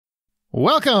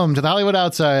Welcome to the Hollywood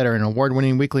Outsider, an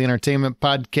award-winning weekly entertainment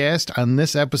podcast. On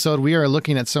this episode, we are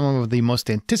looking at some of the most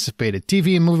anticipated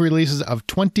TV and movie releases of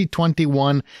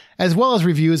 2021, as well as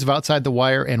reviews of Outside the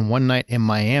Wire and One Night in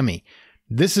Miami.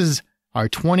 This is our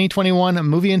 2021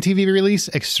 movie and TV release,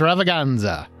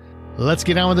 Extravaganza. Let's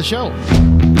get on with the show.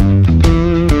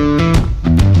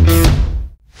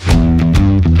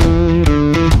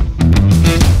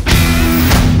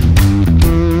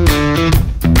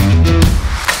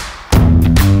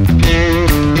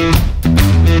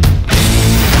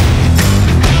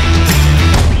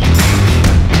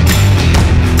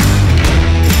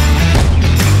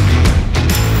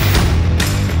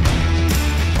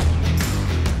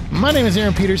 My name is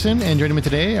Aaron Peterson, and joining me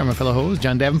today are my fellow host,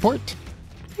 John Davenport.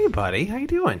 Hey, buddy. How you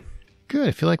doing? Good.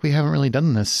 I feel like we haven't really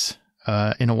done this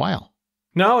in a while.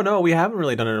 No, we haven't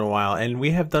really done it in a while, and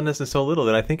we have done this in so little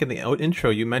that I think in the intro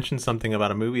you mentioned something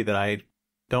about a movie that I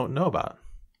don't know about.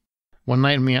 One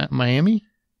Night in Miami?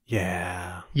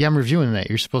 Yeah. Yeah, I'm reviewing that.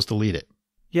 You're supposed to lead it.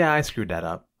 Yeah, I screwed that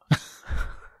up.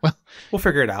 Well, we'll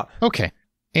figure it out. Okay.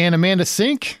 And Amanda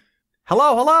Sink?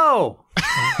 Hello!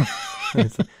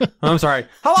 I'm sorry.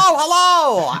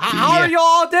 Hello! How are you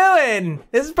all doing?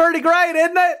 This is pretty great,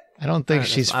 isn't it? I don't think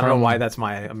she's from... I don't know why that's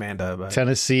my Amanda, but...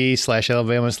 Tennessee /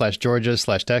 Alabama / Georgia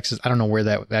 / Texas. I don't know where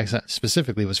that accent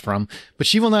specifically was from, but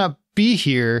she will not be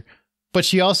here, but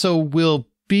she also will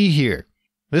be here.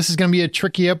 This is going to be a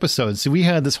tricky episode. So we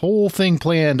had this whole thing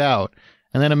planned out,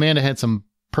 and then Amanda had some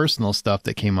personal stuff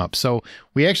that came up. So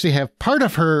we actually have part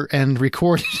of her and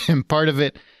recorded, and part of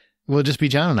it will just be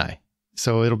John and I.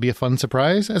 So it'll be a fun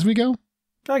surprise as we go.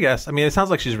 I guess. I mean, it sounds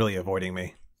like she's really avoiding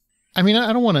me. I mean,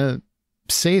 I don't want to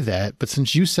say that, but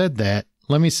since you said that,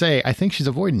 let me say, I think she's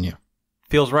avoiding you.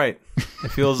 Feels right. It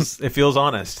feels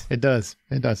honest. It does.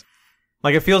 It does.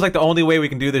 Like, it feels like the only way we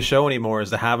can do this show anymore is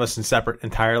to have us in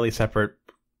entirely separate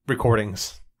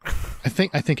recordings. I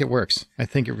think it works. I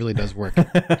think it really does work.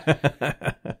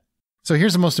 So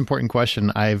here's the most important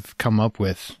question I've come up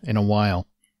with in a while.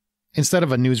 Instead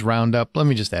of a news roundup, let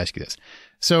me just ask you this.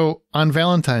 So on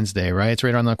Valentine's Day, right? It's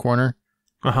right around the corner.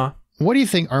 Uh-huh. What do you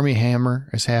think Armie Hammer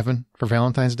is having for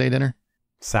Valentine's Day dinner?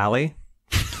 Sally?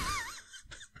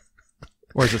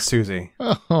 Or is it Susie?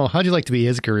 Oh, how'd you like to be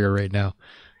his career right now?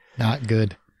 Not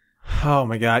good. Oh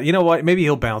my God. You know what? Maybe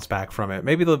he'll bounce back from it.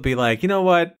 Maybe they'll be like, you know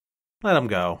what? Let him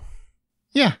go.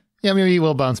 Yeah, maybe he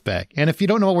will bounce back. And if you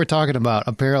don't know what we're talking about,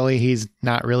 apparently he's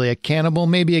not really a cannibal,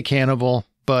 maybe a cannibal,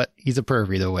 but he's a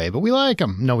perv either way. But we like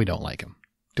him. No, we don't like him.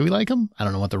 Do we like him? I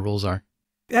don't know what the rules are.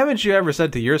 Haven't you ever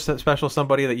said to your special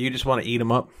somebody that you just want to eat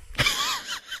him up?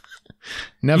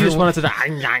 Never. You just want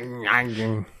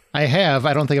to... I have.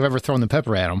 I don't think I've ever thrown the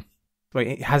pepper at him.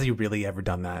 Wait, has he really ever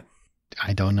done that?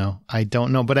 I don't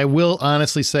know. But I will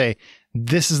honestly say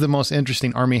this is the most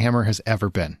interesting Armie Hammer has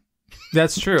ever been.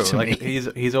 That's true. Like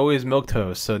he's always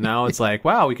milquetoast. So now it's like,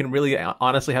 wow, we can really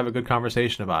honestly have a good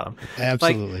conversation about him.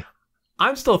 Absolutely. Like,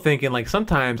 I'm still thinking, like,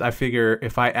 sometimes I figure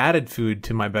if I added food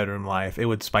to my bedroom life, it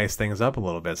would spice things up a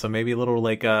little bit. So maybe a little,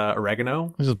 like,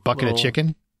 oregano. There's a bucket of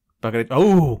chicken. Right?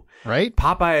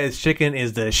 Popeye's chicken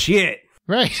is the shit.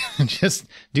 Right. Just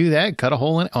do that. Cut a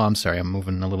hole in it. Oh, I'm sorry. I'm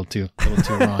moving a little too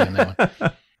wrong on that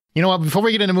one. You know what? Before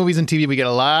we get into movies and TV, we get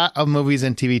a lot of movies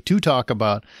and TV to talk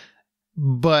about.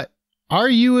 But are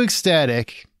you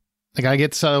ecstatic? I got to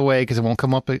get this out of the way because it won't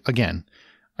come up again.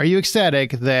 Are you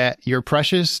ecstatic that your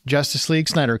precious Justice League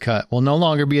Snyder Cut will no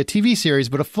longer be a TV series,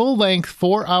 but a full-length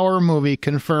 4-hour movie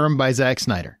confirmed by Zack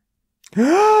Snyder?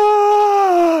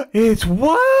 It's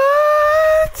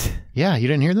what? Yeah, you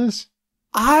didn't hear this?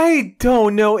 I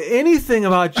don't know anything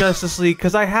about Justice League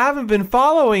because I haven't been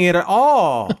following it at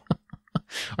all.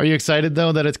 Are you excited,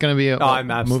 though, that it's going to be a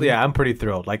movie? Yeah, I'm pretty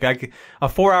thrilled. Like, a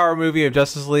 4-hour movie of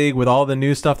Justice League with all the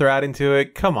new stuff they're adding to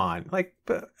it. Come on. Like,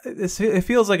 it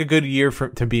feels like a good year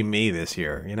to be me this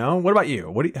year, you know? What about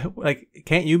you?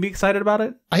 Can't you be excited about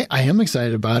it? I am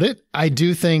excited about it. I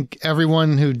do think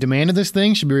everyone who demanded this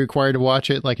thing should be required to watch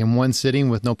it, like, in one sitting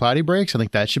with no potty breaks. I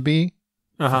think that should be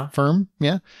firm.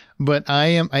 Yeah. But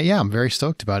I'm very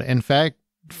stoked about it. In fact,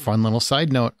 fun little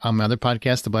side note, on my other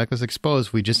podcast, The Blacklist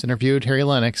Exposed, we just interviewed Harry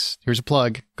Lennox. Here's a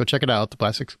plug. Go check it out. The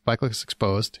Blacklist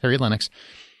Exposed, Harry Lennox.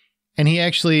 And he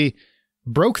actually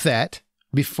broke that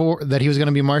before that he was going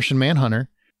to be Martian Manhunter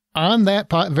on that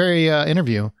very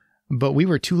interview, but we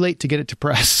were too late to get it to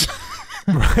press.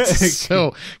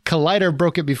 So Collider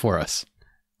broke it before us.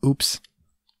 Oops.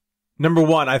 Number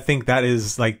one, I think that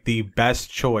is like the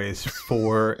best choice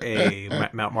for a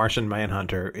Martian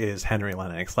Manhunter is Henry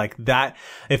Lennox. Like that,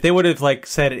 if they would have like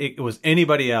said it was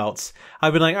anybody else,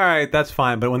 I'd been like, all right, that's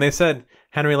fine. But when they said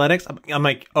Henry Lennox, I'm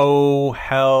like, oh,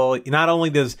 hell. Not only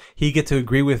does he get to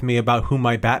agree with me about who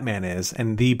my Batman is,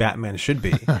 and the Batman should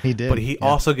be, he did, but he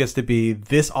also gets to be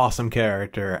this awesome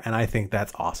character, and I think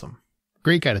that's awesome.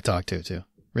 Great guy to talk to, too.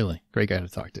 Really, great guy to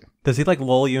talk to. Does he, like,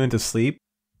 lull you into sleep?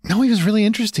 No, he was really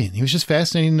interesting. He was just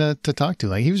fascinating to talk to.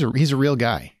 Like, he's a real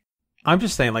guy. I'm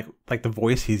just saying, like the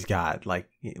voice he's got, like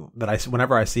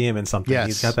whenever I see him in something,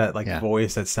 he's got that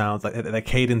voice that sounds like that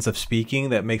cadence of speaking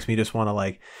that makes me just want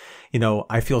to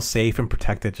I feel safe and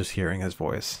protected just hearing his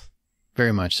voice.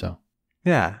 Very much so.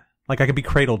 Yeah, like I could be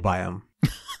cradled by him.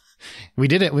 We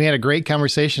did it. We had a great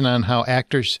conversation on how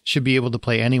actors should be able to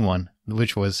play anyone,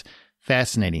 which was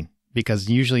fascinating because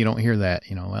usually you don't hear that.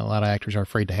 A lot of actors are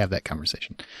afraid to have that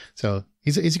conversation. So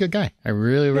he's a good guy. I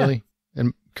really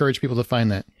encourage people to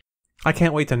find that. I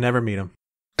can't wait to never meet him.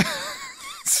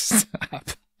 Stop.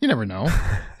 You never know.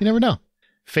 You never know.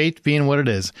 Fate being what it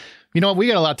is. You know what? We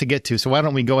got a lot to get to, so why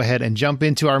don't we go ahead and jump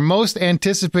into our most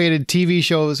anticipated TV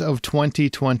shows of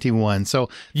 2021. So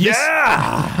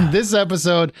this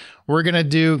episode, we're going to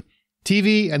do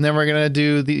TV, and then we're going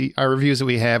to do our reviews that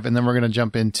we have, and then we're going to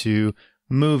jump into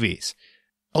movies.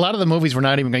 A lot of the movies we're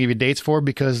not even going to give you dates for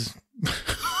because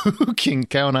who can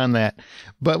count on that?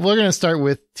 But we're going to start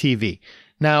with TV.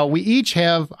 Now, we each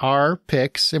have our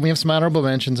picks, and we have some honorable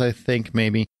mentions, I think,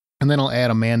 maybe. And then I'll add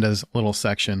Amanda's little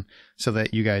section so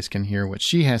that you guys can hear what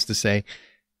she has to say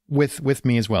with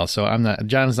me as well. So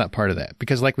John is not part of that.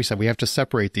 Because like we said, we have to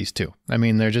separate these two. I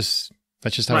mean, that's just how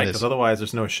it is. Right, because otherwise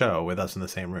there's no show with us in the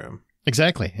same room.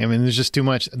 Exactly. I mean, there's just too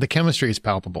much. The chemistry is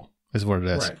palpable, is what it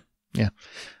is. Right. Yeah.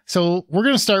 So we're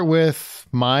going to start with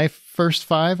my first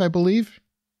 5, I believe.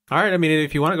 All right. I mean,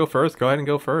 if you want to go first, go ahead and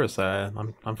go first.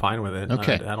 I'm fine with it.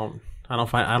 Okay. I don't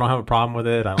have a problem with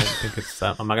it. I don't think it's.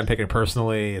 I'm not going to take it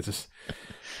personally. It's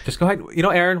just go ahead.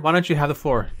 Aaron, why don't you have the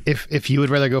floor? If you would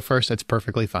rather go first, that's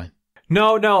perfectly fine.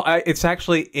 No. It's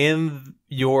actually in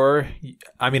your.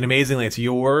 I mean, amazingly, it's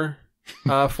your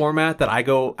format that I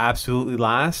go absolutely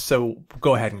last. So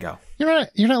go ahead and go. You're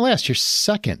not last. You're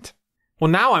second. Well,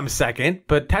 now I'm second,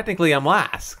 but technically I'm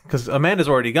last because Amanda's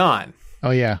already gone. Oh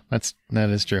yeah, that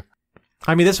is true.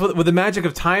 I mean, this with the magic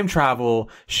of time travel,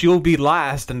 she'll be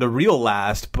last and the real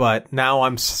last, but now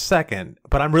I'm second,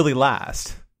 but I'm really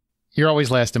last. You're always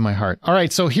last in my heart. All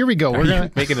right, so here we go. Are you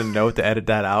making a note to edit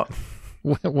that out?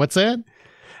 What's that?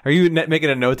 Are you making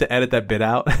a note to edit that bit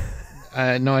out?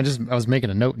 No, I was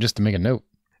making a note just to make a note.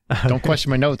 Okay. Don't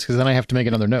question my notes because then I have to make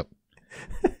another note.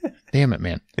 Damn it,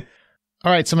 man.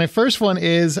 All right, so my first one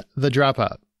is The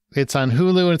Dropout. It's on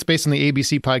Hulu, and it's based on the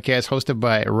ABC podcast hosted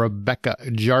by Rebecca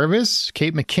Jarvis.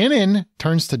 Kate McKinnon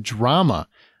turns to drama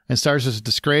and stars as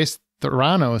disgraced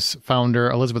Theranos founder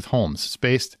Elizabeth Holmes. It's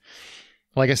based,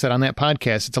 like I said, on that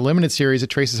podcast. It's a limited series that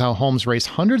traces how Holmes raised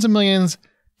hundreds of millions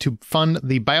to fund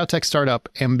the biotech startup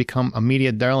and become a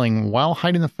media darling while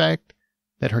hiding the fact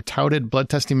that her touted blood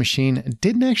testing machine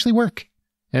didn't actually work.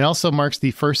 It also marks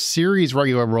the first series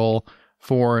regular role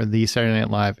for the Saturday Night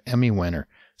Live Emmy winner.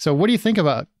 So what do you think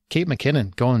about Kate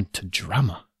McKinnon going to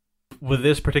drama? With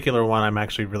this particular one, I'm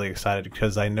actually really excited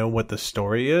because I know what the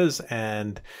story is,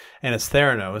 and it's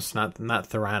Theranos, not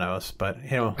Theranos, but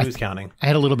who's counting? I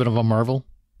had a little bit of a Marvel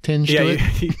tinge to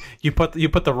it. you put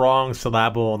the wrong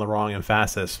syllable and the wrong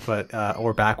emphasis, but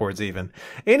or backwards even.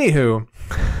 Anywho,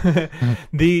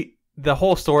 the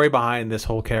whole story behind this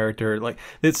whole character, like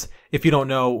this, if you don't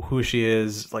know who she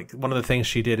is, like one of the things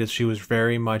she did is she was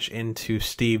very much into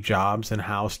Steve Jobs and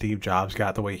how Steve Jobs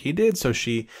got the way he did. So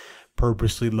she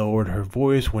purposely lowered her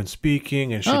voice when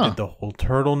speaking, and she did the whole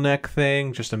turtleneck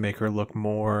thing just to make her look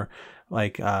more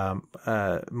like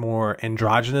more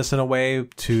androgynous in a way.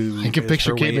 I can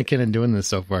picture Kate McKinnon doing this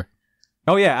so far.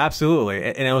 Oh yeah, absolutely,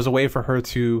 and it was a way for her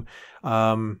to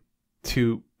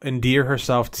endear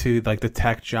herself to like the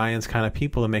tech giants kind of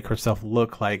people and make herself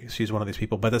look like she's one of these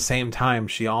people. But at the same time,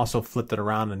 she also flipped it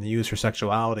around and used her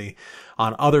sexuality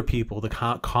on other people to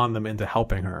con them into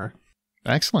helping her.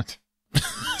 Excellent.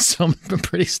 So I'm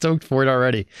pretty stoked for it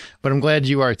already, but I'm glad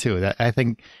you are too. I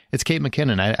think it's Kate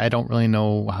McKinnon. I don't really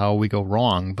know how we go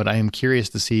wrong, but I am curious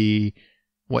to see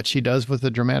what she does with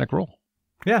the dramatic role.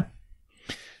 Yeah.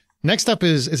 Next up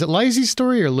is it Lizzie's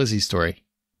story or Lizzie's story?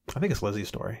 I think it's Lizzie's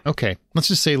story. Okay. Let's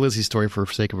just say Lizzie's story for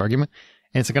sake of argument.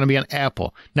 And it's going to be on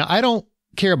Apple. Now, I don't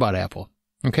care about Apple.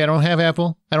 Okay. I don't have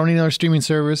Apple. I don't need another streaming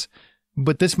service,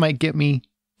 but this might get me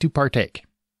to partake.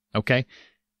 Okay.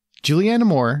 Julianne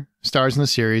Moore stars in the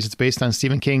series. It's based on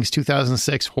Stephen King's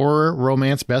 2006 horror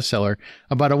romance bestseller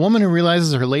about a woman who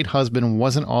realizes her late husband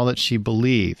wasn't all that she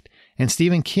believed. And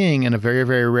Stephen King, in a very,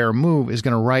 very rare move, is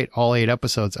going to write all 8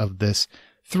 episodes of this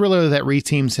thriller that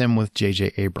reteams him with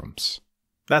J.J. Abrams.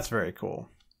 That's very cool.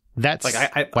 That's why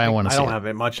I want to see it. I don't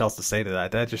have much else to say to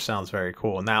that. That just sounds very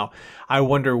cool. Now, I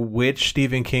wonder which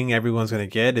Stephen King everyone's going to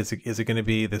get. Is it going to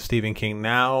be the Stephen King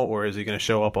now, or is he going to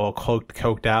show up all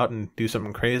coked out and do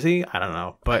something crazy? I don't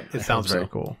know, but it sounds very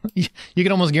cool. You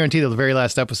can almost guarantee that the very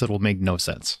last episode will make no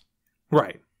sense.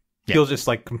 Right. Yeah. He'll just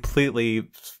like completely,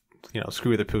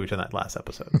 screw the pooch in that last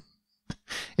episode.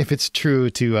 If it's true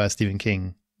to Stephen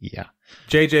King, yeah.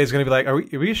 JJ is going to be like, are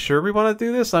we sure we want to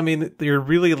do this? I mean, you're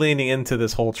really leaning into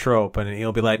this whole trope. And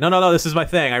he'll be like, no, this is my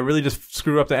thing. I really just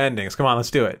screw up the endings. Come on, let's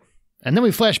do it. And then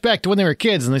we flash back to when they were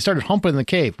kids and they started humping in the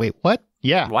cave. Wait, what?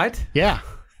 Yeah. What? Yeah,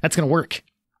 that's going to work.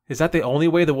 Is that the only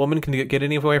way the woman can get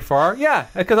anywhere far? Yeah,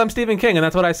 because I'm Stephen King and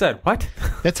that's what I said. What?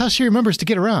 That's how she remembers to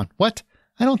get around. What?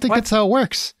 I don't think that's how it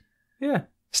works. Yeah.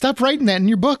 Stop writing that in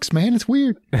your books, man. It's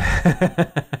weird.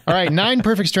 All right, 9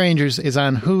 Perfect Strangers is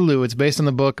on Hulu. It's based on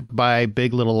the book by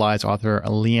Big Little Lies author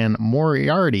Leanne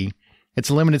Moriarty. It's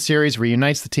a limited series,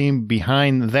 reunites the team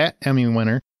behind that Emmy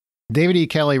winner. David E.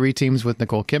 Kelley reteams with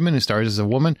Nicole Kidman, who stars as a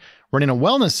woman running a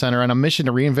wellness center on a mission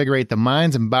to reinvigorate the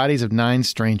minds and bodies of 9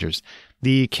 strangers.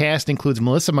 The cast includes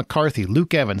Melissa McCarthy,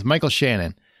 Luke Evans, Michael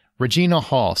Shannon, Regina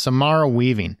Hall, Samara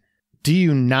Weaving. Do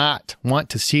you not want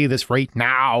to see this right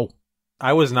now?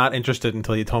 I was not interested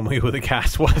until you told me who the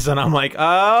cast was, and I'm like,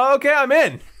 oh, okay, I'm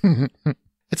in.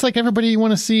 It's like everybody you want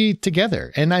to see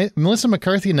together. And Melissa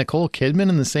McCarthy and Nicole Kidman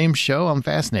in the same show, I'm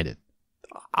fascinated.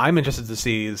 I'm interested to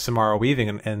see Samara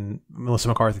Weaving and Melissa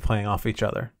McCarthy playing off each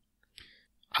other.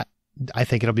 I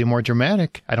think it'll be more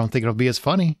dramatic. I don't think it'll be as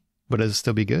funny, but it'll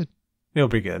still be good. It'll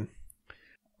be good.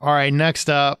 All right, next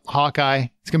up, Hawkeye.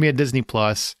 It's going to be at Disney+.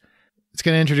 It's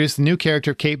going to introduce the new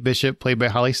character of Kate Bishop, played by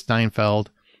Hailee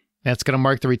Steinfeld. That's going to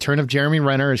mark the return of Jeremy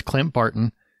Renner as Clint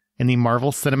Barton in the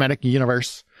Marvel Cinematic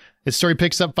Universe. Its story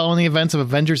picks up following the events of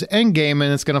Avengers Endgame,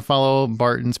 and it's going to follow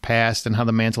Barton's past and how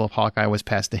the mantle of Hawkeye was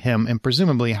passed to him, and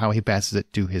presumably how he passes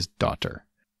it to his daughter.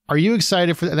 Are you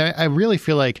excited for that? I really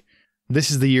feel like this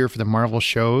is the year for the Marvel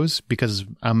shows, because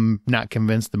I'm not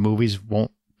convinced the movies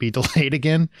won't be delayed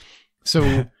again.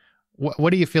 So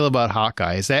what do you feel about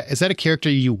Hawkeye? Is that a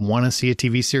character you want to see a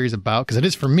TV series about? Because it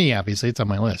is for me, obviously. It's on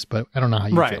my list, but I don't know how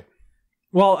you feel.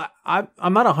 Well,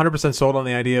 I'm not 100% sold on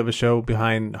the idea of a show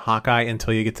behind Hawkeye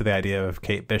until you get to the idea of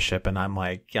Kate Bishop. And I'm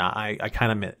like, yeah, I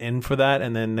kind of in for that.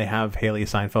 And then they have Hailee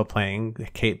Steinfeld playing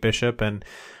Kate Bishop. And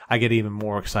I get even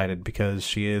more excited because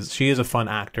she is a fun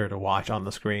actor to watch on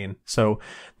the screen. So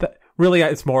really,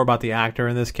 it's more about the actor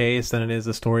in this case than it is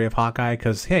the story of Hawkeye.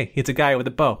 Because, hey, it's a guy with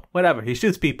a bow. Whatever. He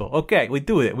shoots people. Okay, we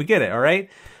do it. We get it. All right.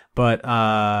 But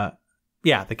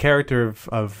yeah, the character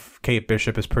of Kate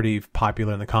Bishop is pretty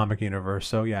popular in the comic universe.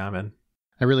 So, yeah, I'm in.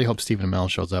 I really hope Stephen Amell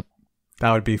shows up.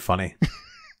 That would be funny.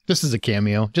 Just as a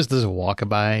cameo. Just as a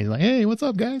walkabout. He's like, hey, what's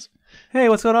up, guys? Hey,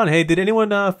 what's going on? Hey, did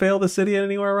anyone fail the city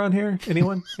anywhere around here?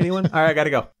 Anyone? All right, I got to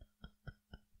go.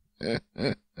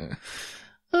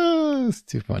 Oh, it's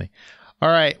too funny. All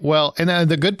right. Well, and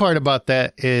the good part about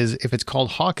that is if it's called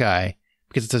Hawkeye,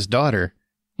 because it's his daughter,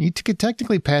 you could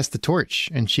technically pass the torch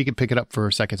and she could pick it up for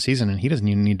a second season and he doesn't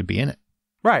even need to be in it.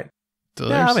 Right. So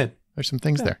there's some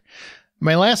things there.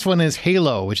 My last one is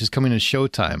Halo, which is coming to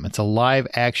Showtime. It's a live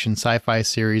action sci-fi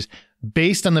series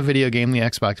based on the video game, the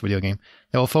Xbox video game,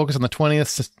 that will focus on the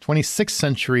 26th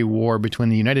century war between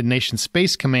the United Nations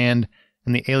Space Command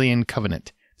and the Alien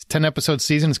Covenant. It's a 10-episode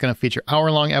season. It's going to feature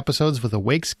hour-long episodes with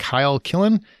Awake's Kyle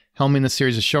Killen helming the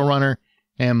series as showrunner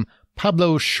and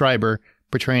Pablo Schreiber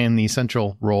portraying the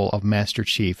central role of Master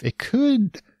Chief. It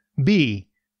could be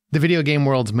the video game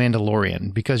world's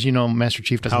Mandalorian because, Master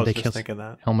Chief doesn't take his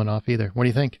helmet off either. What do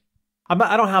you think?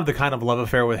 I don't have the kind of love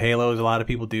affair with Halo as a lot of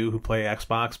people do who play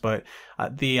Xbox, but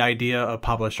the idea of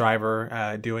Pablo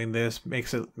Schreiber doing this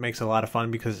makes a lot of fun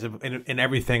because in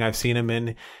everything I've seen him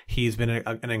in, he's been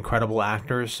an incredible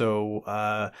actor.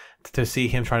 So to see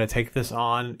him try to take this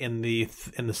on in the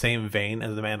same vein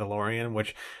as the Mandalorian,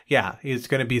 which he's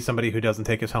going to be somebody who doesn't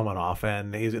take his helmet off,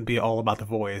 and he's going to be all about the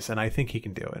voice, and I think he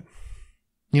can do it.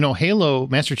 Halo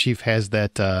Master Chief has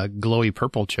that glowy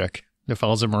purple chick that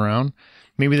follows him around.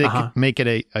 Maybe they could make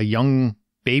it a young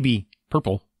baby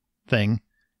purple thing,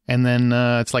 and then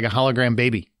it's like a hologram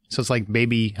baby. So it's like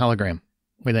baby hologram.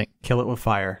 What do you think? Kill it with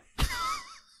fire.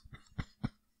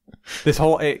 This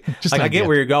whole I get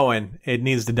where you're going. It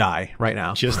needs to die right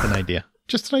now. Just an idea.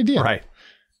 Just an idea. Right.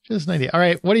 Just an idea. All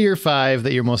right. What are your 5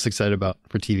 that you're most excited about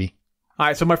for TV? All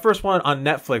right, so my first one on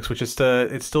Netflix, which is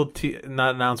it's still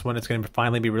not announced when it's going to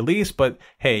finally be released, but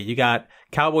hey, you got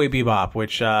Cowboy Bebop,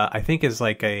 which I think is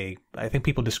I think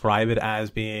people describe it as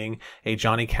being a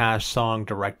Johnny Cash song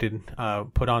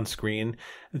put on screen,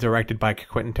 directed by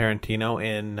Quentin Tarantino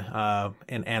in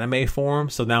anime form.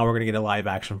 So now we're going to get a live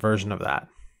action version of that.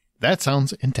 That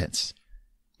sounds intense.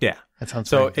 Yeah. That sounds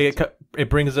so. It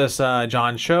brings us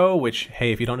John Cho, which,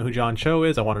 hey, if you don't know who John Cho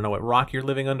is, I want to know what rock you're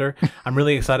living under. I'm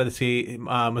really excited to see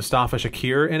Mustafa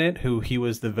Shakir in it, who he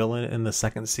was the villain in the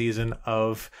second season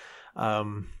of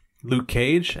Luke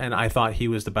Cage, and I thought he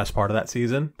was the best part of that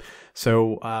season.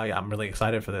 So, yeah, I'm really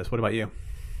excited for this. What about you?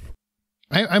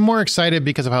 I'm more excited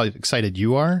because of how excited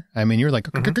you are. I mean, you're like,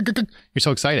 you're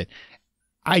so excited.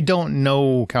 I don't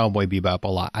know Cowboy Bebop a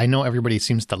lot. I know everybody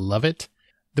seems to love it.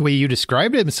 The way you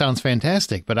described it sounds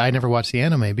fantastic, but I never watched the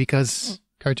anime because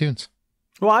cartoons.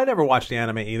 Well, I never watched the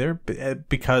anime either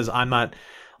because I'm not...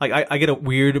 Like, I get it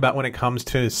weird about when it comes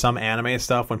to some anime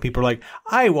stuff when people are like,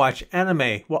 I watch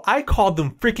anime. Well, I called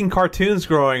them freaking cartoons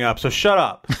growing up, so shut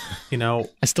up. You know?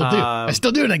 I still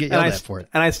do, and I get yelled at for it.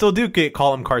 And I still do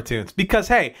call them cartoons because,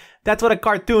 hey, that's what a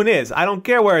cartoon is. I don't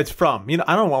care where it's from. You know,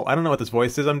 I don't know what this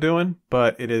voice is I'm doing,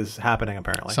 but it is happening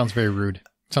apparently. Sounds very rude.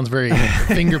 Sounds very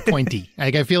finger pointy.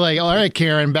 Like, I feel like, all right,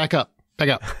 Karen, back up.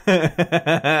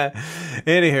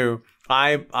 Anywho.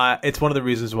 It's one of the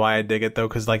reasons why I dig it though,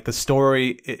 because like the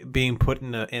story being put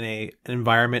in an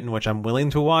environment in which I'm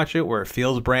willing to watch it, where it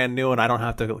feels brand new, and I don't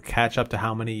have to catch up to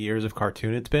how many years of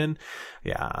cartoon it's been.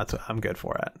 Yeah, I'm good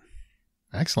for it.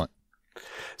 Excellent.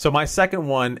 So my second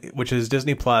one, which is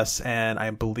Disney Plus, and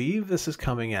I believe this is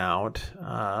coming out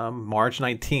March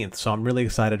 19th. So I'm really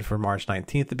excited for March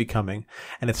 19th to be coming.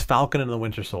 And it's Falcon and the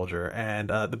Winter Soldier. And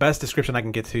the best description I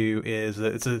can get to is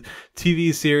it's a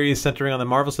TV series centering on the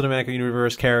Marvel Cinematic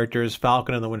Universe characters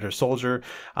Falcon and the Winter Soldier.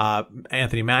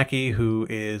 Anthony Mackie, who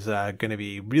is going to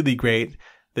be really great.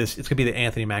 It's going to be the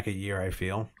Anthony Mackie year, I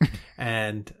feel.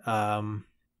 And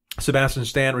Sebastian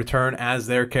Stan return as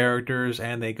their characters,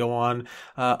 and they go on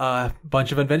a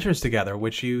bunch of adventures together,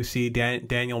 which you see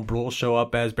Daniel Bruhl show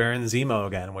up as Baron Zemo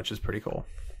again, which is pretty cool.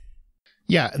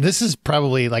 Yeah, this is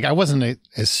probably, like, I wasn't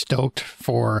as stoked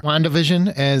for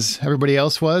WandaVision as everybody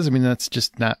else was. I mean, that's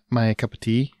just not my cup of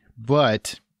tea,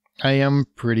 but I am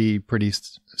pretty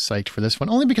psyched for this one,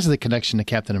 only because of the connection to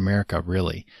Captain America,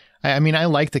 really. I mean, I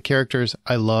like the characters.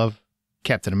 I love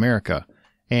Captain America,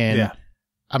 and yeah.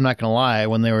 I'm not going to lie,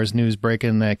 when there was news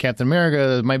breaking that Captain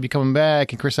America might be coming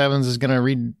back and Chris Evans is going to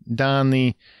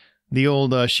redon the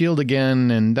old shield again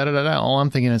and da-da-da-da, all I'm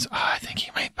thinking is, I think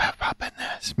he might pop in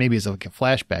this. Maybe it's like a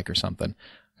flashback or something.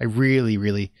 I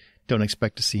really don't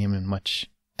expect to see him in much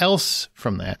else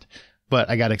from that, but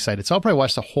I got excited. So I'll probably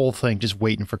watch the whole thing just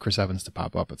waiting for Chris Evans to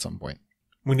pop up at some point.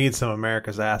 We need some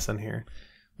America's ass in here.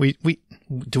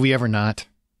 Do we ever not?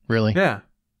 Really? Yeah.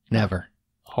 Never.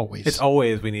 Always. It's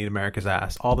always we need America's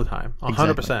ass all the time.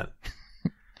 100%. Exactly.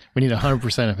 We need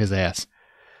 100% of his ass.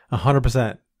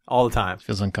 100% all the time.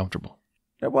 Feels uncomfortable.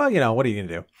 Well, you know, what are you going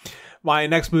to do? My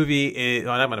next movie is,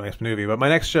 well, not my next movie, but my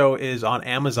next show is on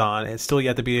Amazon. It's still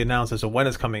yet to be announced as to when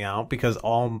it's coming out because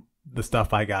all the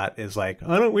stuff I got is like,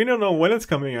 we don't know when it's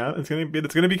coming out. It's going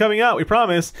to be coming out. We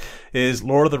promise. Is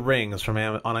Lord of the Rings on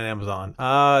Amazon.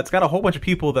 It's got a whole bunch of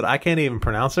people that I can't even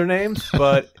pronounce their names,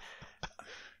 but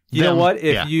you know what?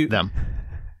 Them.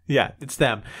 Yeah, it's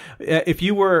them. If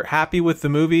you were happy with the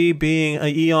movie being an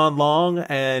eon long,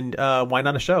 and why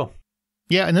not a show?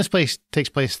 Yeah, and this place takes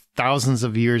place thousands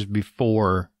of years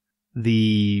before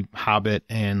the Hobbit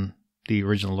and the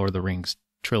original Lord of the Rings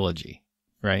trilogy,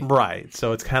 right? Right.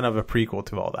 So it's kind of a prequel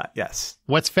to all that. Yes.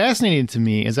 What's fascinating to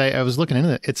me is I was looking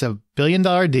into it. It's a $1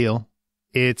 billion deal.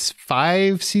 It's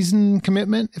 5-season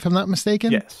commitment, if I'm not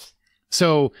mistaken. Yes.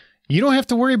 So you don't have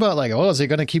to worry about like, is it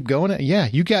going to keep going? Yeah,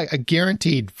 you got a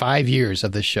guaranteed 5 years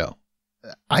of this show.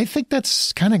 I think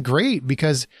that's kind of great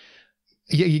because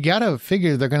you got to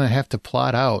figure they're going to have to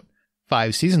plot out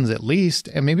 5 seasons at least,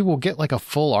 and maybe we'll get like a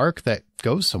full arc that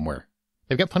goes somewhere.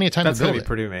 They've got plenty of time to build it. That's going to be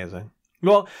pretty amazing.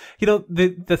 Well, you know,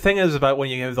 the thing is about when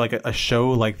you have like a show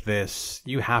like this,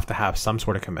 you have to have some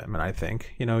sort of commitment, I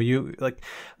think. You know, you like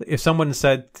if someone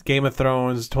said told Game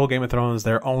of Thrones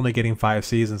they're only getting 5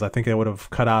 seasons, I think they would have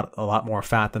cut out a lot more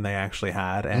fat than they actually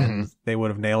had, and they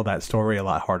would have nailed that story a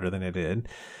lot harder than it did.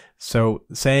 So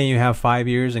saying you have 5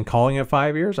 years and calling it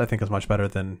 5 years, I think is much better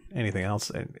than anything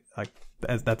else like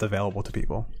that's available to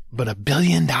people. But $1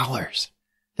 billion,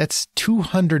 that's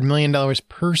 $200 million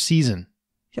per season.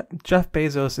 Yeah, Jeff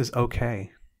Bezos is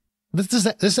okay.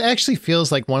 This actually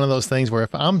feels like one of those things where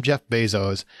if I'm Jeff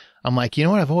Bezos, I'm like, you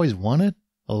know what I've always wanted?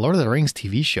 A Lord of the Rings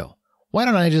TV show. Why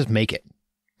don't I just make it?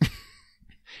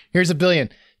 Here's $1 billion.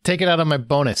 Take it out of my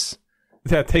bonus.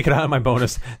 Yeah, take it out of my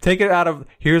bonus. Take it out of,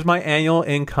 here's my annual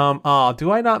income. Oh,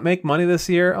 do I not make money this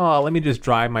year? Oh, let me just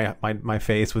dry my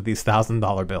face with these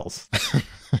 $1,000 bills.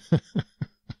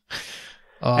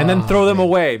 And then throw them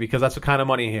away because that's what kind of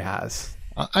money he has.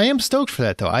 I am stoked for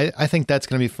that, though. I think that's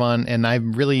going to be fun, and I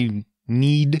really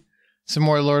need some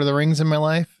more Lord of the Rings in my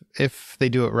life if they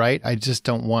do it right. I just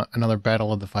don't want another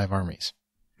Battle of the Five Armies.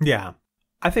 Yeah.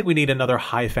 I think we need another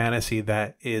high fantasy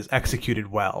that is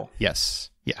executed well.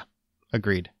 Yes. Yeah.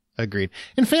 Agreed.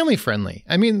 And family friendly.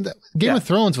 I mean, Game of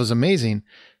Thrones was amazing.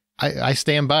 I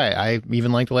stand by it. I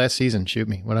even liked the last season. Shoot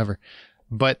me, whatever.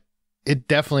 But it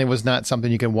definitely was not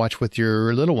something you can watch with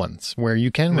your little ones where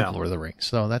you can with Lord of the Rings.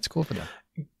 So that's cool for them.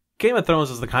 Game of Thrones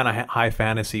is the kind of high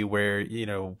fantasy where,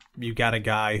 you got a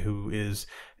guy who is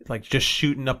like just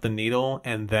shooting up the needle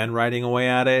and then writing away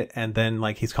at it. And then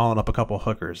like he's calling up a couple of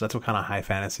hookers. That's what kind of high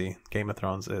fantasy Game of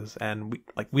Thrones is. And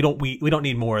we don't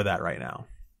need more of that right now.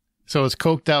 So it's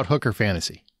coked out hooker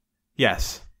fantasy.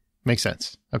 Yes. Makes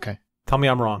sense. Okay. Tell me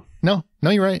I'm wrong. No,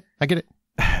 you're right. I get it.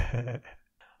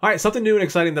 All right, something new and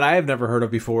exciting that I have never heard of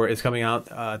before is coming out,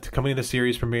 coming to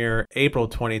series premiere April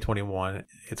 2021.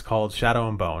 It's called Shadow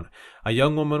and Bone. A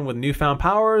young woman with newfound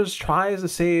powers tries to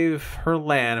save her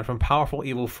land from powerful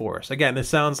evil force. Again, this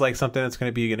sounds like something that's going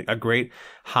to be a great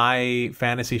high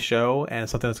fantasy show and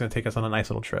something that's going to take us on a nice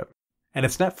little trip. And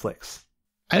it's Netflix.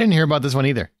 I didn't hear about this one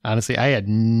either. Honestly, I had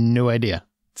no idea.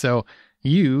 So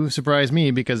you surprised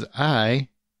me because I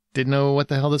didn't know what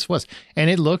the hell this was. And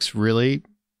it looks really...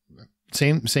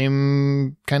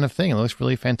 Same kind of thing. It looks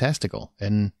really fantastical,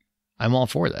 and I'm all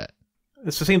for that.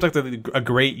 This seems like a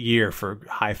great year for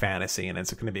high fantasy, and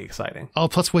it's going to be exciting. Oh,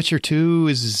 plus Witcher 2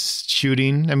 is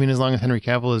shooting. I mean, as long as Henry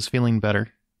Cavill is feeling better,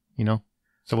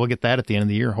 So we'll get that at the end of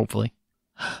the year, hopefully.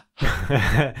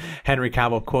 Henry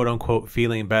Cavill, quote unquote,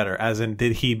 feeling better. As in,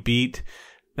 did he beat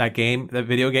that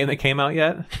video game that came out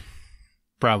yet?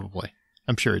 Probably.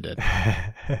 I'm sure he did.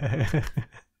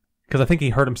 Because I think he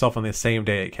hurt himself on the same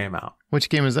day it came out. Which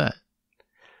game is that?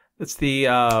 It's the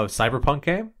Cyberpunk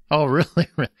game. Oh, really?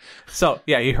 So,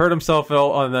 yeah, he hurt himself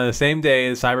on the same day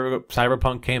as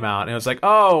Cyberpunk came out. And it was like,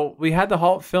 oh, we had to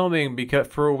halt filming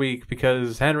for a week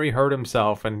because Henry hurt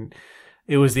himself. And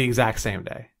it was the exact same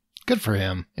day. Good for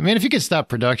him. I mean, if you could stop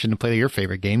production to play your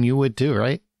favorite game, you would too,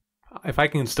 right? If I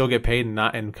can still get paid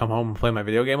and come home and play my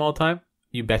video game all the time,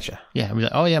 you betcha. Yeah, I'd be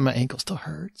like, oh, yeah, my ankle still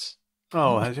hurts.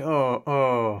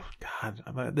 Oh, God.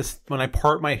 When I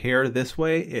part my hair this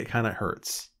way, it kind of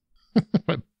hurts.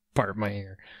 Part my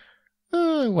hair.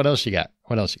 What else you got?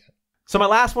 So my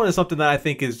last one is something that I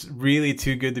think is really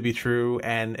too good to be true,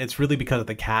 and it's really because of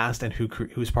the cast and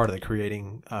who's part of the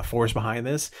creating force behind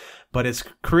this. But it's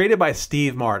created by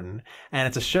Steve Martin, and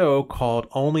it's a show called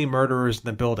Only Murderers in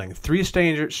the Building. Three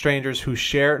strangers who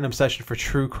share an obsession for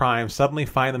true crime suddenly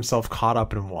find themselves caught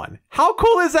up in one. How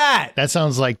cool is that? That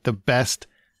sounds like the best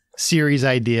series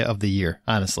idea of the year,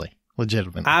 honestly.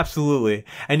 Legitimately. Absolutely.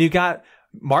 And you got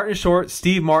Martin Short,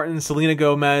 Steve Martin, Selena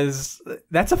Gomez.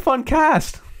 That's a fun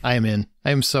cast. I am in.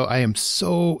 I am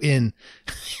so in.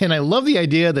 And I love the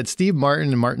idea that Steve Martin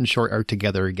and Martin Short are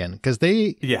together again because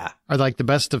they are like the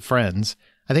best of friends.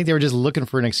 I think they were just looking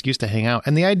for an excuse to hang out.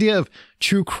 And the idea of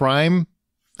true crime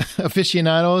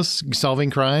aficionados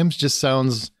solving crimes just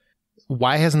sounds,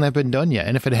 why hasn't that been done yet?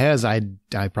 And if it has, I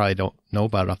probably don't know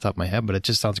about it off the top of my head, but it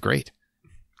just sounds great.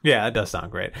 Yeah, it does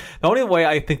sound great. The only way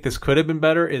I think this could have been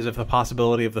better is if the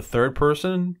possibility of the third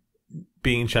person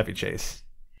being Chevy Chase.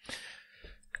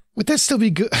 Would that still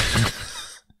be good?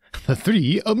 The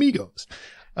Three Amigos.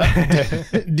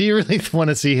 Do you really want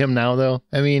to see him now, though?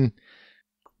 I mean,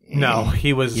 no,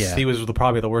 he was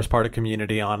probably the worst part of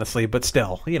Community, honestly. But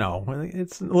still,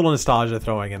 it's a little nostalgia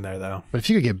throwing in there, though. But if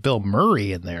you could get Bill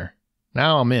Murray in there,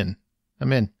 now I'm in.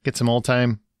 Get some old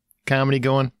time comedy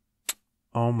going.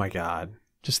 Oh my God!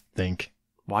 Just think.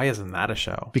 Why isn't that a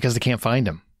show? Because they can't find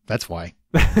him. That's why.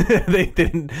 They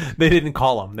didn't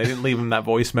call him. They didn't leave him that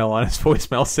voicemail on his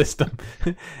voicemail system.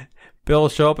 Bill,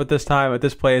 show up at this time at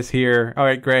this place here. All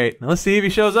right, great. Now let's see if he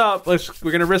shows up.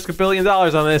 We're gonna risk $1 billion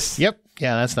on this. Yep.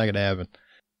 Yeah, that's not gonna happen.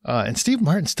 And Steve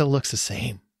Martin still looks the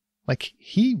same. Like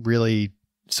he really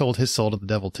sold his soul to the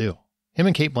devil too. Him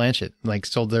and Cate Blanchett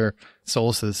sold their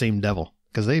souls to the same devil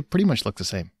because they pretty much look the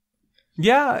same.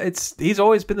 Yeah, he's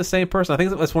always been the same person. I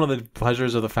think that's one of the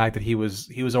pleasures of the fact that he was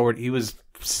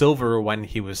silver when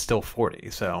he was still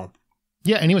 40. So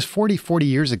yeah, and he was 40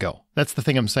 years ago. That's the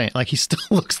thing I'm saying. Like he still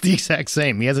looks the exact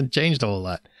same. He hasn't changed a whole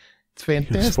lot. It's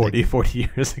fantastic. He was 40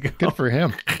 years ago. Good for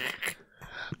him.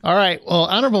 All right. Well,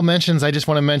 honorable mentions. I just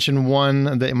want to mention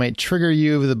one that might trigger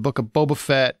you. The Book of Boba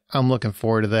Fett. I'm looking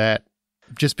forward to that.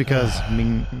 Just because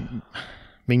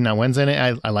Ming-Na Wen's in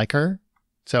it. I like her.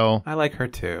 So I like her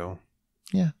too.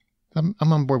 Yeah, I'm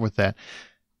on board with that.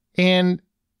 And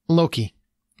Loki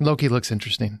looks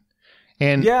interesting.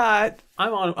 And yeah,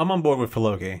 I'm on board with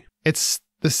Loki. It's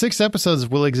the 6 episodes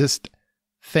will exist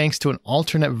thanks to an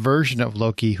alternate version of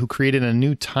Loki who created a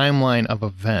new timeline of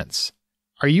events.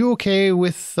 Are you okay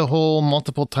with the whole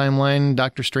multiple timeline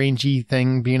Doctor Strangey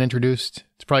thing being introduced?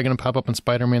 It's probably going to pop up in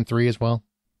Spider-Man 3 as well.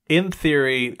 In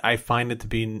theory, I find it to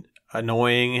be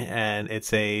annoying, and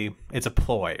it's a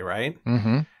ploy, right?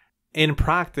 Mm-hmm. In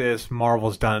practice,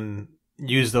 Marvel's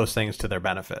use those things to their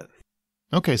benefit.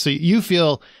 Okay, so you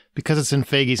feel because it's in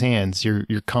Feige's hands, you're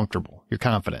comfortable, you're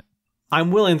confident. I'm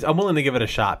willing to give it a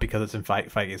shot because it's in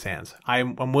Feige's hands.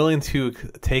 I'm willing to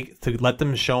let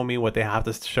them show me what they have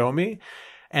to show me,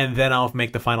 and then I'll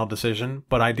make the final decision.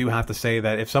 But I do have to say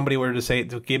that if somebody were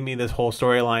to give me this whole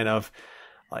storyline of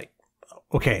like,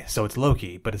 okay, so it's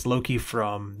Loki, but it's Loki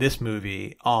from this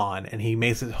movie on, and he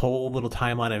makes his whole little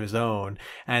timeline of his own,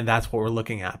 and that's what we're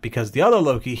looking at. Because the other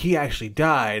Loki, he actually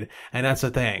died, and that's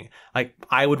the thing. Like,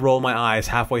 I would roll my eyes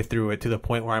halfway through it to the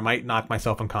point where I might knock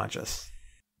myself unconscious.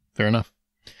 Fair enough.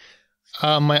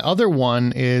 My other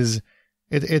one is,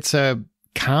 it's a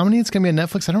comedy. It's going to be on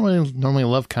Netflix. I don't really normally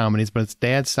love comedies, but it's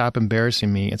Dad, Stop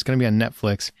Embarrassing Me. It's going to be on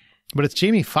Netflix. But it's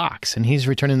Jamie Foxx, and he's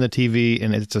returning to the TV,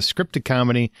 and it's a scripted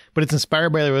comedy, but it's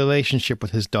inspired by the relationship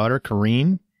with his daughter,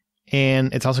 Kareen.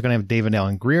 And it's also going to have David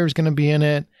Allen Greer is going to be in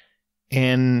it.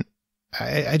 And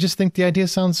I just think the idea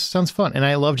sounds fun. And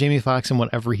I love Jamie Foxx and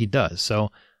whatever he does.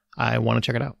 So I want to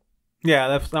check it out.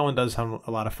 Yeah, that one does sound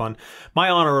a lot of fun. My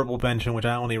honorable mention, which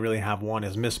I only really have one,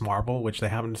 is Miss Marvel, which they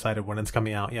haven't decided when it's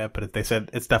coming out yet, but they said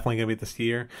it's definitely going to be this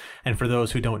year. And for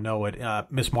those who don't know it,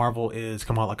 Miss Marvel is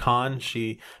Kamala Khan.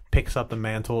 She picks up the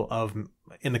mantle of,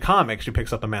 in the comics, she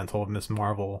picks up the mantle of Miss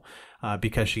Marvel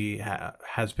because she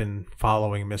has been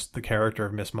following the character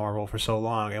of Miss Marvel for so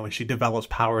long. And when she develops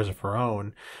powers of her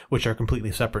own, which are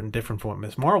completely separate and different from what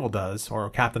Miss Marvel does, or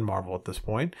Captain Marvel at this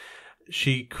point,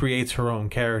 she creates her own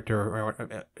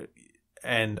character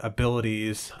and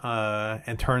abilities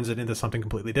and turns it into something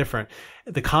completely different.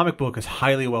 The comic book is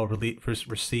highly well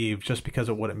received just because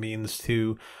of what it means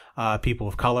to people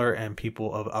of color and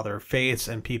people of other faiths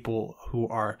and people who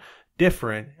are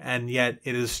different, and yet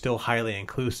it is still highly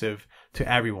inclusive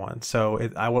to everyone. So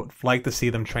I would like to see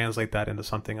them translate that into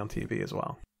something on TV as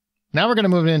well. Now we're going to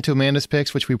move into Amanda's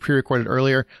picks, which we pre-recorded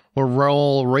earlier. We'll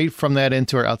roll right from that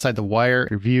into our Outside the Wire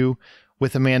review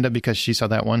with Amanda because she saw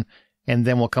that one. And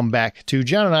then we'll come back to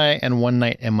John and I and One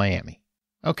Night in Miami.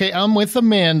 Okay, I'm with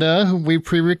Amanda. We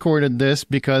pre-recorded this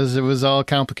because it was all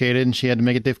complicated and she had to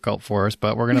make it difficult for us,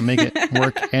 but we're going to make it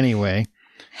work anyway.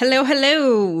 Hello,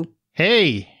 hello.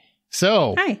 Hey,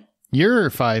 so Hi. Your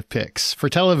 5 picks for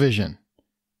television.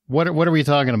 What are we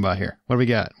talking about here? What do we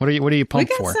got? What are you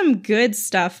pumped for? We got some good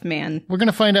stuff, man. We're going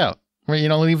to find out.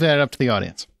 Leave that up to the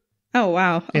audience. Oh,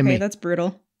 wow. Okay, that's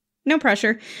brutal. No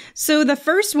pressure. So the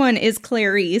first one is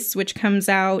Clarice, which comes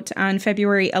out on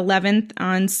February 11th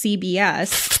on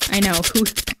CBS. I know,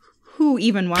 who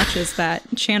even watches that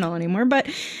channel anymore? But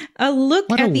a look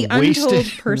at the untold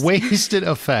person. Wasted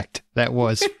effect that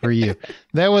was for you.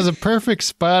 That was a perfect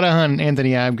spot on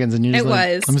Anthony Hopkins. And it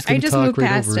was. I just moved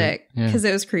past it because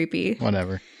it was creepy.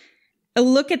 Whatever. A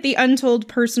look at the untold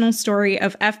personal story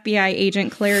of FBI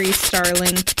agent Clarice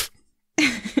Starling.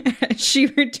 She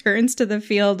returns to the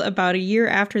field about a year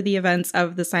after the events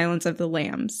of The Silence of the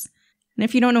Lambs. And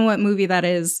if you don't know what movie that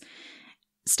is,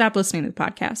 stop listening to the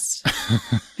podcast.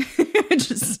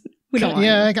 We don't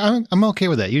want to. I'm okay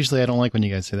with that. Usually I don't like when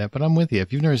you guys say that, but I'm with you.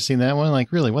 If you've never seen that one,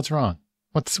 like, really, what's wrong?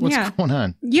 What's going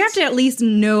on? You have to at least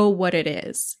know what it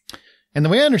is. And the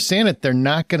way I understand it, they're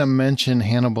not going to mention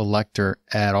Hannibal Lecter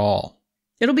at all.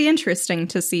 It'll be interesting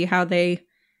to see how they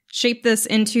shape this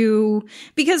into,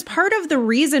 because part of the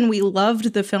reason we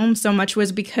loved the film so much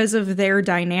was because of their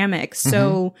dynamics.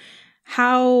 So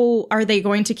how are they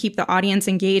going to keep the audience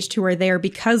engaged who are there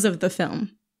because of the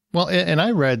film? Well, and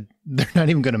I read they're not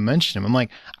even going to mention him. I'm like,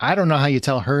 I don't know how you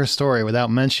tell her story without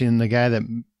mentioning the guy that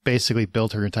basically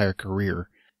built her entire career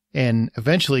and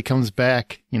eventually comes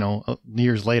back,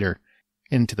 years later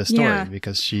into the story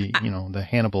because she, the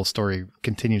Hannibal story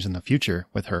continues in the future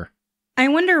with her. I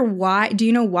wonder why. Do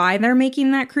you know why they're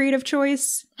making that creative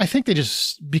choice? I think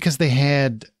because they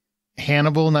had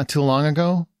Hannibal not too long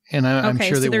ago. And I'm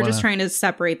sure they're just trying to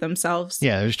separate themselves.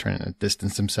 Yeah, they're just trying to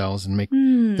distance themselves and make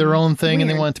their own thing. Weird. And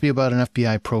they want it to be about an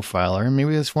FBI profiler. And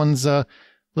maybe this one's a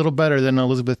little better than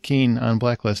Elizabeth Keene on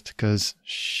Blacklist because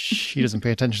she doesn't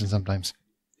pay attention sometimes.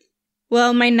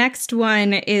 Well, my next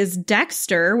one is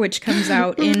Dexter, which comes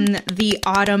out in the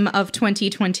autumn of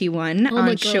 2021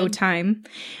 on Showtime.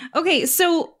 Okay,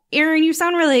 so Aaron, you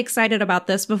sound really excited about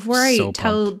this. Before I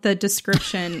tell the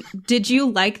description, did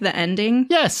you like the ending?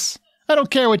 Yes. I don't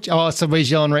care what. Somebody's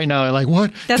yelling right now. They're like,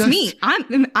 what? That's me.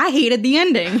 I hated the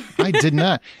ending. I did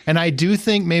not. And I do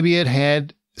think maybe it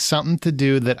had something to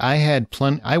do that I had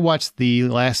I watched the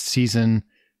last season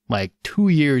like 2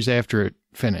 years after it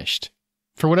finished.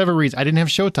 For whatever reason, I didn't have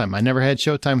Showtime. I never had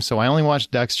Showtime, so I only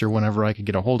watched Dexter whenever I could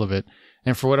get a hold of it.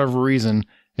 And for whatever reason,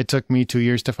 it took me 2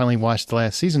 years to finally watch the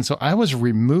last season. So I was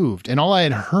removed, and all I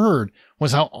had heard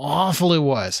was how awful it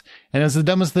was. And it was the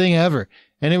dumbest thing ever.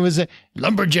 And it was a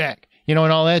lumberjack, and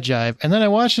all that jive. And then I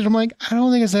watched it. I'm like, I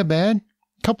don't think it's that bad.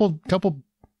 Couple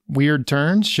weird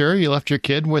turns. Sure, you left your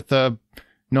kid with a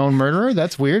known murderer.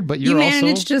 That's weird, but you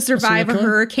managed to survive a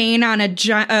hurricane on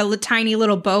a tiny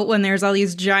little boat when there's all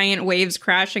these giant waves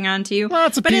crashing onto you.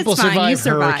 Lots of people survive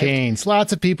hurricanes.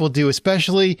 Lots of people do,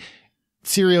 especially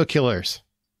serial killers.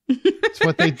 That's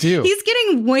what they do. He's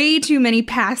getting way too many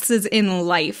passes in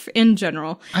life in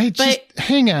general.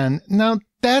 Hang on. Now,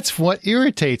 that's what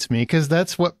irritates me, because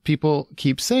that's what people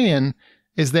keep saying,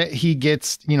 is that he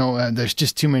gets, there's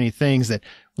just too many things that...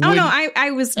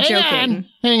 I was joking.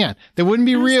 Hang on. That wouldn't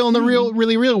be real in the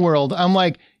really real world. I'm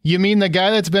like, you mean the guy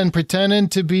that's been pretending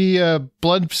to be a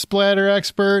blood splatter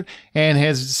expert and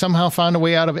has somehow found a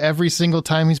way out of every single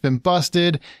time he's been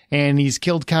busted, and he's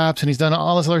killed cops and he's done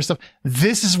all this other stuff?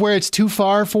 This is where it's too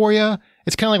far for you?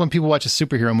 It's kind of like when people watch a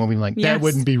superhero movie and like, that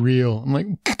wouldn't be real. I'm like,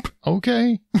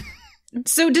 okay.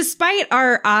 So despite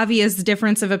our obvious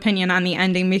difference of opinion on the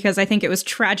ending, because I think it was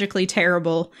tragically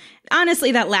terrible,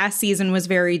 honestly, that last season was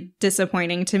very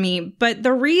disappointing to me. But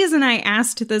the reason I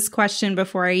asked this question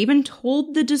before I even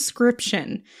told the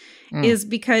description is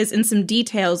because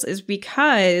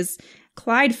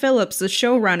Clyde Phillips, the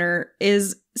showrunner,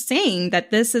 is saying that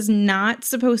this is not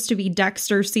supposed to be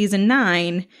Dexter season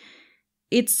 9.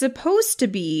 It's supposed to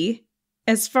be,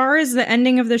 as far as the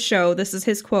ending of the show, this is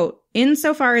his quote,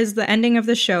 "Insofar as the ending of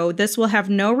the show, this will have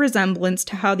no resemblance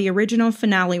to how the original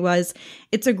finale was.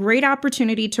 It's a great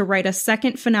opportunity to write a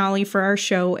second finale for our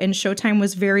show, and Showtime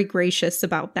was very gracious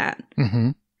about that." Mm-hmm.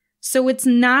 So it's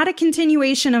not a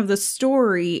continuation of the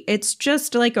story. It's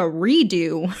just like a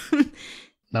redo.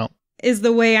 No. Is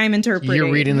the way I'm interpreting it.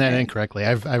 You're reading that incorrectly.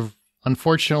 I've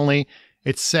unfortunately,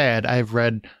 it's sad, I've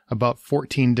read about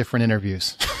 14 different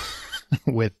interviews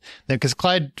with them, because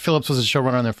Clyde Phillips was a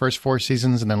showrunner on their first 4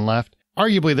 seasons and then left.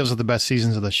 Arguably, those are the best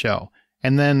seasons of the show.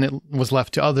 And then it was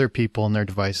left to other people and their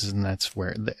devices, and that's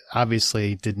where they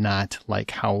obviously did not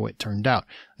like how it turned out.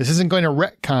 This isn't going to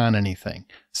retcon anything.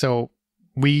 So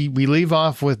we leave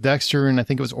off with Dexter, and I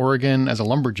think it was Oregon, as a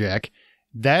lumberjack.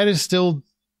 That is still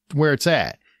where it's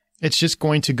at. It's just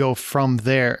going to go from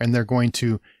there, and they're going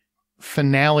to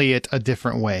finale it a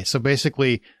different way. So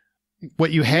basically,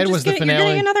 what you had was the finale. You're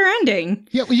getting another ending.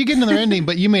 Yeah, well, you get another ending,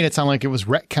 but you made it sound like it was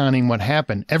retconning what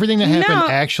happened. Everything that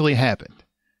happened actually happened.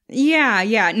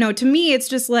 Yeah. No, to me, it's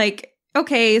just like,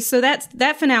 okay, so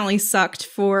that finale sucked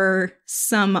for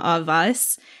some of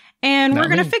us, and we're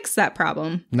going to fix that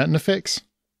problem. Nothing to fix.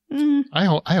 I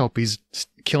hope he's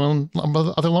killing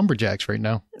other lumberjacks right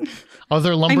now.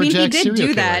 Other lumberjacks. He did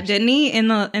do that, didn't he? In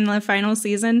the final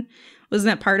season,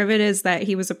 wasn't that part of it? Is that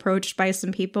he was approached by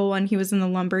some people when he was in the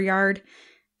lumber yard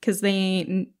because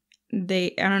they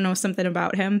I don't know, something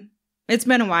about him. It's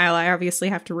been a while. I obviously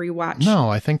have to rewatch. No,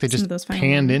 I think they just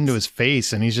panned into his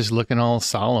face and he's just looking all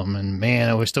solemn. And man,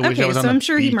 I wish I was on the beach. Okay, so I'm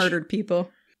sure he murdered people.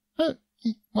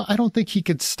 Well, I don't think he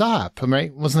could stop,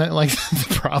 right? Wasn't that like the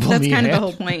problem? That's kind of the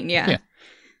whole point, yeah.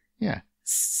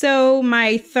 So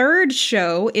my third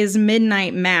show is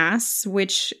Midnight Mass,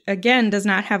 which again does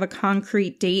not have a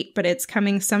concrete date, but it's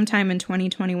coming sometime in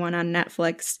 2021 on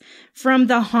Netflix. From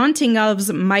The Haunting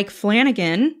of Mike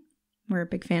Flanagan. We're a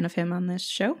big fan of him on this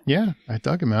show. Yeah, I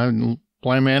dug him.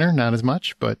 Blind Manor, not as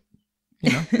much, but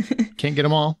can't get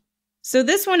them all. So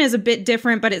this one is a bit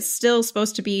different, but it's still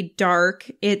supposed to be dark.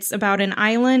 It's about an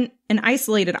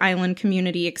isolated island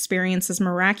community experiences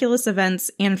miraculous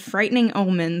events and frightening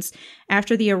omens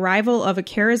after the arrival of a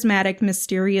charismatic,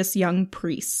 mysterious young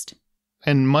priest.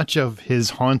 And much of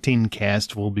his haunting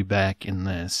cast will be back in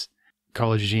this.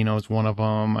 Carla Gugino is one of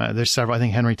them. There's several. I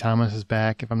think Henry Thomas is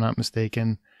back, if I'm not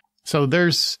mistaken. So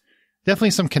there's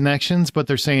definitely some connections, but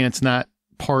they're saying it's not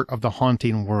part of the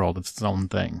haunting world. It's its own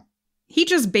thing. He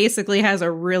just basically has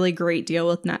a really great deal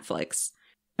with Netflix.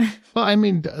 Well, I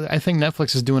mean, I think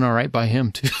Netflix is doing all right by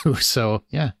him, too. So,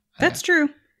 yeah. That's true.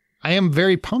 I am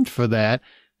very pumped for that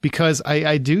because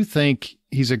I do think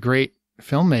he's a great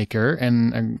filmmaker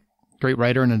and a great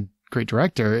writer and a great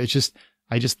director. It's just,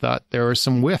 I just thought there were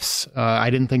some whiffs. I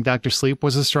didn't think Dr. Sleep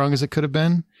was as strong as it could have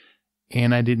been.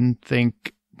 And I didn't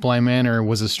think Blind Manor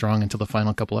was as strong until the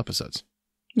final couple episodes.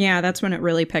 Yeah, that's when it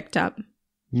really picked up.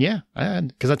 Yeah,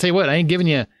 because I'll tell you what, I ain't giving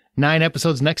you 9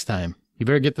 episodes next time. You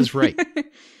better get this right.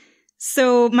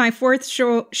 So my fourth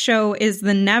show is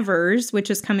The Nevers,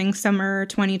 which is coming summer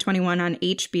 2021 on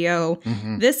HBO.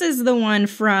 Mm-hmm. This is the one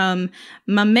from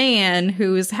my man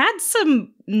who's had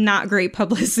some not great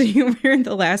publicity over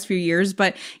the last few years,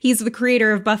 but he's the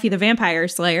creator of Buffy the Vampire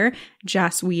Slayer,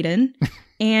 Joss Whedon.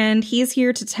 And he's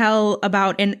here to tell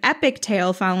about an epic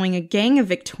tale following a gang of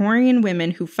Victorian women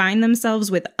who find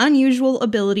themselves with unusual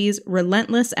abilities,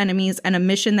 relentless enemies, and a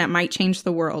mission that might change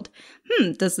the world.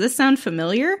 Does this sound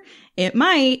familiar? It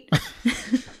might.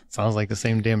 Sounds like the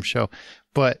same damn show.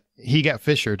 But he got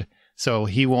fissured, so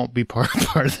he won't be part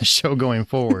of the show going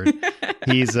forward.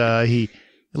 He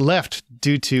left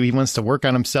due to he wants to work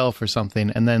on himself or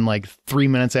something, and then like 3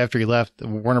 minutes after he left,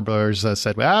 Warner Brothers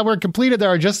said, we're completed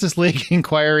our Justice League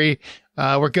inquiry,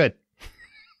 we're good.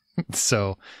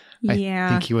 So I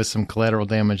think he was some collateral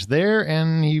damage there,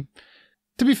 and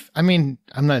I'm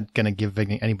not gonna give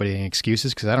anybody any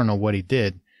excuses because I don't know what he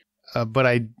did, but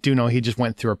I do know he just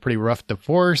went through a pretty rough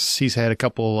divorce. He's had a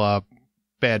couple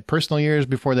bad personal years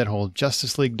before that whole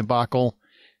Justice League debacle.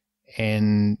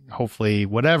 And hopefully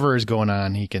whatever is going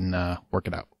on, he can work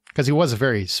it out. Because he was a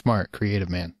very smart, creative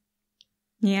man.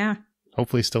 Yeah.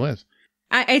 Hopefully he still is.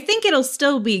 I think it'll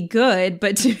still be good,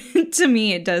 but to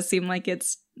me it does seem like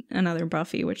it's another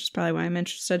Buffy, which is probably why I'm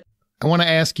interested. I want to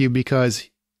ask you because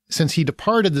since he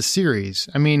departed the series,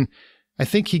 I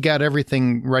think he got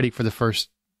everything ready for the first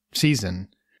season,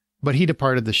 but he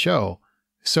departed the show.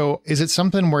 So is it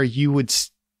something where you would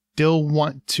still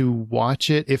want to watch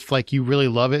it if like you really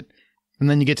love it? And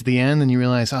then you get to the end and you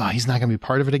realize, he's not going to be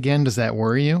part of it again. Does that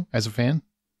worry you as a fan?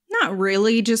 Not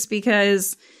really, just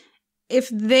because if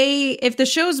the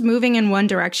show's moving in one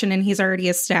direction and he's already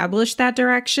established that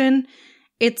direction,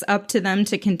 it's up to them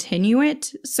to continue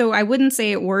it. So I wouldn't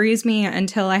say it worries me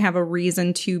until I have a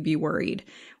reason to be worried.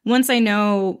 Once I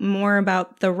know more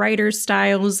about the writers'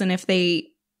 styles and if they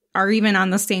are even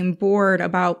on the same board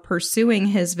about pursuing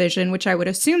his vision, which I would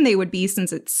assume they would be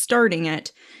since it's starting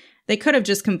it, they could have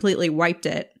just completely wiped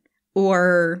it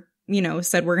or,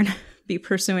 said we're going to be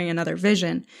pursuing another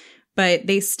vision. But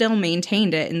they still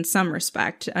maintained it in some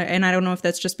respect. And I don't know if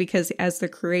that's just because as the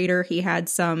creator, he had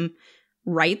some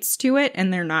rights to it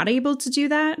and they're not able to do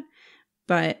that.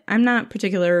 But I'm not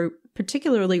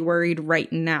particularly worried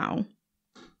right now.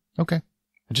 Okay.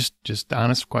 Just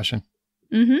honest question.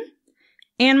 Mm-hmm.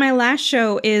 And my last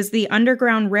show is The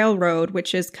Underground Railroad,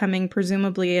 which is coming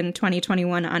presumably in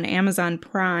 2021 on Amazon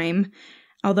Prime,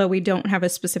 although we don't have a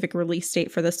specific release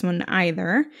date for this one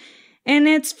either. And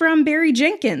it's from Barry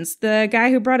Jenkins, the guy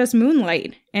who brought us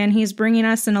Moonlight. And he's bringing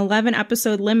us an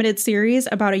 11-episode limited series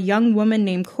about a young woman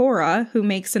named Cora who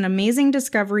makes an amazing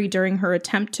discovery during her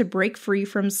attempt to break free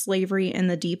from slavery in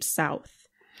the Deep South.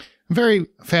 I'm very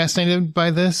fascinated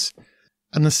by this.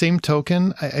 On the same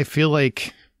token, I feel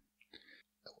like...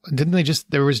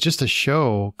 there was just a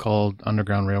show called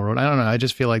Underground Railroad. I don't know. I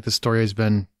just feel like the story has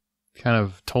been kind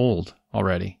of told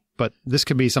already. But this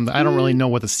could be something, I don't really know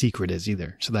what the secret is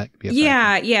either. So that could be a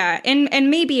factor. Yeah. And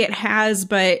maybe it has,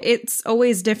 but it's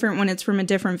always different when it's from a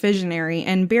different visionary.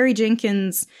 And Barry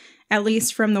Jenkins, at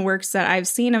least from the works that I've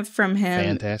seen from him.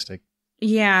 Fantastic.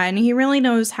 Yeah. And he really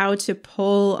knows how to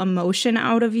pull emotion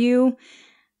out of you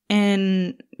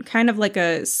in kind of like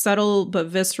a subtle but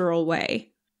visceral way.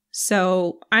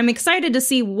 So I'm excited to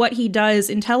see what he does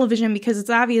in television because it's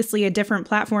obviously a different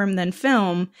platform than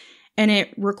film and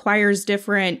it requires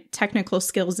different technical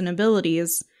skills and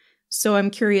abilities. So I'm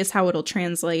curious how it'll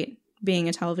translate being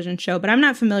a television show, but I'm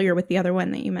not familiar with the other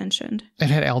one that you mentioned. It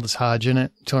had Aldous Hodge in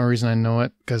it. It's the only reason I know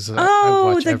it because I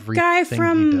watch everything guy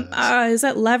from, he does. Is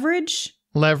that Leverage?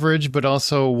 Leverage, but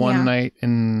also One Night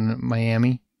in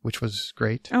Miami, which was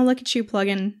great. Oh, look at you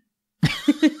plugging.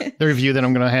 The review that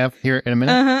I'm going to have here in a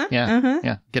minute.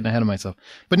 Yeah, getting ahead of myself.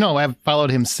 But no, I've followed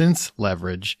him since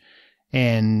Leverage.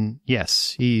 And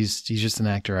yes, he's just an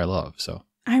actor I love. So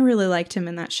I really liked him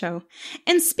in that show.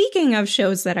 And speaking of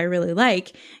shows that I really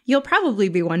like, you'll probably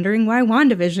be wondering why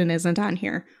WandaVision isn't on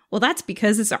here. Well, that's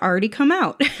because it's already come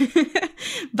out.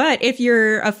 But if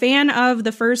you're a fan of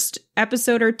the first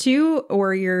episode or two,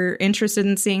 or you're interested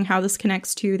in seeing how this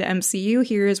connects to the MCU,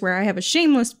 here is where I have a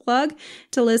shameless plug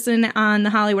to listen on The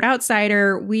Hollywood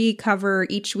Outsider. We cover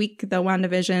each week the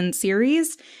WandaVision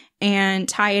series and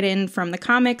tie it in from the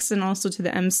comics and also to the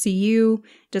MCU,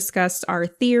 discuss our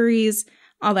theories,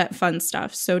 all that fun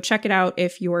stuff. So check it out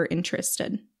if you're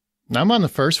interested. I'm on the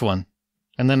first one,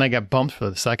 and then I got bumped for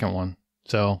the second one.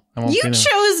 So I won't. You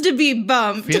chose to be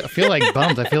bumped. I feel like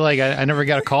bumped. I feel like I never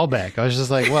got a call back. I was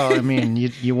just like, well, I mean,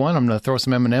 you want them to throw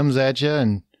some M&Ms at you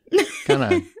and kind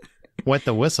of wet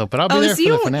the whistle, but I'll be there for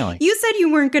the finale. You said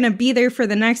you weren't going to be there for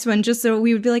the next one just so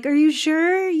we would be like, are you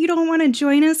sure you don't want to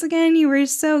join us again? You were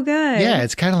so good. Yeah,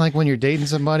 it's kind of like when you're dating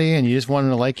somebody and you just want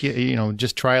to like,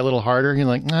 just try a little harder. You're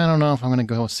like, I don't know if I'm going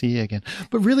to go see you again.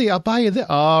 But really, I'll buy you this.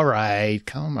 All right.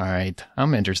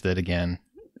 I'm interested again.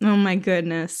 Oh, my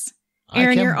goodness.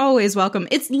 Aaron, you're always welcome.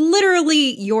 It's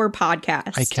literally your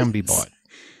podcast. I can be bought,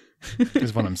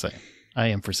 is what I'm saying. I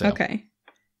am for sale. Okay.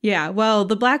 Yeah, well,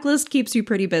 the blacklist keeps you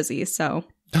pretty busy, so.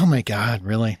 Oh, my God,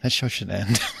 really? That show should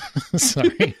end.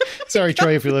 Sorry,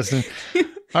 Troy, if you're listening.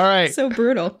 All right. So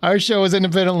brutal. Our show is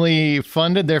independently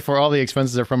funded. Therefore, all the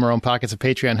expenses are from our own pockets.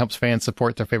 Patreon helps fans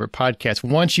support their favorite podcast.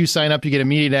 Once you sign up, you get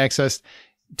immediate access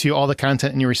to all the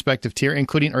content in your respective tier,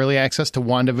 including early access to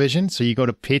WandaVision. So you go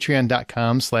to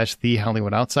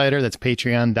patreon.com/TheHollywoodOutsider. That's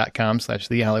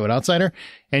patreon.com/TheHollywoodOutsider.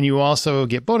 And you also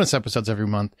get bonus episodes every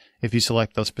month if you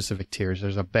select those specific tiers.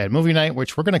 There's a bad movie night,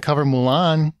 which we're going to cover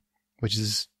Mulan, which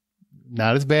is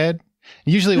not as bad.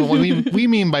 Usually what we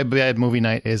mean by bad movie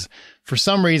night is for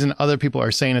some reason other people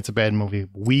are saying it's a bad movie.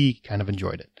 We kind of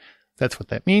enjoyed it. That's what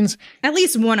that means. At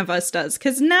least one of us does,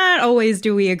 because not always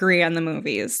do we agree on the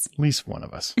movies. At least one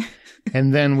of us.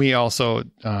 And then we also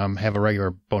have a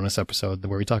regular bonus episode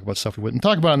where we talk about stuff we wouldn't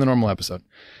talk about in the normal episode.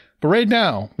 But right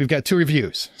now, we've got 2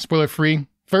 reviews. Spoiler free.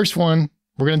 First one,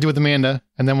 we're going to do with Amanda,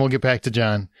 and then we'll get back to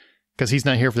John, because he's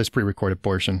not here for this pre-recorded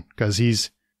portion, because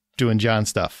he's doing John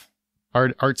stuff.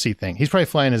 Artsy thing. He's probably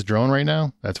flying his drone right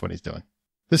now. That's what he's doing.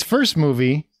 This first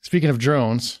movie, speaking of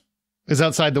drones, is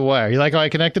Outside the Wire. You like how I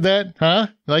connected that? Huh?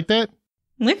 You like that?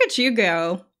 Look at you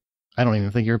go. I don't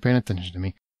even think you were paying attention to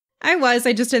me. I was.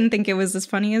 I just didn't think it was as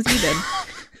funny as you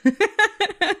did.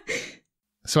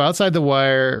 So Outside the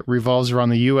Wire revolves around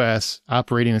the U.S.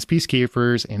 operating as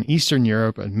peacekeepers in Eastern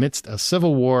Europe amidst a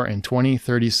civil war in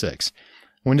 2036.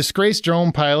 When disgraced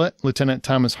drone pilot Lieutenant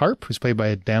Thomas Harp, who's played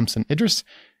by Damson Idris,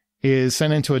 is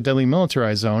sent into a deadly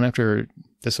militarized zone after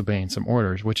disobeying some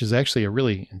orders, which is actually a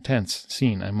really intense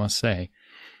scene, I must say.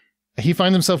 He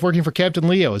finds himself working for Captain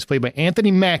Leo, who's played by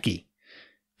Anthony Mackie.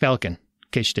 Falcon, in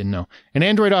case you didn't know. An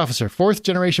android officer, 4th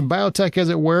generation biotech as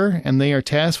it were, and they are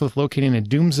tasked with locating a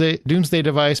doomsday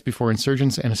device before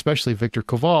insurgents, and especially Victor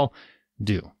Koval,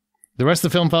 do. The rest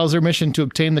of the film follows their mission to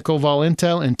obtain the Koval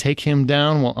intel and take him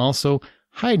down while also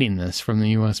hiding this from the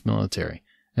U.S. military.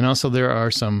 And also there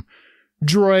are some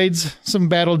droids, some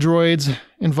battle droids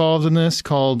involved in this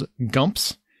called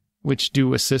Gumps, which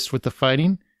do assist with the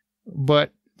fighting.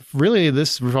 But really,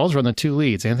 this revolves around the 2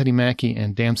 leads, Anthony Mackie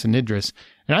and Damson Idris.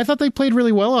 And I thought they played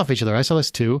really well off each other. I saw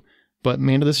this too. But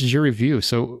Amanda, this is your review.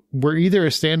 So were either a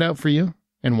standout for you,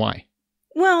 and why?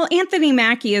 Well, Anthony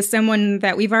Mackie is someone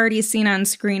that we've already seen on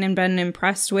screen and been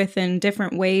impressed with in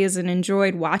different ways and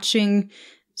enjoyed watching.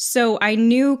 So I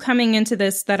knew coming into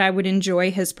this that I would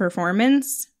enjoy his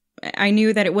performance. I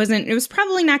knew that it was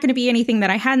probably not going to be anything that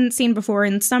I hadn't seen before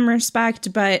in some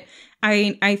respect, but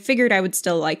I figured I would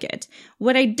still like it.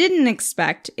 What I didn't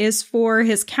expect is for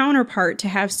his counterpart to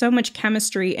have so much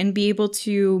chemistry and be able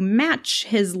to match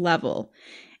his level.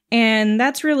 And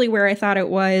that's really where I thought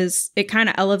it kind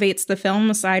of elevates the film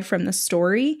aside from the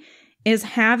story, is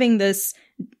having this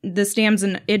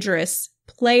Damson Idris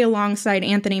play alongside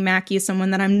Anthony Mackie,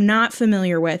 someone that I'm not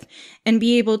familiar with, and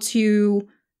be able to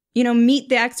meet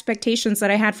the expectations that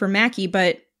I had for Mackie,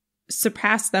 but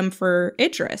surpass them for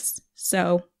Idris.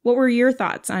 So what were your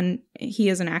thoughts on he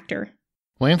as an actor?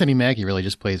 Well, Anthony Mackie really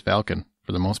just plays Falcon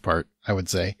for the most part, I would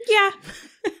say. Yeah.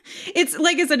 It's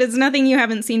like I said, it's nothing you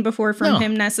haven't seen before from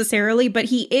him necessarily, but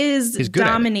he's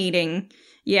dominating.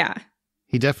 Yeah.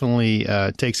 He definitely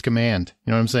takes command.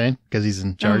 You know what I'm saying? Because he's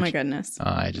in charge. Oh, my goodness.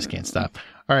 I just can't stop.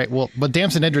 All right. Well, but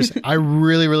Damson Idris, I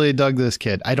really, really dug this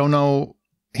kid. I don't know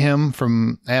him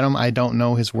from Adam. I don't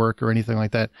know his work or anything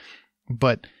like that.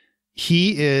 But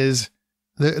he is...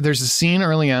 There's a scene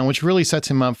early on which really sets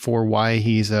him up for why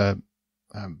he's I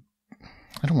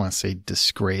don't want to say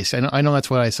disgraced. I know that's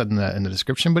what I said in the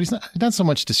description, but he's not so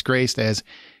much disgraced as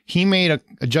he made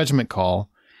a judgment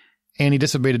call and he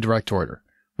disobeyed a direct order,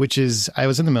 which is, I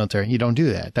was in the military. You don't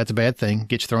do that. That's a bad thing.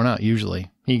 Get you thrown out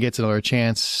usually. He gets another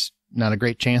chance. Not a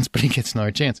great chance, but he gets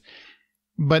another chance.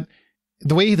 But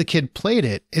the way the kid played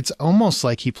it, it's almost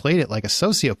like he played it like a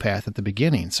sociopath at the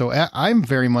beginning. So I'm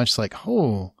very much like,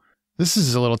 oh, this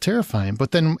is a little terrifying.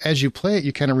 But then as you play it,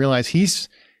 you kind of realize he's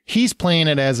playing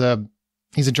it as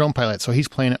he's a drone pilot. So he's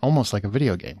playing it almost like a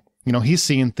video game. He's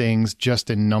seeing things just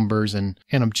in numbers and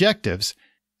objectives.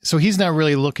 So he's not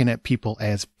really looking at people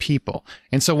as people.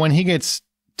 And so when he gets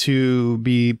to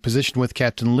be positioned with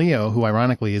Captain Leo, who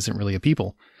ironically isn't really a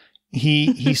people,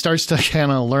 he starts to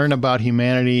kind of learn about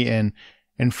humanity and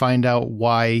find out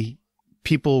why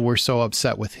people were so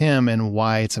upset with him and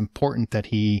why it's important that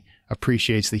he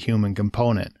appreciates the human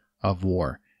component of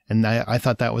war. And I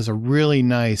thought that was a really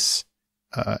nice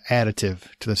additive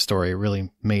to the story. It really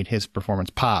made his performance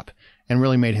pop and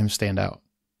really made him stand out.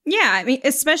 Yeah, I mean,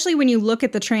 especially when you look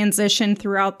at the transition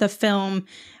throughout the film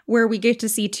where we get to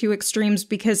see two extremes,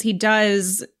 because he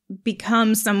does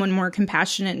become someone more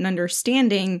compassionate and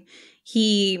understanding.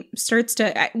 He starts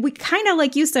to, we kind of,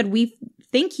 like you said, we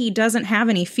think he doesn't have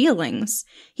any feelings.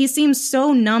 He seems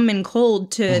so numb and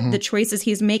cold to the choices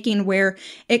he's making, where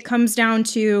it comes down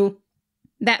to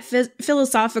that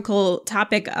philosophical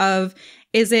topic of,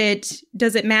 does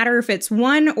it matter if it's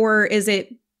one, or is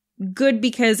it good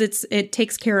because it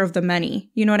takes care of the many?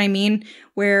 You know what I mean?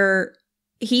 Where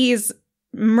he's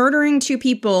murdering two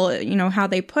people, you know, how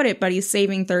they put it, but he's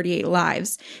saving 38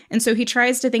 lives. And so he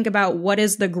tries to think about what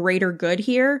is the greater good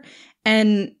here.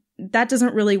 And that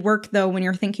doesn't really work, though, when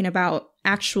you're thinking about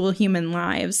actual human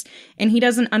lives. And he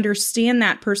doesn't understand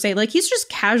that per se. Like, he's just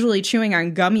casually chewing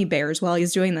on gummy bears while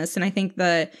he's doing this. And I think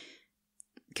the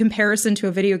comparison to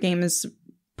a video game is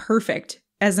perfect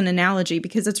as an analogy,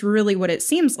 because it's really what it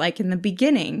seems like in the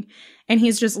beginning. And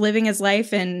he's just living his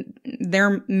life, and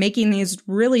they're making these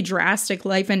really drastic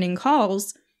life-ending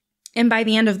calls. And by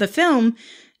the end of the film,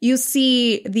 you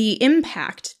see the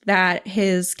impact that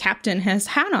his captain has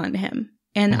had on him.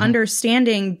 And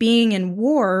understanding being in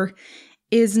war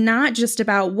is not just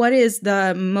about what is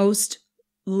the most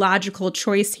logical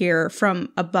choice here from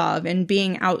above and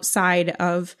being outside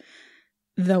of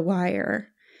the wire.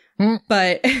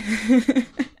 But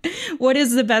what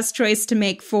is the best choice to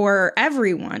make for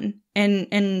everyone?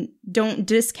 And don't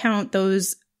discount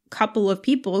those couple of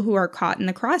people who are caught in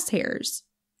the crosshairs.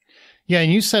 Yeah,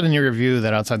 and you said in your review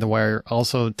that Outside the Wire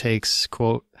also takes,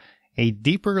 quote, a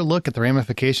deeper look at the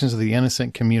ramifications of the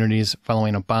innocent communities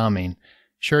following a bombing.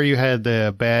 Sure, you had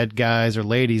the bad guys or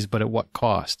ladies, but at what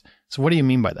cost? So what do you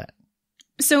mean by that?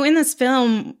 So in this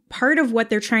film, part of what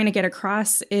they're trying to get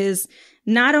across is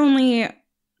not only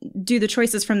do the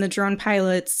choices from the drone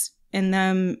pilots and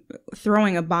them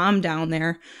throwing a bomb down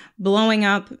there, blowing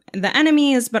up the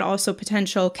enemies, but also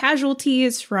potential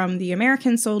casualties from the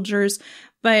American soldiers.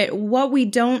 But what we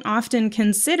don't often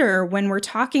consider when we're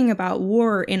talking about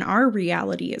war in our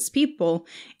reality as people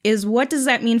is, what does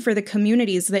that mean for the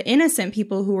communities, the innocent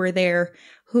people who are there,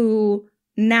 who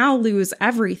now lose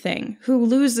everything, who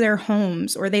lose their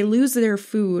homes, or they lose their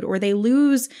food, or they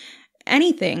lose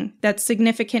anything that's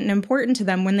significant and important to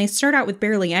them when they start out with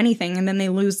barely anything and then they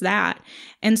lose that.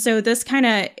 And so this kind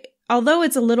of, although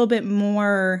it's a little bit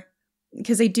more,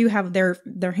 because they do have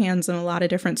their hands in a lot of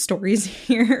different stories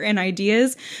here and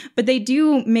ideas, but they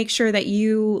do make sure that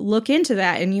you look into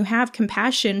that and you have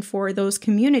compassion for those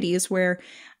communities, where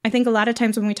I think a lot of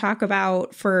times when we talk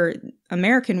about, for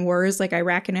American wars like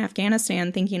Iraq and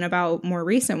Afghanistan, thinking about more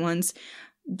recent ones,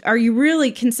 are you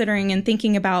really considering and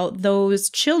thinking about those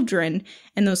children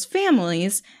and those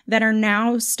families that are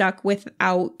now stuck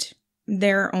without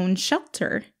their own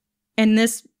shelter? And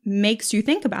this makes you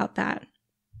think about that.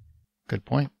 Good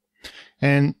point.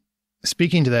 And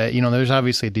speaking to that, you know, there's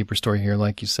obviously a deeper story here,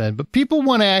 like you said, but people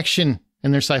want action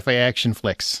in their sci-fi action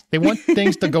flicks. They want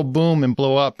things to go boom and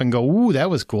blow up and go, ooh, that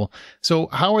was cool. So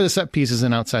how are the set pieces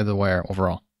in Outside the Wire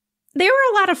overall? They were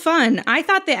a lot of fun. I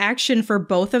thought the action for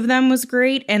both of them was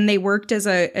great, and they worked as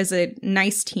a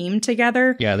nice team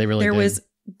together. Yeah, they really did. There was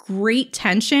great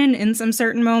tension in some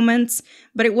certain moments,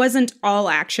 but it wasn't all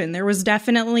action. There was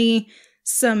definitely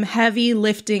some heavy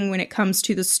lifting when it comes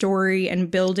to the story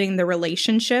and building the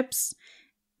relationships.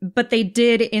 But they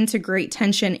did integrate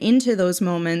tension into those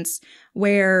moments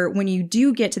where, when you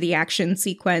do get to the action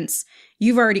sequence,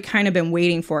 you've already kind of been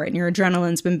waiting for it and your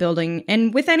adrenaline's been building.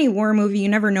 And with any war movie, you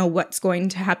never know what's going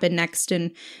to happen next,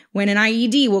 and when an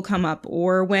IED will come up,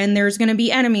 or when there's going to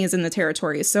be enemies in the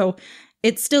territory. So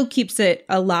it still keeps it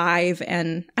alive,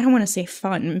 and I don't want to say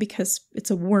fun because it's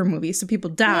a war movie, so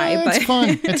people die. Yeah, but it's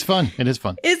fun. It's fun. It is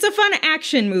fun. It's a fun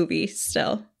action movie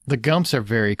still. The Gumps are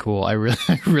very cool. I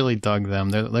really dug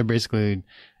them. They're basically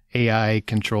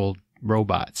AI-controlled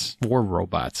robots, war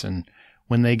robots, and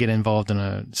when they get involved in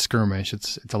a skirmish,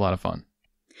 it's a lot of fun.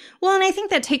 Well, and I think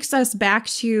that takes us back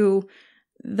to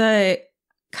the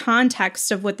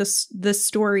context of what the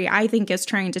story, I think, is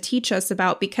trying to teach us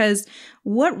about, because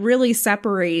what really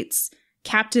separates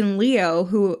Captain Leo,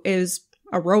 who is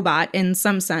a robot in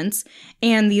some sense,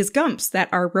 and these Gumps that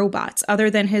are robots, other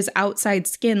than his outside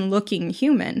skin looking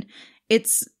human,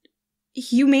 it's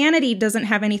humanity doesn't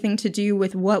have anything to do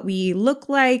with what we look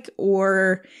like,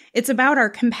 or it's about our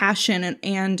compassion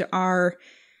and our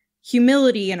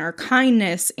humility and our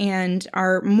kindness and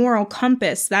our moral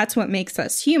compass. That's what makes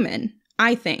us human,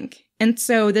 I think. And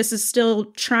so this is still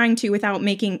trying to, without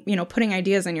making, putting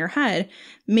ideas in your head,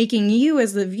 making you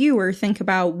as the viewer think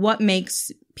about what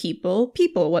makes people,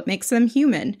 what makes them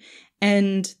human.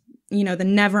 And, the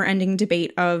never ending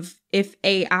debate of if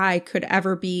AI could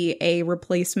ever be a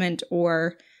replacement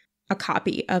or a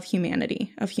copy of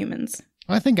humanity, of humans.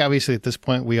 I think obviously at this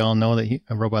point, we all know that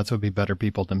robots would be better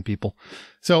people than people.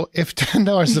 So if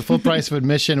 $10 is the full price of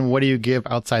admission, what do you give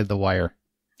Outside the Wire?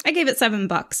 I gave it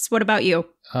 $7. What about you?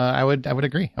 I would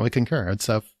agree. I would concur. It's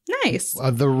nice.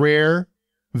 The rare,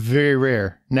 very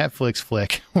rare Netflix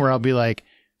flick where I'll be like,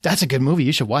 that's a good movie.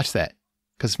 You should watch that.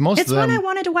 Because most of them... It's one I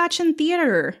wanted to watch in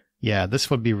theater. Yeah, this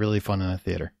would be really fun in a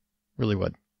theater. Really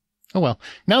would. Oh, well.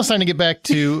 Now it's time to get back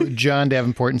to John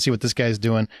Davenport and see what this guy's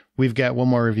doing. We've got one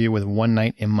more review with One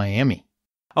Night in Miami.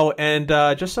 Oh, and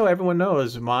just so everyone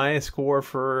knows, my score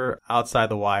for Outside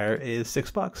the Wire is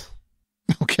 $6.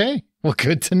 Okay. Well,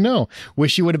 good to know.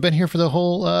 Wish you would have been here for the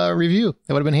whole review.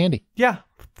 That would have been handy. Yeah.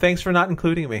 Thanks for not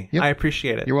including me. Yep. I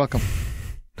appreciate it. You're welcome.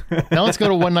 Now let's go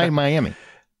to One Night in Miami.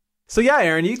 So yeah,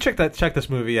 Aaron, you checked this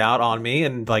movie out on me,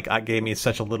 and I gave me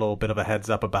such a little bit of a heads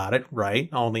up about it, right?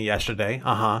 Only yesterday.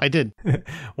 I did.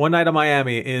 One Night in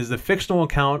Miami is the fictional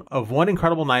account of one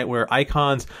incredible night where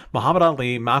icons Muhammad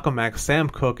Ali, Malcolm X, Sam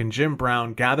Cooke, and Jim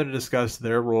Brown gather to discuss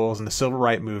their roles in the civil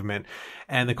rights movement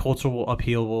and the cultural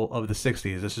upheaval of the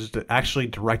 60s. This is actually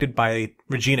directed by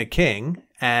Regina King,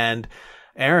 and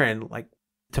Aaron,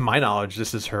 to my knowledge,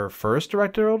 this is her first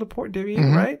directorial debut,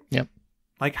 right? Yep.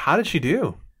 How did she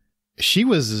do? She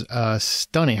was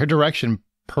stunning. Her direction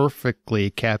perfectly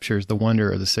captures the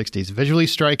wonder of the 60s. Visually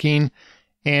striking.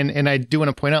 And I do want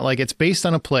to point out, it's based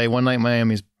on a play. One Night in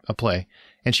Miami is a play.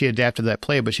 And she adapted that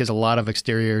play, but she has a lot of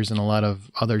exteriors and a lot of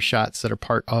other shots that are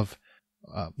part of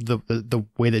the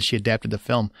way that she adapted the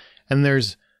film. And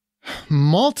there's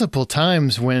multiple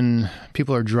times when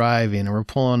people are driving and we're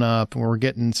pulling up and we're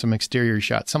getting some exterior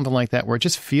shots, something like that, where it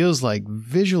just feels like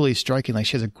visually striking. Like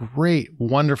she has a great,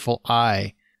 wonderful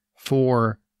eye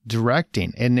for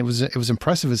directing, and it was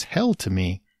impressive as hell to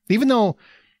me, even though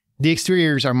the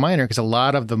exteriors are minor, because a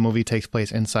lot of the movie takes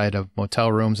place inside of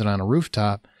motel rooms and on a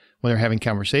rooftop when they're having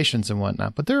conversations and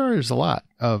whatnot. But there's a lot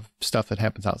of stuff that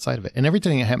happens outside of it, and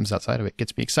everything that happens outside of it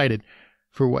gets me excited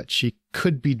for what she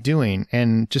could be doing.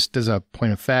 And just as a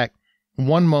point of fact,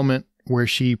 one moment where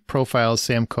she profiles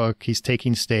Sam Cooke, he's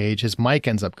taking stage, his mic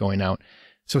ends up going out,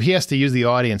 so he has to use the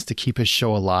audience to keep his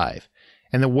show alive.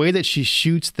 And the way that she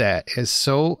shoots that is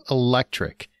so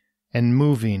electric and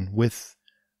moving, with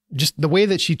just the way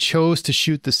that she chose to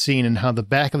shoot the scene, and how the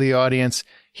back of the audience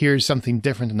hears something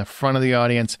different than the front of the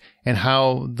audience, and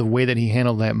how the way that he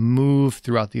handled that move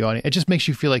throughout the audience. It just makes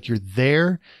you feel like you're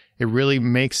there. It really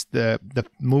makes the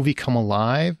movie come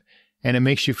alive, and it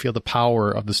makes you feel the power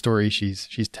of the story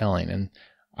she's telling. And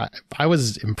I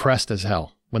was impressed as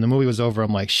hell. When the movie was over,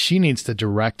 I'm like, she needs to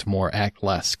direct more, act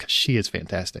less, because she is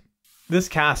fantastic. This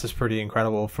cast is pretty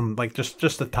incredible. From just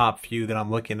the top few that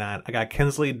I'm looking at, I got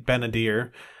Kingsley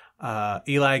Ben-Adir,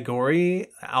 Eli Gorey,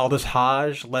 Aldous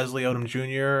Hodge, Leslie Odom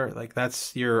Jr.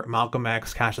 That's your Malcolm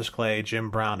X, Cassius Clay, Jim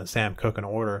Brown, and Sam Cooke in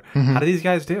order. How do these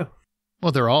guys do?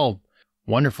 Well, they're all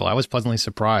wonderful. I was pleasantly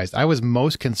surprised. I was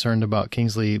most concerned about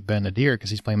Kingsley Ben-Adir because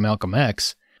he's playing Malcolm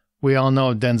X. We all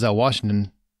know Denzel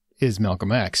Washington is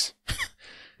Malcolm X.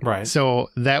 Right. So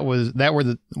that was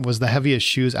the heaviest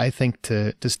shoes, I think,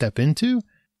 to step into, in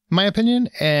my opinion.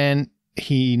 And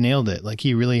he nailed it.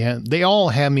 He really they all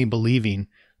had me believing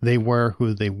they were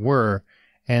who they were.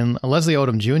 And Leslie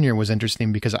Odom Jr. was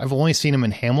interesting because I've only seen him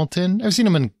in Hamilton. I've seen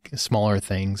him in smaller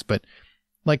things, but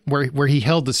where he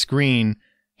held the screen,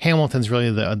 Hamilton's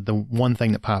really the one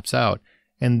thing that pops out.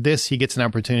 And this, he gets an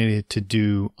opportunity to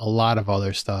do a lot of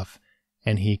other stuff,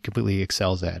 and he completely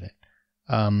excels at it.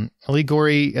 Ali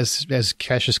Gorey as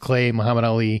Cassius Clay, Muhammad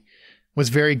Ali, was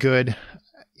very good.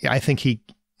 I think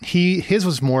his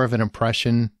was more of an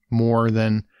impression more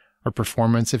than a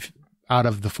performance, if out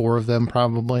of the four of them,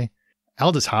 probably.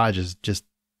 Aldous Hodge is just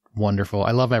wonderful.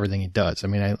 I love everything he does. I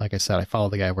mean, like I said, I follow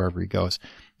the guy wherever he goes.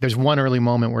 There's one early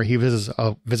moment where he visits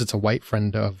a white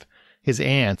friend of his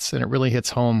aunt's, and it really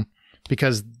hits home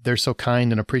because they're so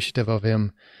kind and appreciative of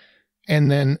him.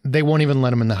 And then they won't even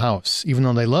let him in the house, even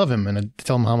though they love him and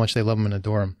tell him how much they love him and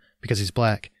adore him because he's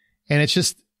black. And it's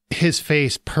just his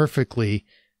face perfectly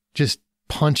just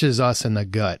punches us in the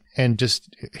gut. And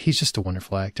he's just a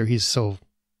wonderful actor. He's so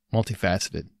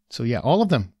multifaceted. So yeah, all of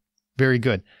them, very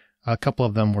good. A couple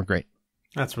of them were great.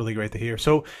 That's really great to hear.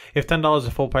 So if $10 is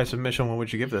a full price admission, what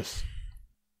would you give this?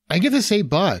 I give this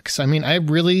 $8. I mean, I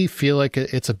really feel like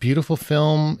it's a beautiful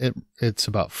film. It's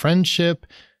about friendship.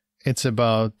 It's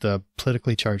about the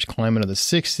politically charged climate of the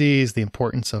 60s, the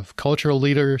importance of cultural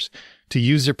leaders to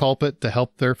use their pulpit to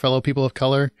help their fellow people of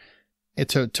color,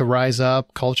 to rise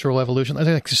up, cultural evolution. I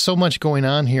think there's so much going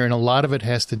on here, and a lot of it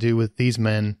has to do with these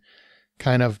men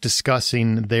kind of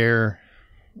discussing their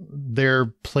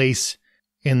place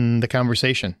in the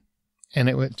conversation. And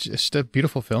it was just a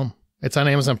beautiful film. It's on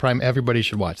Amazon Prime. Everybody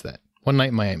should watch that. One Night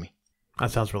in Miami.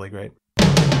 That sounds really great.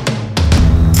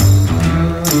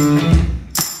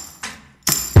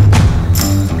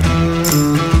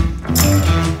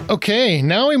 Okay,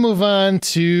 now we move on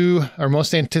to our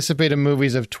most anticipated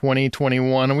movies of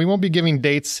 2021. And we won't be giving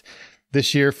dates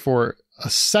this year for a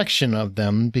section of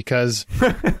them because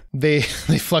they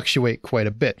fluctuate quite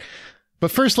a bit.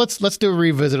 But first, let's do a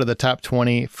revisit of the top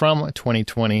 20 from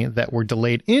 2020 that were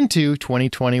delayed into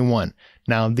 2021.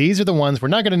 Now, these are the ones, we're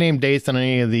not going to name dates on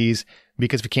any of these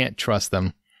because we can't trust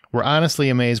them. We're honestly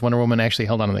amazed Wonder Woman actually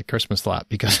held on to that Christmas slot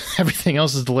because everything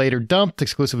else is delayed or dumped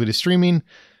exclusively to streaming.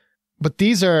 But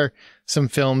these are some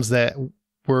films that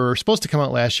were supposed to come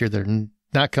out last year. They're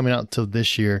not coming out until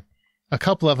this year. A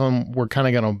couple of them we're kind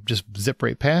of going to just zip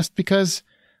right past because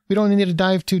we don't need to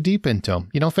dive too deep into them.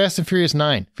 You know, Fast and Furious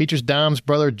 9 features Dom's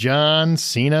brother John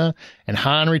Cena, and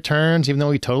Han returns, even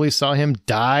though we totally saw him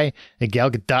die. And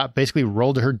Gal Gadot basically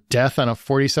rolled to her death on a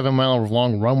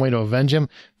 47-mile-long runway to avenge him.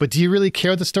 But do you really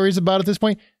care what the story's about at this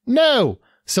point? No!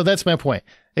 So that's my point.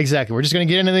 Exactly. We're just going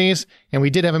to get into these, and we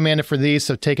did have Amanda for these,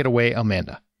 so take it away,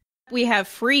 Amanda. We have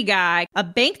Free Guy. A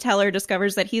bank teller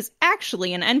discovers that he's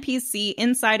actually an NPC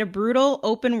inside a brutal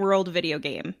open-world video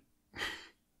game.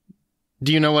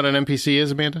 Do you know what an NPC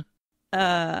is, Amanda?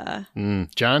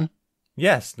 John?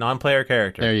 Yes, non-player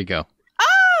character. There you go.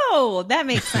 Oh, that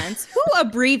makes sense. Who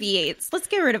abbreviates? Let's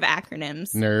get rid of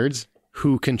acronyms. Nerds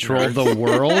who control the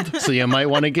world, so you might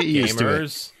want to get used to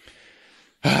it.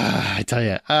 I tell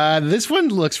you, this one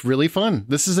looks really fun.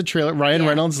 This is a trailer. Ryan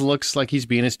Reynolds looks like he's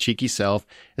being his cheeky self.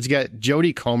 It's got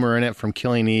Jodie Comer in it from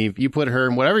Killing Eve. You put her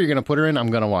in whatever you're going to put her in,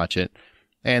 I'm going to watch it.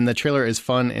 And the trailer is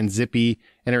fun and zippy,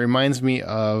 and it reminds me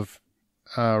of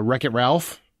Wreck-It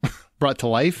Ralph brought to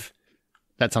life.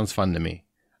 That sounds fun to me.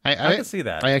 I can see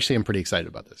that. I actually am pretty excited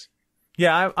about this.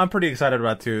 Yeah, I'm pretty excited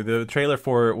about it too. The trailer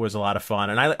for it was a lot of fun,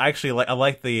 and I actually I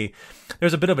like the.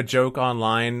 There's a bit of a joke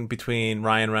online between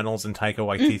Ryan Reynolds and Taika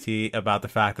Waititi about the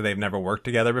fact that they've never worked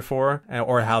together before,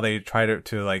 or how they try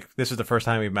to like, this is the first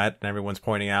time we met, and everyone's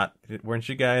pointing out, weren't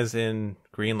you guys in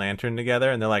Green Lantern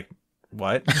together? And they're like,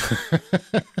 what?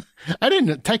 I didn't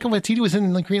know Taika Waititi was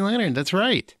in the Green Lantern. That's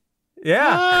right.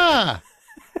 Yeah.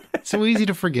 So easy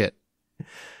to forget.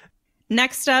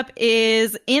 Next up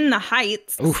is In the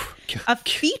Heights, a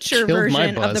feature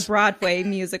version of the Broadway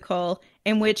musical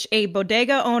in which a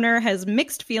bodega owner has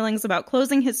mixed feelings about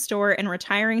closing his store and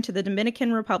retiring to the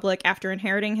Dominican Republic after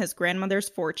inheriting his grandmother's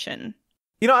fortune.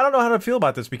 You know, I don't know how to feel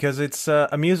about this because it's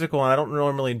a musical, and I don't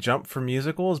normally jump for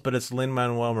musicals, but it's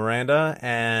Lin-Manuel Miranda,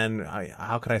 and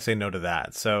how could I say no to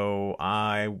that? So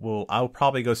I'll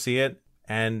probably go see it,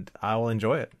 and I will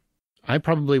enjoy it. I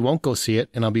probably won't go see it,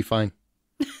 and I'll be fine.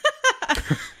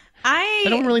 I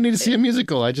don't really need to see a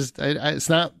musical. It's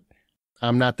not,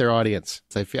 I'm not their audience.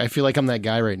 I feel like I'm that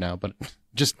guy right now, but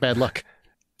just bad luck.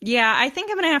 Yeah, I think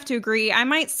I'm going to have to agree. I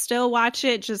might still watch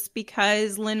it just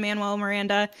because Lin-Manuel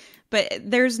Miranda, but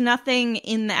there's nothing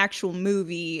in the actual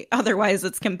movie otherwise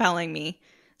that's compelling me.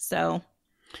 So,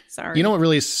 sorry. You know what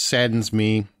really saddens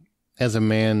me as a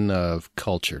man of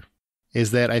culture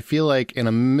is that I feel like in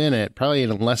a minute, probably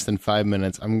in less than 5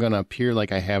 minutes, I'm going to appear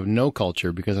like I have no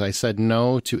culture because I said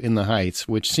no to In the Heights,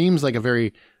 which seems like a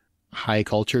very high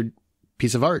cultured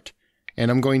piece of art.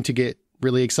 And I'm going to get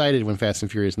really excited when Fast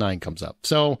and Furious 9 comes up.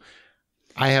 So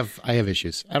I have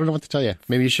issues. I don't know what to tell you.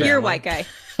 Maybe you should. You're a white guy.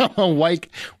 White.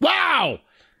 Wow.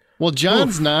 Well,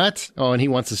 John's not. Oh, and he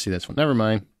wants to see this one. Never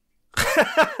mind.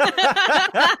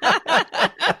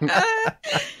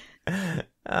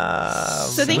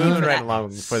 So thank you for that. Along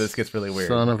before this gets really weird.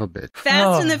 Son of a bitch.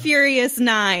 Fast and the Furious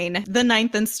 9, the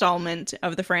 9th installment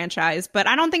of the franchise, but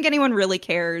I don't think anyone really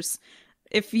cares.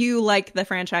 If you like the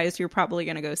franchise, you're probably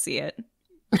going to go see it.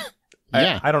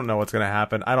 Yeah. I don't know what's going to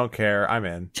happen. I don't care. I'm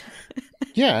in.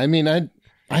 Yeah, I mean,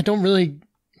 I don't really.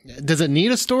 Does it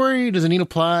need a story? Does it need a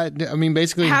plot? I mean,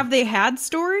 basically, have they had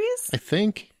stories? I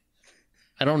think.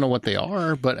 I don't know what they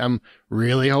are, but I'm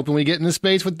really hoping we get into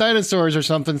space with dinosaurs or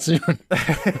something soon.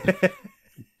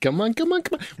 Come on.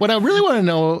 What I really want to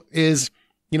know is,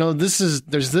 you know,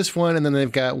 there's this one, and then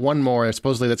they've got one more,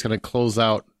 supposedly that's going to close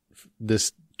out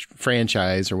this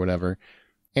franchise or whatever.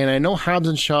 And I know Hobbs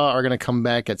and Shaw are going to come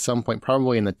back at some point,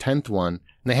 probably in the 10th one.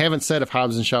 And they haven't said if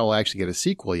Hobbs and Shaw will actually get a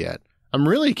sequel yet. I'm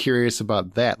really curious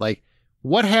about that. Like,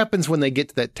 What happens when they get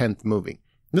to that 10th movie?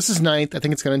 This is 9th. I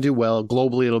think it's going to do well.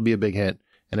 Globally, it'll be a big hit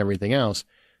and everything else.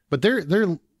 But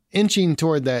they're inching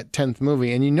toward that 10th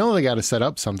movie, and they got to set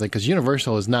up something because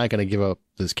Universal is not going to give up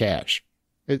this cash.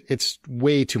 It's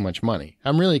way too much money.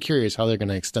 I'm really curious how they're going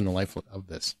to extend the life of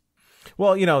this.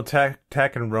 Well,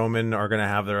 Tech and Roman are going to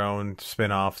have their own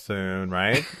spin-off soon,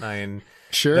 right? I mean,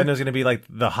 sure. Then there's going to be like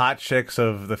the hot chicks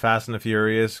of the Fast and the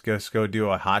Furious. Just go do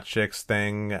a hot chicks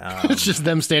thing. It's just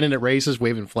them standing at races,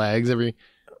 waving flags every.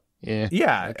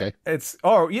 Yeah. Okay. That's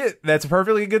a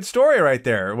perfectly good story right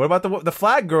there. What about the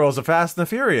flag girls of Fast and the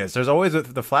Furious? There's always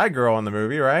the flag girl in the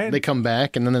movie, right? They come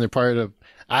back and then they're part of.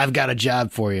 I've got a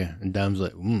job for you, and Dom's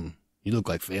like, you look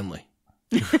like family.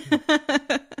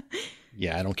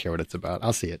 Yeah, I don't care what it's about.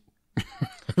 I'll see it. I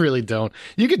really don't.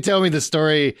 You could tell me the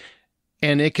story,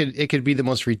 and it could be the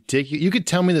most ridiculous. You could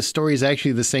tell me the story is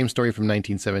actually the same story from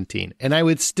 1917, and I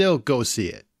would still go see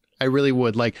it. I really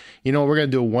would. Like, we're going to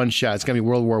do a one shot. It's going to be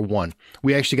World War I.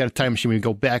 We actually got a time machine. We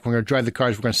go back. We're going to drive the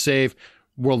cars. We're going to save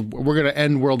we're going to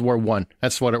end World War I.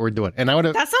 That's what we're doing. And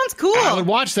that sounds cool. I would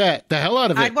watch that. The hell out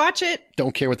of it. I'd watch it.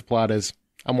 Don't care what the plot is.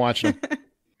 I'm watching it.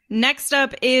 Next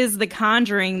up is The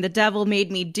Conjuring, The Devil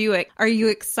Made Me Do It. Are you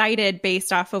excited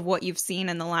based off of what you've seen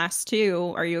in the last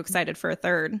two? Are you excited for a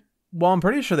third? Well, I'm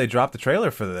pretty sure they dropped the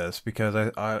trailer for this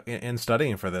because in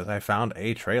studying for this, I found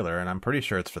a trailer, and I'm pretty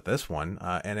sure it's for this one,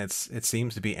 and it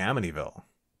seems to be Amityville.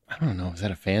 I don't know. Is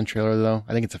that a fan trailer, though?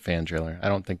 I think it's a fan trailer. I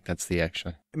don't think that's the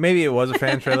actual. Maybe it was a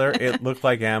fan trailer. It looked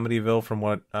like Amityville from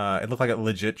what... it looked like a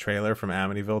legit trailer from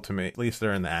Amityville to me. At least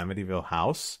they're in the Amityville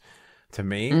house to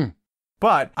me.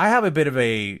 But I have a bit of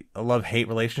a love-hate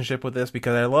relationship with this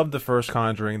because I loved the first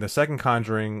Conjuring. The second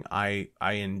Conjuring I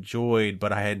enjoyed,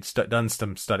 but I had done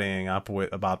some studying up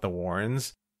about the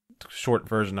Warrens. The short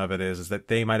version of it is that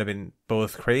they might have been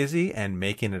both crazy and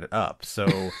making it up.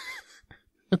 So...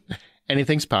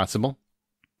 Anything's possible.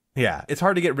 Yeah, it's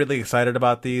hard to get really excited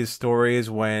about these stories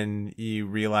when you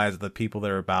realize the people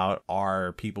they're about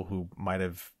are people who might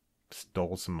have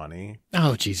stole some money.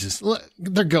 Oh, Jesus. Look,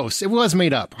 they're ghosts. It was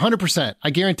made up. 100%. I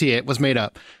guarantee it was made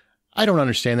up. I don't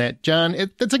understand that, John.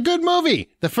 It's a good movie.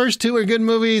 The first two are good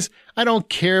movies. I don't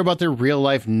care about their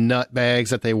real-life nutbags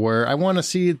that they were. I want to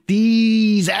see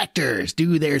these actors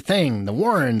do their thing. The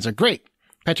Warrens are great.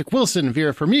 Patrick Wilson,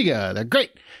 Vera Farmiga, they're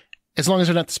great. As long as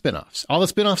they're not the spinoffs. All the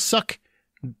spinoffs suck.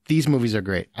 These movies are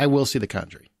great. I will see The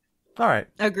Conjuring. All right.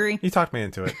 Agree. You talked me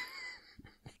into it.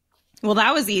 Well,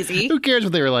 that was easy. Who cares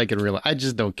what they were like in real life? I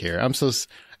just don't care.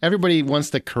 Everybody wants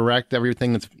to correct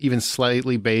everything that's even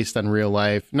slightly based on real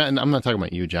life. I'm not talking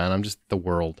about you, John. I'm just the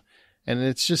world. And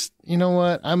it's just, you know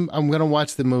what? I'm going to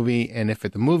watch the movie, and if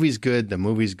the movie's good, the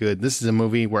movie's good. This is a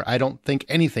movie where I don't think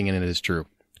anything in it is true.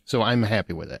 So I'm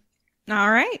happy with it. All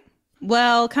right.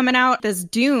 Well, coming out as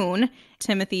Dune,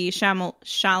 Timothy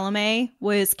Chalamet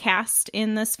was cast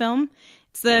in this film.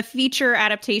 It's the feature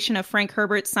adaptation of Frank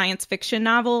Herbert's science fiction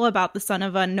novel about the son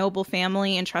of a noble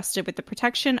family entrusted with the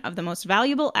protection of the most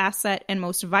valuable asset and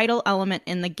most vital element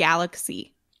in the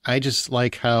galaxy. I just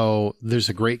like how there's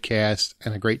a great cast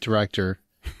and a great director.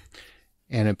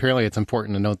 And apparently it's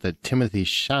important to note that Timothy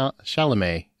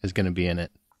Chalamet is going to be in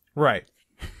it. Right.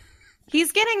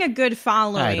 He's getting a good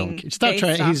following. I don't stop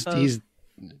trying.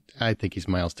 I think he's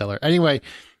Miles Teller. Anyway,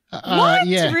 what?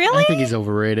 Yeah, really? I think he's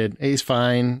overrated. He's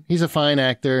fine. He's a fine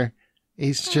actor.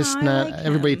 He's just not. Like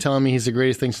everybody telling me he's the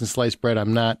greatest thing since sliced bread.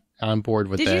 I'm not on board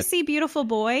with that. Did you see Beautiful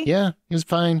Boy? Yeah, he was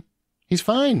fine. He's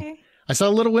fine. Okay. I saw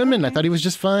Little Women. Okay. I thought he was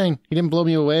just fine. He didn't blow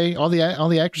me away. All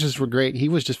the actresses were great. He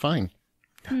was just fine.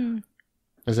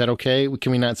 Is that okay?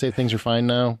 Can we not say things are fine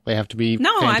now? They have to be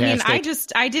fantastic? I mean,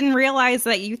 I didn't realize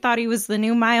that you thought he was the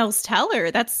new Miles Teller.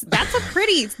 That's a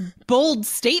pretty bold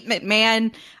statement,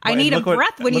 man. I need a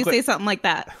breath when you say something like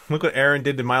that. Look what Aaron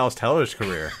did to Miles Teller's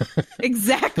career.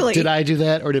 Exactly. Did I do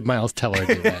that, or did Miles Teller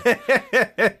do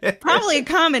that? Probably a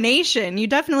combination. You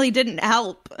definitely didn't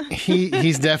help.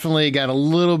 He's definitely got a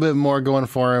little bit more going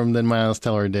for him than Miles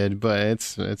Teller did, but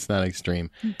it's not extreme.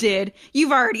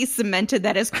 You've already cemented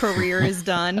that his career is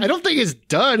done. I don't think it's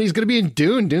done. He's going to be in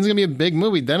Dune. Dune's going to be a big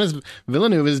movie. Denis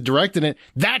Villeneuve is directing it.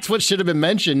 That's what should have been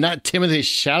mentioned, not Timothy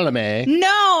Chalamet.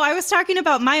 No, I was talking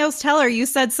about Miles Teller. You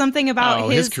said something about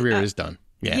his career is done.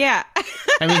 Yeah.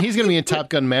 I mean, he's going to be in Top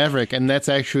Gun Maverick, and that's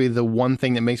actually the one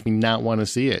thing that makes me not want to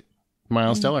see it.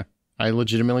 Miles Teller. I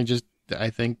legitimately I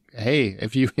think, hey,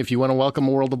 if you want to welcome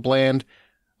a world of bland,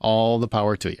 all the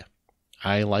power to you.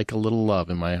 I like a little love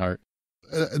in my heart.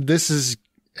 This is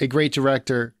a great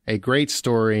director, a great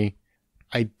story.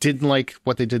 I didn't like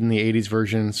what they did in the 80s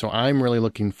version, so I'm really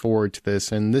looking forward to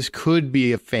this. And this could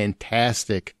be a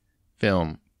fantastic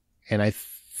film. And I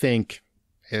think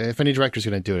If any director's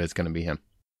going to do it, it's going to be him.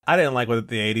 I didn't like the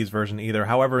 80s version either.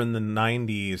 However, in the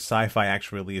 90s, Sci-Fi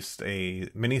actually released a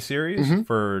miniseries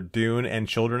for Dune and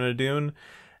Children of Dune.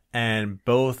 And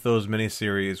both those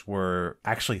miniseries were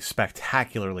actually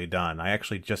spectacularly done. I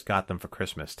actually just got them for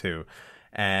Christmas, too.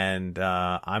 And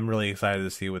I'm really excited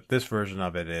to see what this version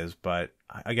of it is. But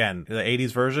again, the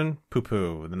 80s version,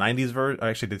 poo-poo. The 90s version,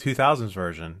 actually the 2000s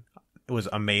version, it was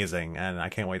amazing. And I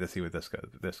can't wait to see what this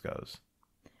goes.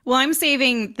 Well, I'm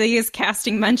saving these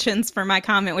casting mentions for my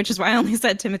comment, which is why I only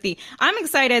said Timothy. I'm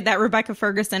excited that Rebecca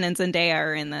Ferguson and Zendaya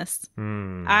are in this.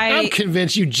 I'm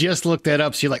convinced you just looked that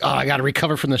up, so you're like, oh, I got to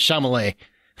recover from the Chalamet.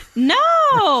 No,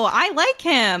 I like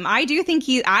him. I do think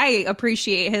I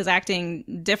appreciate his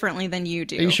acting differently than you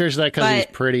do. Are you sure it's that because he's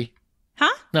pretty? Huh?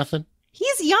 Nothing.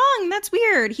 He's young. That's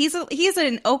weird. He's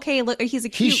an okay look. He's a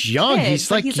cute He's young. Kid,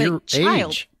 he's like your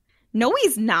age. No,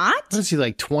 he's not. What is he,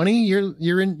 like 20? You're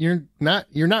not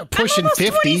pushing I'm almost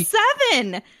 50.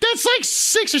 27. That's like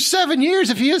 6 or 7 years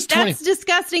if he is 20. That's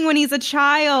disgusting when he's a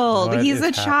child. He's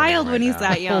a child when he's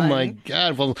that young. Oh my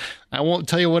God. Well, I won't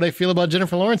tell you what I feel about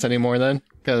Jennifer Lawrence anymore then,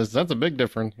 because that's a big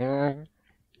difference.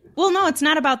 Well, no, it's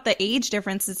not about the age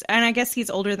differences, and I guess he's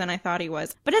older than I thought he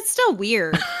was, but it's still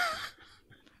weird.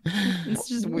 It's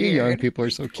just weird. You young people are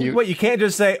so cute. What, you can't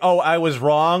just say, "Oh, I was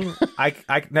wrong." I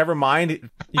never mind.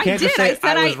 You can't just say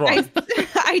I was wrong.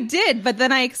 I did, but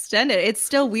then I extended. It's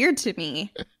still weird to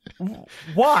me.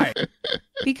 Why?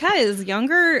 Because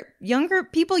younger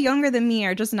people younger than me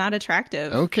are just not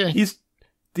attractive. Okay.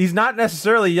 He's not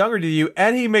necessarily younger than you,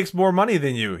 and he makes more money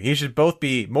than you. He should both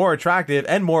be more attractive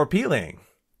and more appealing.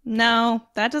 No,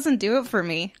 that doesn't do it for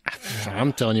me.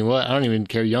 I'm telling you what, I don't even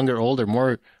care. Younger, older,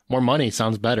 more money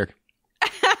sounds better.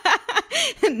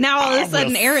 Now all of a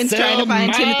sudden Aaron's trying to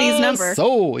find Timothy's number.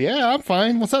 So, yeah, I'm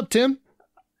fine. What's up, Tim?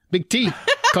 Big T.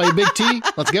 Call you Big T.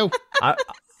 Let's go.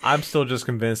 I'm still just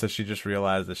convinced that she just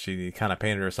realized that she kind of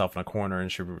painted herself in a corner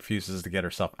and she refuses to get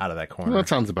herself out of that corner. Well, that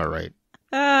sounds about right.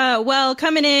 Well,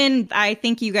 coming in, I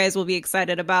think you guys will be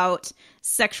excited about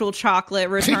Sexual Chocolate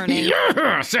returning.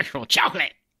 Yeah, Sexual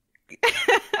Chocolate.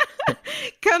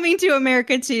 Coming to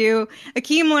America too.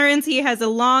 Akeem learns he has a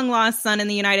long-lost son in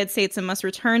the United States and must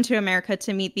return to America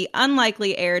to meet the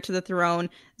unlikely heir to the throne,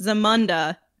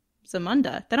 Zamunda.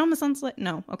 Zamunda? That almost sounds like...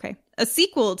 No, okay. A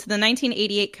sequel to the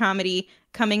 1988 comedy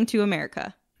Coming to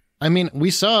America. I mean, we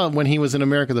saw when he was in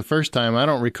America the first time, I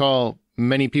don't recall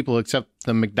many people except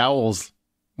the McDowell's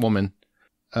woman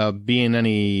getting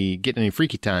any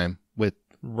freaky time with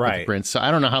the prince. So I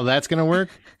don't know how that's going to work.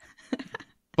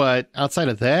 But outside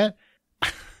of that,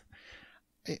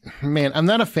 man, I'm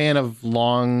not a fan of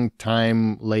long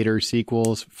time later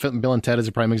sequels. Bill and Ted is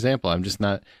a prime example. I'm just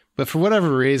not. But for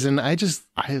whatever reason,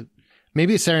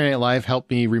 maybe Saturday Night Live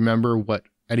helped me remember what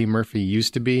Eddie Murphy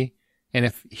used to be. And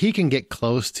if he can get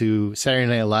close to Saturday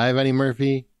Night Live Eddie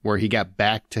Murphy, where he got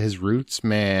back to his roots,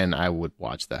 man, I would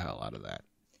watch the hell out of that.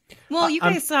 Well, you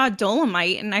guys saw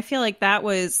Dolomite, and I feel like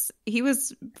he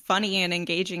was funny and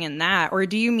engaging in that. Or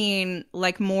do you mean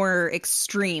like more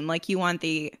extreme? Like you want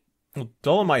the... Well,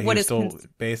 Dolomite, he's still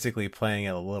basically playing it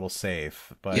a little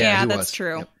safe. But yeah, that's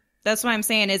true. Yep. That's what I'm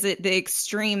saying. Is it the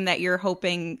extreme that you're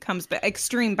hoping comes back?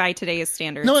 Extreme by today's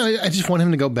standards. No, I just want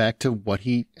him to go back to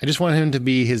I just want him to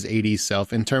be his 80s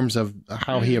self in terms of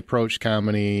how he approached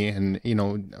comedy and,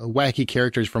 wacky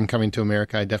characters from Coming to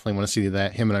America. I definitely want to see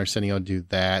that. Him and Arsenio do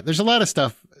that. There's a lot of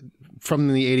stuff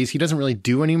from the 80s he doesn't really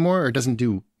do anymore or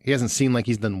he hasn't seemed like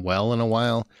he's done well in a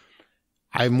while.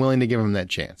 I'm willing to give him that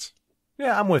chance.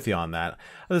 Yeah, I'm with you on that.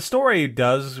 The story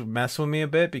does mess with me a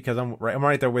bit because I'm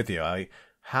right there with you.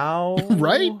 How?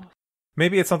 Right?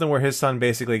 Maybe it's something where his son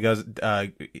basically goes,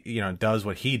 does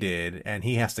what he did, and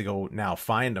he has to go now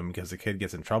find him because the kid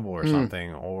gets in trouble or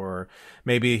something. Or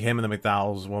maybe him and the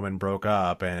McDowell's woman broke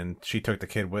up, and she took the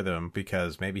kid with him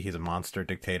because maybe he's a monster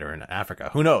dictator in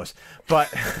Africa. Who knows?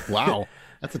 But wow,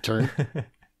 that's a turn.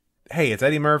 Hey, it's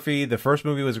Eddie Murphy. The first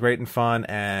movie was great and fun,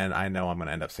 and I know I'm going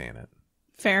to end up seeing it.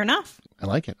 Fair enough. I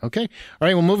like it. Okay. All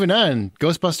right. Well, moving on.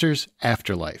 Ghostbusters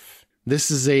Afterlife.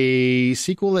 This is a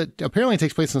sequel that apparently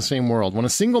takes place in the same world. When a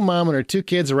single mom and her two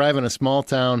kids arrive in a small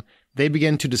town, they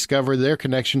begin to discover their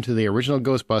connection to the original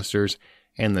Ghostbusters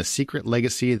and the secret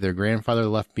legacy their grandfather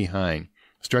left behind.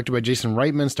 It's directed by Jason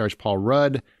Reitman, stars Paul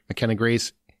Rudd, McKenna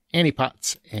Grace, Annie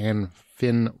Potts, and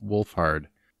Finn Wolfhard.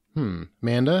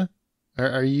 Amanda,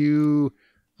 are you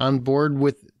on board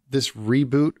with this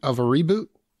reboot of a reboot?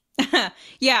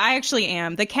 Yeah, I actually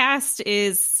am. The cast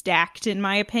is stacked, in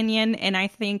my opinion, and I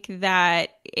think that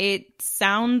it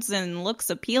sounds and looks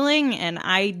appealing, and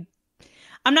I'm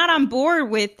not on board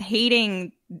with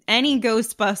hating any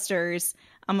Ghostbusters.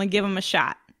 I'm going to give them a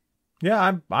shot.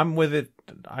 Yeah, I'm with it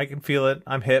I can feel it.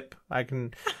 I'm hip. I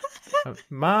can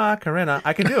Macarena.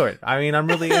 I can do it. I mean, I'm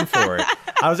really in for it.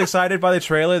 I was excited by the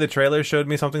trailer. The trailer showed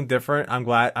me something different.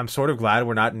 I'm sort of glad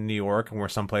we're not in New York and we're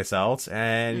someplace else.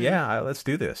 And let's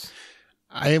do this.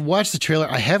 I watched the trailer.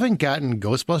 I haven't gotten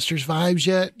Ghostbusters vibes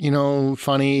yet. You know,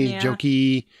 funny,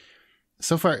 jokey.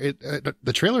 So far,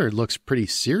 the trailer looks pretty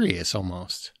serious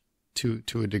almost to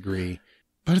a degree.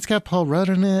 But it's got Paul Rudd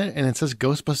in it, and it says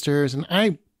Ghostbusters. And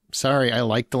I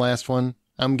liked the last one.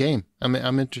 I'm game.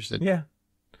 I'm interested. Yeah.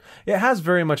 It has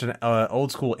very much an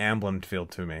old school Amblin feel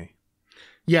to me.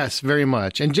 Yes, very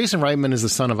much. And Jason Reitman is the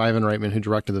son of Ivan Reitman, who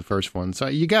directed the first one. So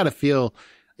you got to feel,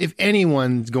 if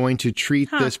anyone's going to treat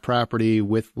this property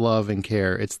with love and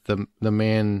care, it's the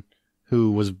man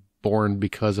who was born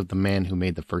because of the man who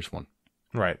made the first one.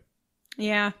 Right.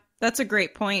 Yeah, that's a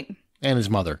great point. And his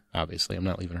mother, obviously. I'm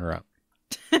not leaving her out.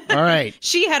 All right.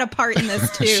 She had a part in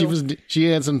this too. She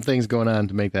had some things going on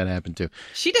to make that happen too.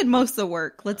 She did most of the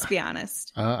work, let's be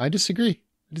honest. I disagree.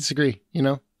 You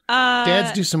know,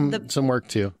 dads do some work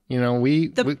too. You know,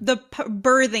 the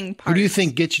birthing part. Who do you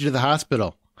think gets you to the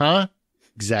hospital? Huh?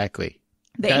 Exactly.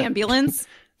 The ambulance?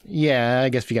 Yeah, I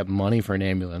guess if you got money for an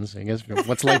ambulance. I guess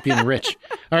what's it like being rich?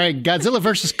 All right, Godzilla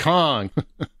vs. Kong.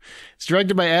 It's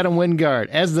directed by Adam Wingard.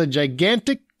 As the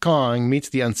gigantic Kong meets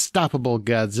the unstoppable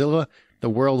Godzilla, the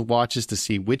world watches to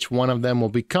see which one of them will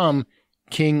become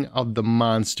king of the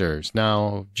monsters.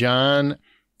 Now, John,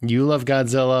 you love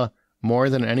Godzilla more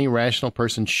than any rational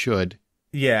person should.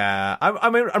 Yeah,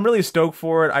 I'm really stoked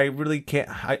for it. I really can't.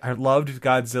 I loved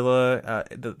Godzilla,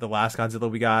 the last Godzilla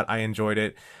we got. I enjoyed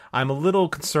it. I'm a little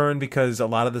concerned because a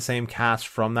lot of the same cast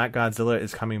from that Godzilla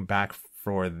is coming back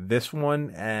for this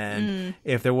one, and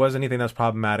if there was anything that's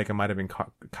problematic, it might have been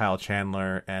Kyle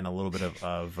Chandler and a little bit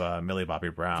of Millie Bobby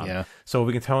Brown. Yeah. So if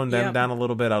we can tone them down a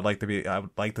little bit, I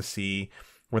would like to see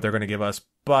what they're going to give us.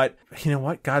 But you know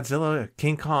what, Godzilla,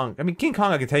 King Kong. I mean, King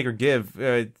Kong, I can take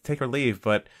or leave,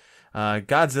 but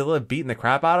Godzilla beating the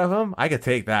crap out of him, I could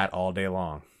take that all day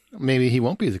long. Maybe he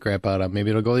won't beat the crap out of him.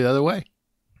 Maybe it'll go the other way.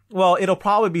 Well, it'll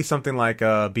probably be something like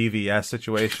a BVS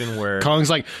situation where Kong's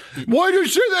like, why did you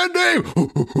say that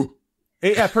name?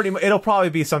 Yeah, pretty much. It'll probably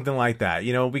be something like that,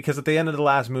 you know, because at the end of the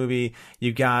last movie,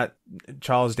 you got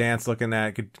Charles Dance looking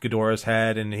at Ghidorah's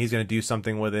head, and he's going to do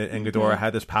something with it. And Ghidorah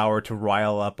had this power to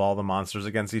rile up all the monsters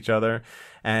against each other.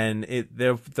 And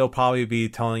they'll probably be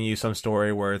telling you some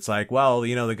story where it's like, well,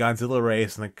 you know, the Godzilla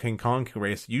race and the King Kong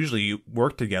race usually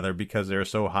work together because they're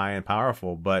so high and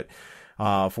powerful. But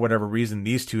for whatever reason,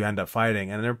 these two end up fighting,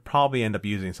 and they'll probably end up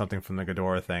using something from the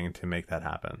Ghidorah thing to make that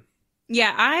happen.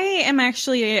 Yeah, I am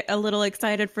actually a little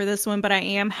excited for this one, but I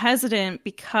am hesitant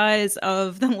because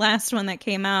of the last one that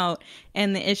came out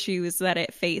and the issues that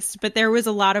it faced. But there was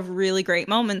a lot of really great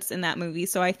moments in that movie,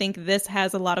 so I think this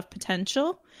has a lot of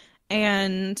potential,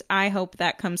 and I hope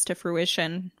that comes to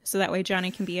fruition, so that way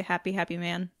Johnny can be a happy, happy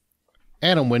man.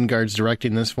 Adam Wingard's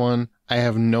directing this one. I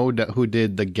have no doubt who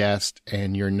did The Guest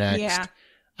and You're Next. Yeah.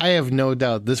 I have no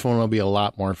doubt this one will be a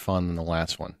lot more fun than the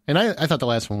last one. And I thought the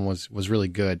last one was really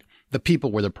good. The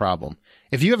people were the problem.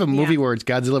 If you have a movie where it's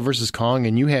Godzilla versus Kong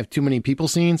and you have too many people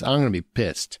scenes, I'm going to be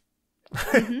pissed.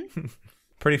 Mm-hmm.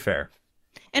 Pretty fair.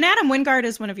 And Adam Wingard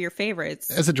is one of your favorites.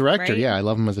 As a director, right? yeah, I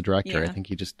love him as a director. Yeah. I think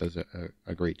he just does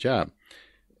a great job.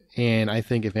 And I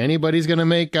think if anybody's going to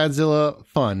make Godzilla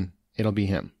fun, it'll be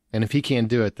him. And if he can't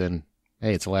do it, then,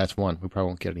 hey, it's the last one. We probably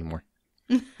won't get any more.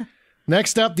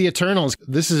 Next up, the Eternals.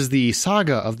 This is the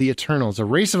saga of the Eternals, a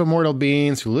race of immortal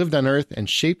beings who lived on Earth and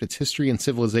shaped its history and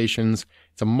civilizations.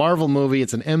 It's a Marvel movie.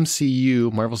 It's an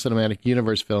MCU, Marvel Cinematic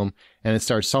Universe film, and it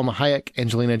stars Salma Hayek,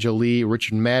 Angelina Jolie,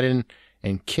 Richard Madden,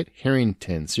 and Kit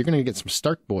Harington. So you're going to get some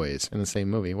Stark boys in the same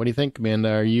movie. What do you think,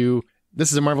 Amanda?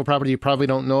 This is a Marvel property you probably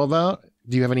don't know about.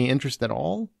 Do you have any interest at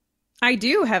all? I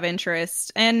do have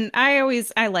interest, and I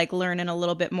like learning a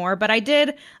little bit more, but I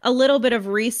did a little bit of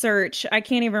research. I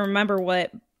can't even remember what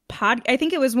I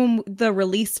think it was when the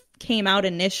release came out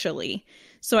initially.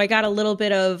 So I got a little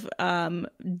bit of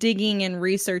digging and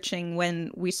researching when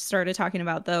we started talking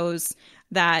about those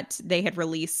that they had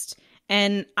released.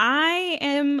 And I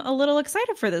am a little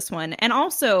excited for this one. And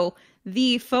also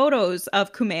the photos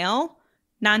of Kumail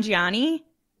Nanjiani.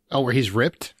 Oh, where he's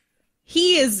ripped?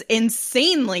 He is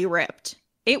insanely ripped.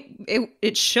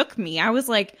 It shook me. I was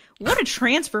like, what a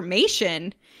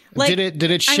transformation. Like, did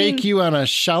it shake you on a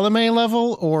Chalamet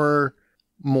level or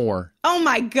more? Oh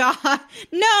my God.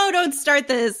 No, don't start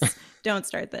this. Don't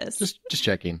start this. Just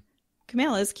checking.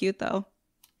 Kumail is cute though.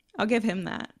 I'll give him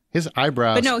that. His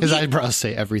eyebrows, eyebrows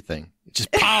say everything. It's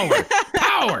just power,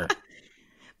 power.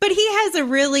 But he has a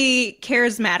really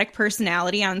charismatic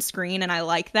personality on screen, and I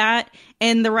like that.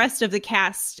 And the rest of the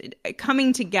cast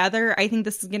coming together, I think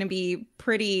this is going to be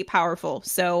pretty powerful.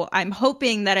 So I'm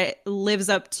hoping that it lives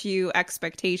up to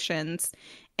expectations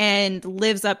and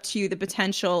lives up to the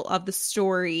potential of the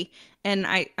story. And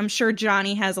I'm sure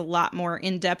Johnny has a lot more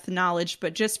in-depth knowledge,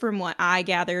 but just from what I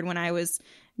gathered when I was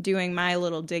doing my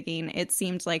little digging, it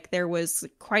seemed like there was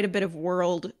quite a bit of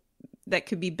world that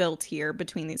could be built here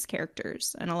between these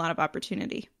characters and a lot of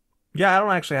opportunity. Yeah, I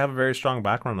don't actually have a very strong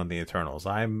background on the Eternals.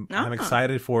 I'm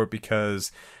excited for it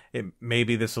because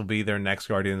maybe this will be their next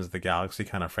Guardians of the Galaxy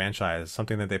kind of franchise,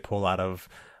 something that they pull out of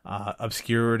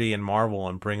obscurity in Marvel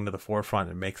and bring to the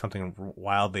forefront and make something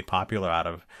wildly popular out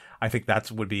of. I think that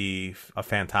would be a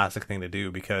fantastic thing to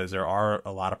do because there are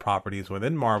a lot of properties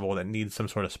within Marvel that need some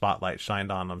sort of spotlight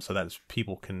shined on them so that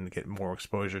people can get more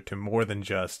exposure to more than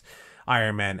just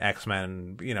Iron Man,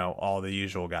 X-Men, all the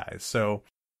usual guys. So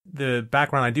the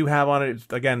background I do have on it is,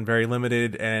 again, very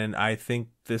limited, and I think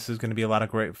this is going to be a lot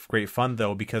of great fun,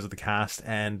 though, because of the cast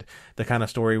and the kind of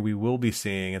story we will be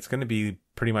seeing. It's going to be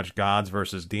pretty much gods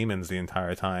versus demons the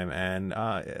entire time, and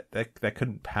that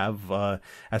could have,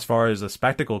 as far as the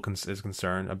spectacle is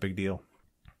concerned, a big deal.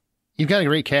 You've got a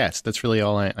great cast. That's really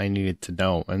all I needed to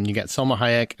know. And you got Selma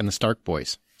Hayek and the Stark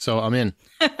boys. So I'm in.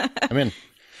 I'm in.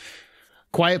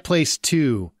 Quiet Place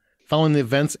 2. Following the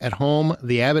events at home,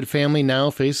 the Abbott family now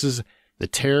faces the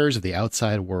terrors of the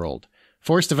outside world.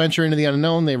 Forced to venture into the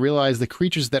unknown, they realize the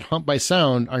creatures that hunt by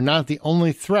sound are not the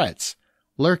only threats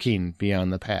lurking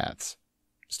beyond the paths.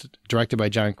 It's directed by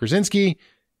John Krasinski.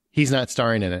 He's not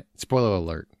starring in it. Spoiler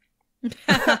alert.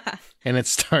 And it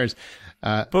stars...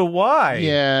 but why?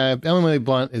 Yeah, Emily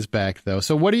Blunt is back, though.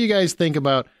 So what do you guys think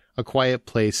about A Quiet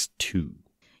Place 2?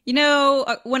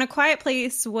 When A Quiet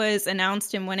Place was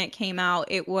announced and when it came out,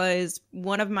 it was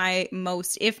one of my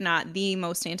most, if not the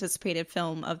most anticipated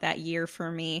film of that year for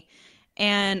me.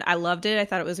 And I loved it. I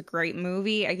thought it was a great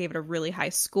movie. I gave it a really high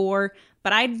score.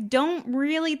 But I don't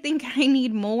really think I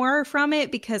need more from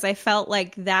it because I felt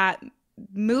like that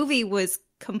movie was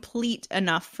complete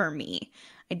enough for me.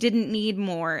 I didn't need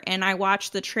more. And I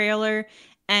watched the trailer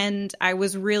and I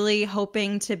was really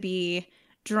hoping to be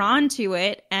drawn to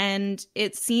it, and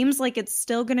it seems like it's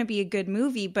still going to be a good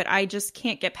movie, but I just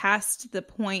can't get past the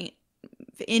point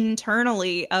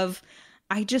internally of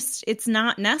it's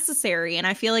not necessary. And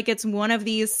I feel like it's one of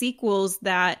these sequels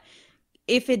that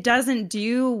if it doesn't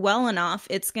do well enough,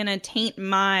 it's going to taint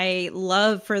my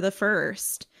love for the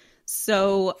first.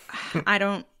 So I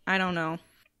don't know.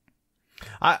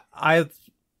 I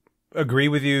agree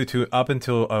with you up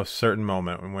until a certain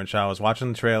moment in which I was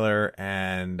watching the trailer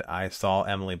and I saw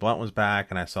Emily Blunt was back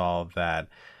and I saw that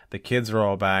the kids are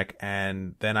all back,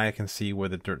 and then I can see where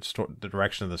the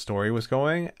direction of the story was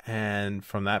going, and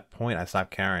from that point I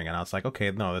stopped caring and I was like,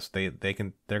 okay, no, they're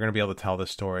going to be able to tell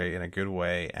this story in a good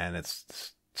way and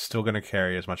it's still going to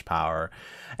carry as much power,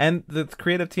 and the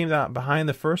creative teams out behind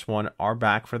the first one are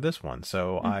back for this one.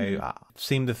 So I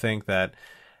seem to think that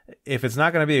if it's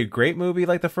not going to be a great movie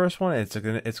like the first one,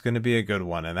 it's going to be a good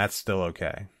one, and that's still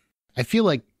okay. I feel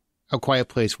like A Quiet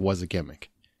Place was a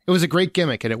gimmick. It was a great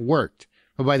gimmick, and it worked.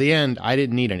 But by the end, I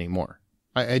didn't need any more.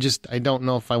 I don't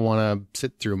know if I want to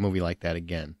sit through a movie like that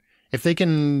again. If they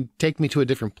can take me to a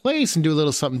different place and do a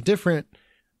little something different,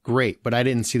 great. But I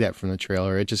didn't see that from the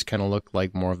trailer. It just kind of looked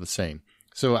like more of the same.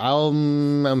 So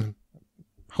I'm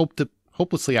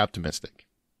hopelessly optimistic,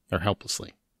 or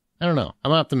helplessly. I don't know.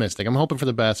 I'm optimistic. I'm hoping for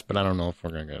the best, but I don't know if we're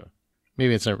going to go.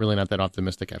 Maybe it's really not that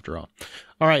optimistic after all.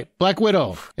 All right, Black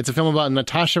Widow. It's a film about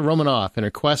Natasha Romanoff and her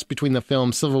quest between the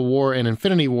film Civil War and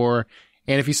Infinity War.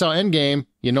 And if you saw Endgame,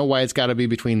 you know why it's got to be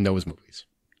between those movies.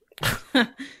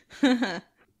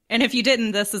 And if you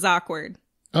didn't, this is awkward.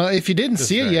 If you didn't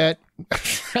see it yet,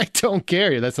 I don't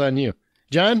care. That's on you.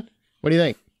 John, what do you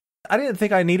think? I didn't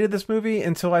think I needed this movie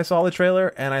until I saw the trailer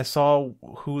and I saw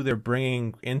who they're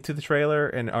bringing into the trailer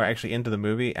or actually into the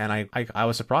movie, and I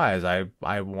was surprised.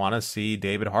 I want to see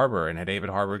David Harbour, and David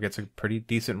Harbour gets a pretty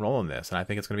decent role in this, and I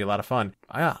think it's going to be a lot of fun.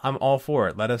 I'm all for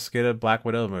it. Let us get a Black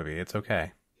Widow movie. It's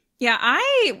okay. Yeah,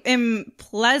 I am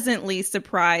pleasantly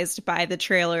surprised by the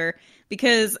trailer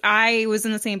because I was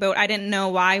in the same boat. I didn't know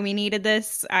why we needed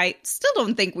this. I still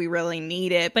don't think we really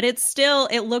need it, but it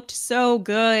looked so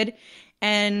good.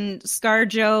 And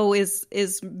ScarJo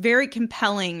is very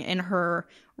compelling in her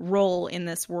role in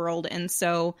this world. And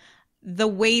so the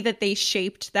way that they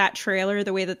shaped that trailer,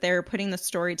 the way that they're putting the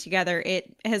story together,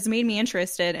 it has made me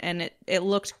interested, and it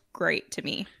looked great to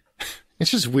me.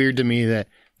 It's just weird to me that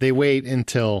they wait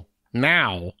until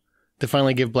now to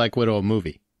finally give Black Widow a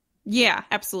movie. Yeah,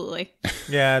 absolutely.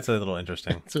 Yeah, it's a little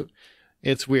interesting. So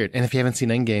It's weird. And if you haven't seen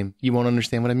Endgame, you won't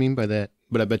understand what I mean by that.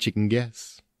 But I bet you can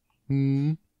guess.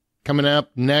 Coming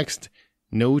up next,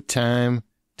 No Time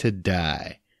to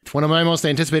Die. It's one of my most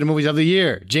anticipated movies of the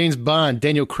year. James Bond,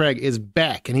 Daniel Craig, is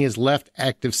back, and he has left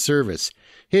active service.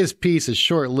 His piece is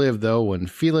short-lived, though, when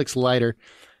Felix Leiter,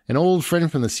 an old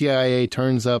friend from the CIA,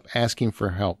 turns up asking for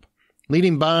help,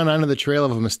 leading Bond onto the trail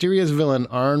of a mysterious villain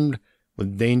armed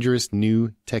with dangerous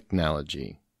new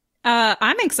technology.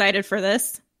 I'm excited for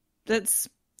this. That's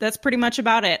pretty much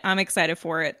about it. I'm excited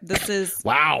for it. This is...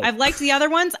 Wow. I've liked the other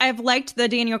ones. I've liked the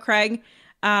Daniel Craig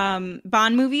Bond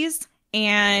movies.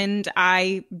 And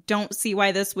I don't see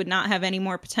why this would not have any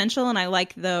more potential. And I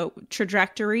like the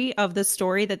trajectory of the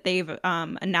story that they've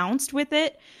announced with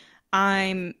it.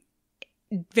 I'm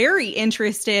very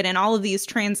interested in all of these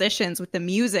transitions with the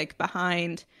music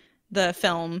behind the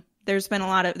film. There's been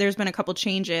a couple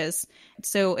changes.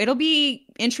 So it'll be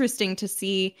interesting to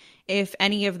see if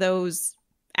any of those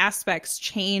aspects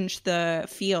change the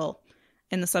feel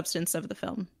and the substance of the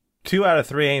film. 2 out of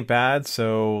 3 ain't bad,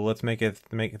 so let's make it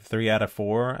 3 out of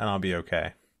 4, and I'll be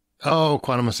okay. Oh,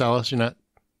 Quantum of Solace, you're not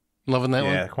loving that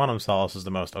one? Yeah, Quantum of Solace is the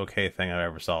most okay thing I've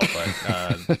ever saw,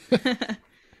 but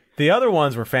the other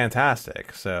ones were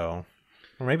fantastic. So,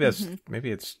 or maybe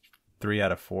it's 3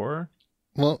 out of 4.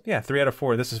 Well, yeah, 3 out of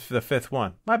 4. This is the 5th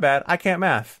one. My bad, I can't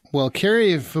math. Well,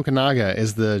 Cary Fukunaga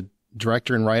is the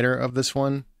director and writer of this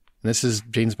one. This is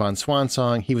James Bond's swan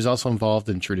song. He was also involved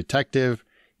in True Detective.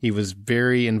 He was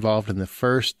very involved in the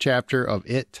first chapter of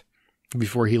It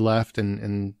before he left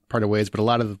and parted ways, but a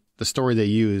lot of the story they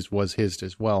used was his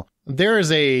as well. There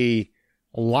is a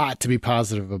lot to be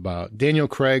positive about. Daniel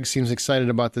Craig seems excited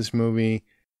about this movie.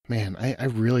 Man, I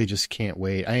really just can't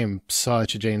wait. I am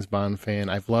such a James Bond fan.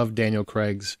 I've loved Daniel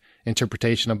Craig's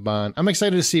interpretation of Bond. I'm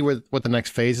excited to see what the next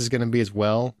phase is going to be as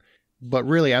well. But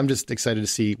really, I'm just excited to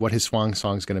see what his swan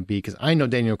song is going to be, because I know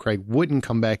Daniel Craig wouldn't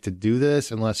come back to do this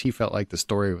unless he felt like the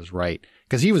story was right.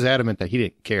 Because he was adamant that he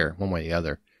didn't care one way or the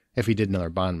other if he did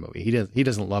another Bond movie. He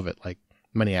doesn't love it like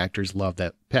many actors love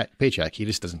that paycheck. He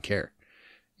just doesn't care.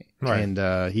 Right.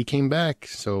 And he came back,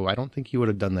 so I don't think he would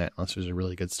have done that unless there's a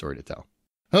really good story to tell.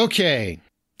 Okay,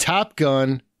 Top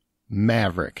Gun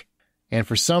Maverick. And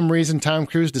for some reason, Tom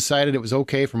Cruise decided it was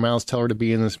okay for Miles Teller to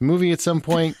be in this movie at some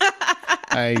point.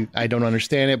 I don't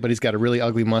understand it, but he's got a really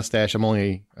ugly mustache.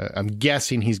 I'm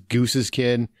guessing he's Goose's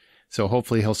kid, so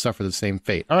hopefully he'll suffer the same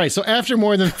fate. All right, so after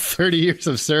more than 30 years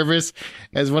of service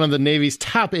as one of the Navy's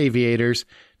top aviators,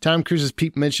 Tom Cruise's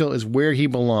Pete Mitchell is where he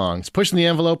belongs, pushing the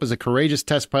envelope as a courageous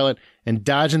test pilot and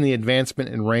dodging the advancement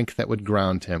in rank that would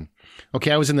ground him.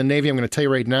 Okay, I was in the Navy. I'm going to tell you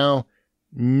right now,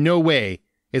 no way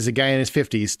is a guy in his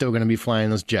 50s still going to be flying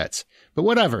those jets. But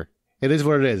whatever. It is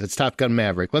what it is. It's Top Gun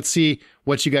Maverick. Let's see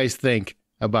what you guys think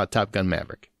about Top Gun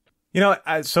Maverick. You know,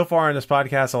 so far in this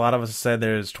podcast, a lot of us have said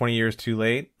there's 20 years too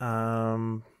late.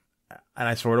 And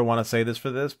I sort of want to say this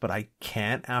for this, but I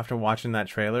can't after watching that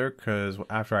trailer, because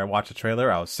after I watched the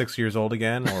trailer, I was 6 years old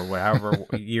again, or however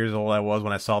years old I was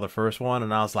when I saw the first one.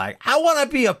 And I was like, I want to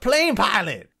be a plane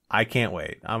pilot. I can't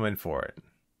wait. I'm in for it.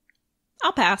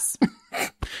 I'll pass.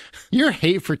 Your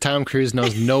hate for Tom Cruise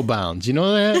knows no bounds. You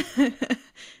know that?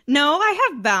 No, I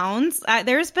have bounds.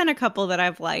 There's been a couple that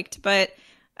I've liked, but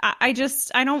I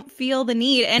don't feel the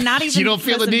need, and not even you don't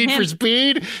feel the need for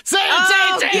speed. Say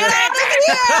it, get out of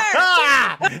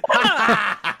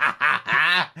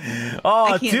here!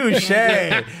 Oh, touche!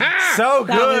 So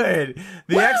good.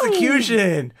 The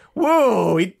execution.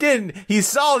 Woo! He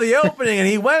saw the opening and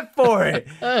he went for it.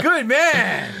 Good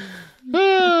man.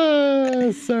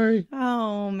 Sorry.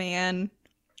 Oh man,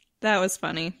 that was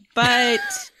funny, but.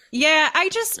 Yeah,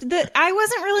 I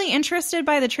wasn't really interested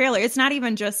by the trailer. It's not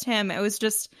even just him. It was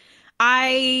just,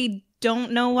 I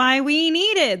don't know why we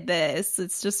needed this.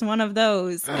 It's just one of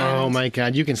those. Oh my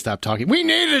God, you can stop talking. We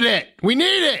needed it. We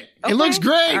need it. Okay. It looks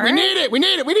great. All we right. need it. We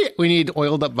need it. We need it. We need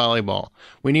oiled up volleyball.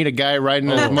 We need a guy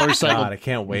riding a motorcycle. God, I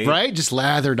can't wait. Right? Just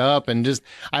lathered up and just,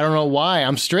 I don't know why.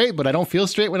 I'm straight, but I don't feel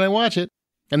straight when I watch it.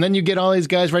 And then you get all these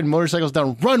guys riding motorcycles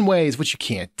down runways, which you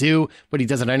can't do, but he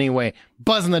does it anyway.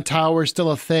 Buzz in the tower, still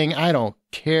a thing. I don't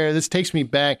care. This takes me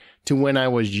back to when I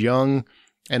was young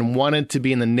and wanted to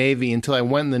be in the Navy until I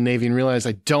went in the Navy and realized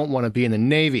I don't want to be in the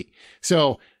Navy.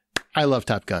 So I love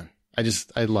Top Gun. I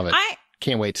love it.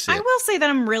 Can't wait to see it. I will say that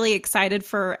I'm really excited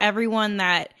for everyone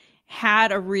that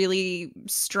had a really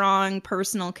strong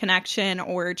personal connection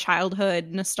or childhood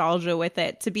nostalgia with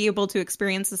it to be able to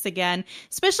experience this again,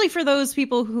 especially for those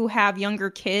people who have younger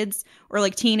kids or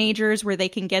like teenagers where they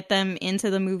can get them into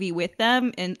the movie with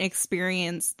them and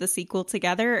experience the sequel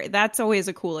together. That's always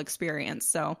a cool experience.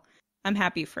 So I'm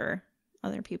happy for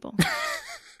other people.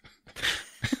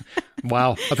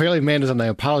 Wow. Apparently Amanda's on the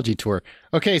apology tour.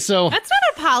 Okay, so That's not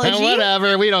an apology.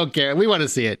 whatever. We don't care. We want to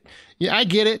see it. Yeah, I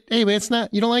get it. Hey, man, it's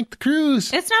not. You don't like the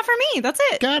cruise. It's not for me. That's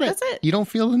it. Got it. That's it. You don't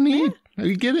feel the need. Yeah.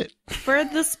 You get it. For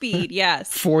the speed,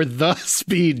 yes. For the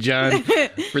speed, John. Well,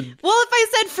 if I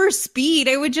said for speed,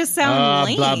 it would just sound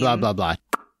lame. Blah, blah, blah, blah.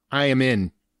 I am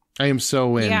in. I am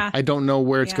so in. Yeah. I don't know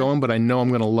where it's going, but I know I'm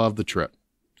going to love the trip.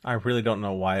 I really don't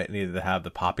know why it needed to have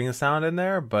the popping sound in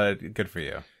there, but good for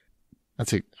you.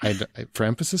 That's it. For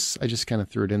emphasis, I just kind of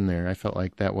threw it in there. I felt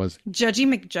like that was Judgy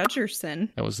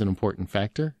McJudgerson. That was an important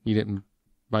factor. You didn't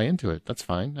buy into it. That's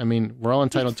fine. I mean, we're all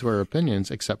entitled to our opinions,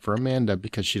 except for Amanda,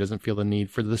 because she doesn't feel the need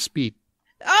for the speed.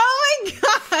 Oh my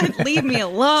God! Leave me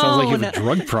alone. Sounds like you have a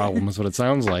drug problem, is what it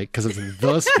sounds like, because it's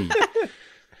the speed.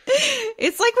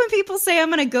 It's like when people say, I'm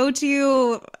going to go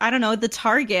to, I don't know, the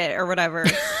Target or whatever.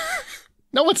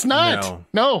 No, it's not.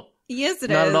 No. Yes,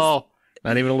 it is. Not at all.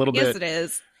 Not even a little bit. Yes, it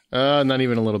is. Not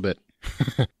even a little bit.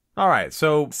 All right,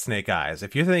 so Snake Eyes.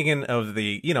 If you're thinking of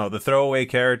the throwaway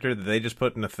character that they just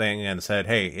put in a thing and said,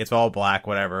 hey, it's all black,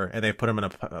 whatever, and they put him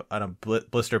in a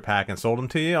blister pack and sold him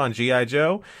to you on G.I.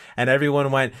 Joe, and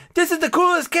everyone went, this is the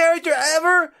coolest character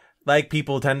ever, like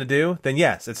people tend to do, then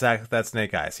yes, that's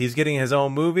Snake Eyes. He's getting his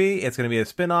own movie. It's going to be a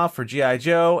spin-off for G.I.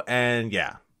 Joe, and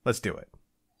yeah, let's do it.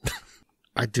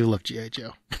 I do love G.I.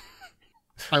 Joe.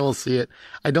 I will see it.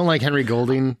 I don't like Henry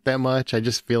Golding that much. I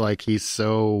just feel like he's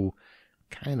so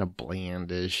kind of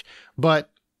blandish. But,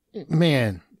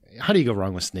 man, how do you go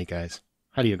wrong with Snake Eyes?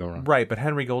 How do you go wrong? Right, but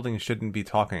Henry Golding shouldn't be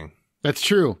talking. That's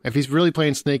true. If he's really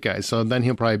playing Snake Eyes, so then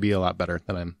he'll probably be a lot better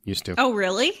than I'm used to. Oh,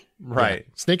 really? Right.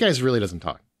 Yeah. Snake Eyes really doesn't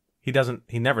talk. He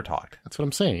never talked. That's what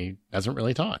I'm saying. He doesn't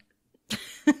really talk.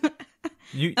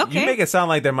 You make it sound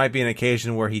like there might be an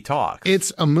occasion where he talks.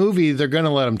 It's a movie. They're going to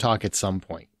let him talk at some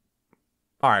point.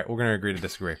 All right, we're going to agree to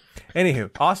disagree.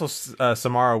 Anywho, also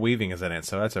Samara Weaving is in it,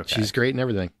 so that's okay. She's great in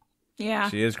everything. Yeah.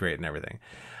 She is great in everything.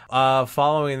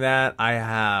 Following that, I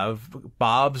have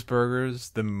Bob's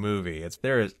Burgers, the movie.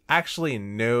 There is actually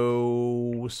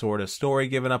no sort of story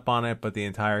given up on it, but the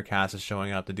entire cast is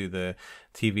showing up to do the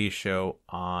TV show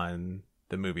on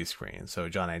the movie screen. So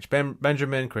John H.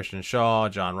 Benjamin, Christian Shaw,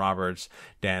 John Roberts,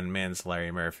 Dan Mintz, Larry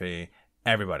Murphy,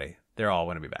 everybody. They're all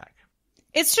going to be back.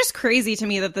 It's just crazy to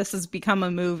me that this has become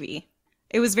a movie.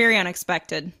 It was very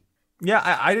unexpected. Yeah,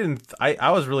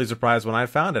 I was really surprised when I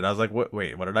found it. I was like,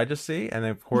 wait, what did I just see? And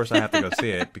then, of course, I have to go see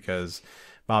it because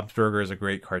Bob's Burger is a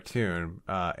great cartoon.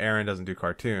 Aaron doesn't do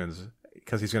cartoons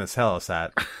because he's going to tell us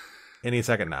that any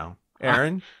second now.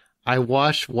 Aaron? I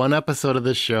watched one episode of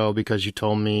this show because you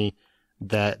told me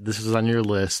that this was on your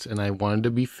list, and I wanted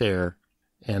to be fair,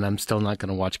 and I'm still not going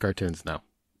to watch cartoons now.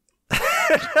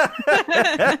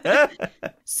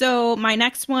 So my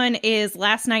next one is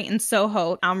Last Night in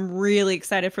Soho. I'm really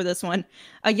excited for this one.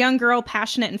 A young girl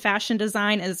passionate in fashion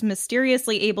design is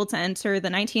mysteriously able to enter the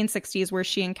 1960s where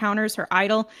she encounters her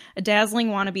idol, a dazzling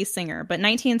wannabe singer. But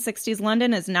 1960s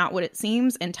London is not what it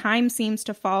seems, and time seems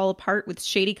to fall apart with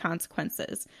shady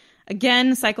consequences.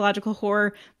 Again, psychological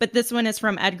horror, but this one is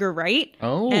from Edgar Wright.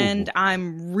 Oh. And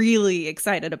I'm really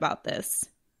excited about this.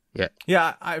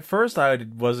 Yeah. At first, I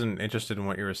wasn't interested in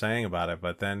what you were saying about it,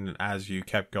 but then as you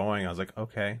kept going, I was like,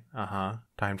 okay,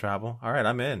 time travel. All right,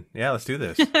 I'm in. Yeah, let's do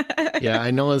this. Yeah,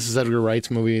 I know this is Edgar Wright's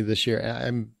movie this year.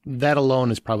 That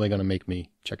alone is probably going to make me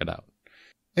check it out.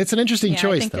 It's an interesting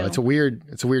choice, though. It's a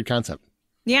weird concept.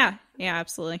 Yeah,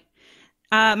 absolutely.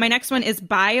 My next one is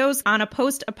Bios. On a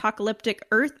post-apocalyptic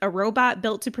Earth, a robot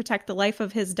built to protect the life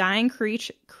of his dying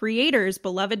creator's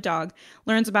beloved dog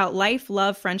learns about life,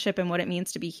 love, friendship, and what it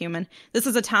means to be human. This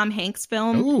is a Tom Hanks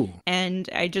film. Ooh. And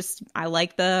I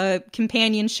like the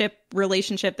companionship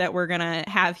relationship that we're going to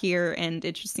have here, and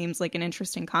it just seems like an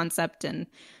interesting concept, and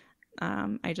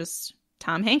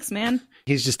Tom Hanks, man.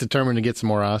 He's just determined to get some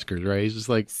more Oscars, right? He's just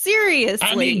like, seriously.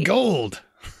 I need gold.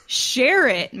 Share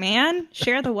it, man.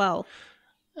 Share the wealth.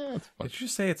 Did you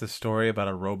say it's a story about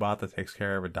a robot that takes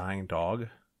care of a dying dog?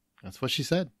 That's what she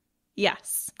said.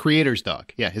 Yes. Creator's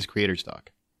dog. Yeah, his creator's dog.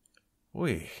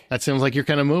 Oy. That sounds like your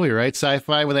kind of movie, right?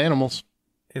 Sci-fi with animals.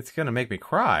 It's going to make me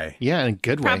cry. Yeah, in a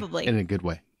good way. Probably. In a good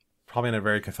way. Probably in a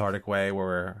very cathartic way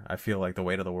where I feel like the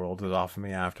weight of the world is off of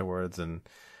me afterwards. And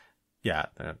yeah,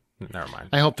 never mind.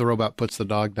 I hope the robot puts the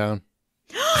dog down.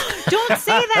 Don't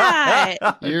say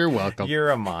that. You're welcome. You're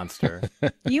a monster.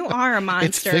 You are a monster.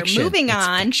 It's fiction. Moving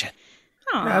on. Fiction.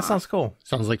 Yeah, that sounds cool.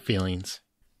 Sounds like feelings.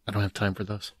 I don't have time for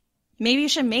those. Maybe you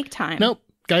should make time. Nope.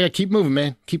 Gotta keep moving,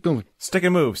 man. Keep moving. Stick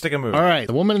and move. All right.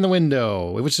 The Woman in the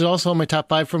Window, which is also in my top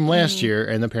 5 from last year,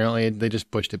 and apparently they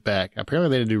just pushed it back. Apparently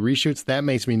they had to do reshoots. That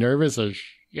makes me nervous as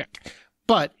shit.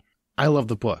 But I love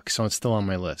the book, so it's still on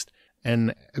my list.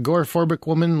 An agoraphobic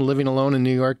woman living alone in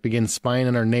New York begins spying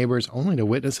on her neighbors only to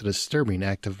witness a disturbing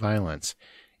act of violence.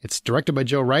 It's directed by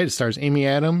Joe Wright. It stars Amy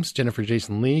Adams, Jennifer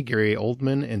Jason Leigh, Gary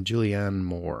Oldman, and Julianne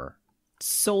Moore.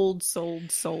 Sold.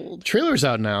 Trailer's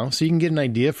out now, so you can get an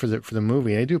idea for the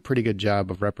movie. They do a pretty good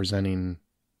job of representing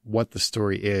what the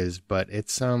story is, but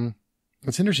it's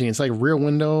interesting. It's like Rear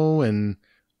Window and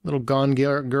little Gone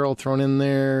Girl thrown in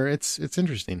there. It's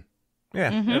interesting.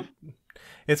 Yeah.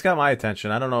 It's got my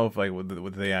attention. I don't know if like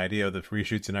with the idea of the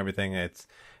reshoots and everything, it's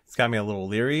got me a little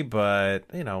leery, but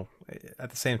at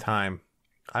the same time,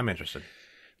 I'm interested.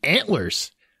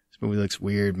 Antlers. This movie looks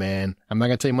weird, man. I'm not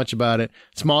going to tell you much about it.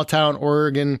 Small town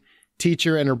Oregon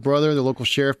teacher and her brother, the local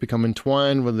sheriff, become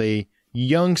entwined with a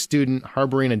young student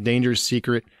harboring a dangerous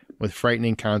secret with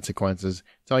frightening consequences.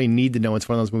 That's all you need to know. It's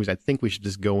one of those movies I think we should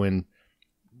just go in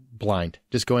blind.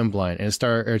 And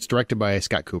it's directed by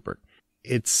Scott Cooper.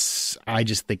 I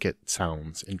just think it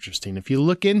sounds interesting. If you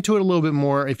look into it a little bit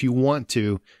more, if you want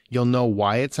to, you'll know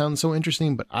why it sounds so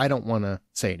interesting, but I don't want to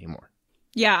say anymore.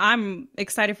 Yeah, I'm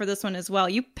excited for this one as well.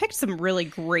 You picked some really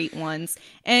great ones.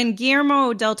 And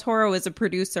Guillermo del Toro is a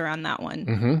producer on that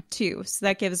one, too. So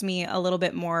that gives me a little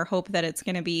bit more hope that it's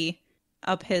going to be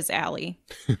up his alley.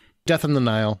 Death on the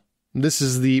Nile. This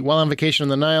is while on vacation on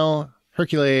the Nile,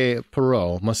 Hercule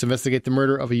Poirot must investigate the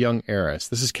murder of a young heiress.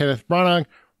 This is Kenneth Branagh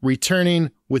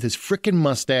returning with his frickin'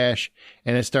 mustache,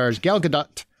 and it stars Gal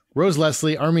Gadot, Rose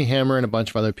Leslie, Armie Hammer, and a bunch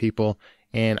of other people.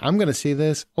 And I'm going to see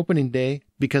this opening day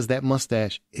because that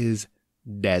mustache is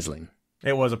dazzling.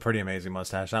 It was a pretty amazing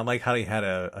mustache. I like how he had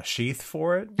a sheath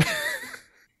for it.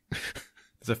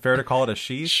 Is it fair to call it a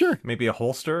sheath? Sure. Maybe a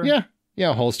holster? Yeah,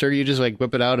 a holster. You just like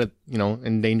whip it out at,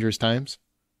 in dangerous times.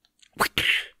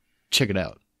 Check it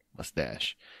out.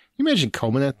 Mustache. Can you imagine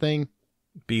combing that thing?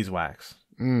 Beeswax.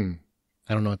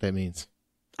 I don't know what that means.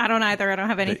 I don't either. I don't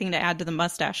have anything to add to the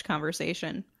mustache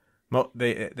conversation.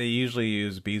 They usually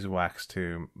use beeswax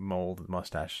to mold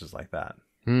mustaches like that.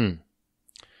 Oh.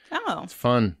 It's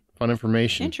fun. Fun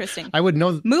information. Interesting. I would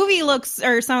know. Movie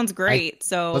sounds great.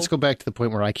 So let's go back to the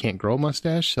point where I can't grow a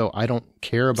mustache, so I don't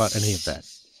care about any of that.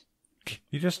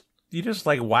 You just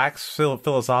like wax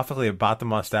philosophically about the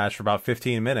mustache for about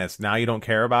 15 minutes. Now you don't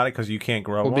care about it because you can't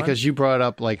grow one? Because you brought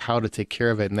up like how to take care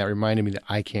of it, and that reminded me that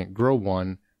I can't grow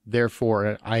one.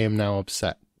 Therefore, I am now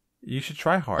upset. You should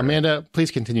try harder. Amanda,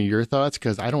 please continue your thoughts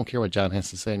because I don't care what John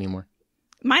has to say anymore.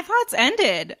 My thoughts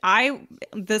ended.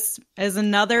 This is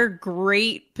another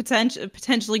great,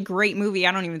 potentially great movie.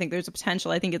 I don't even think there's a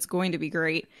potential. I think it's going to be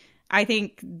great. I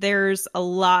think there's a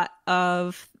lot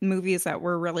of movies that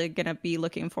we're really going to be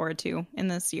looking forward to in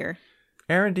this year.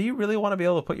 Aaron, do you really want to be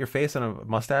able to put your face in a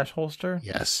mustache holster?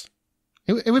 Yes.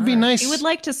 It would be nice. I would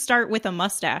like to start with a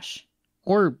mustache.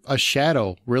 Or a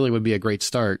shadow really would be a great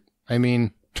start. I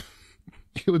mean,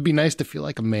 it would be nice to feel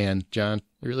like a man, John.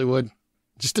 It really would.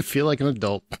 Just to feel like an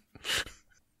adult.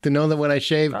 To know that when I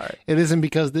shave, It isn't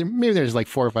because maybe there's like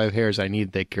 4 or 5 hairs I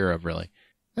need to take care of, really.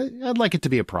 I'd like it to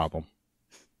be a problem.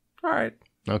 All right.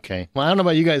 Okay. Well, I don't know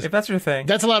about you guys. If that's your thing.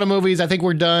 That's a lot of movies. I think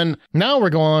we're done. Now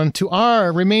we're going to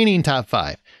our remaining top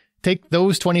 5. Take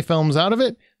those 20 films out of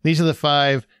it. These are the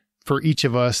 5 for each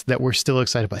of us that we're still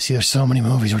excited about. See, there's so many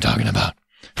movies we're talking about.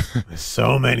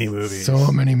 So many movies.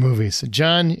 So many movies.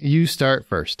 John, you start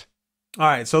first. All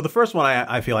right, so the first one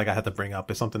I feel like I had to bring up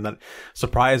is something that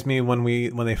surprised me when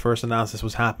they first announced this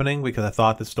was happening because I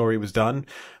thought the story was done.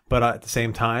 But at the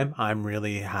same time, I'm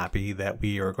really happy that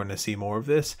we are going to see more of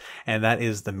this, and that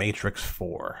is The Matrix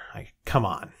 4. Like, come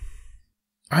on.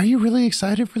 Are you really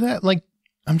excited for that? Like,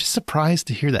 I'm just surprised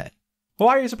to hear that. Well,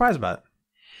 why are you surprised about it?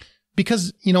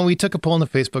 Because, we took a poll in the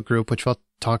Facebook group, which we'll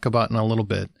talk about in a little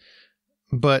bit.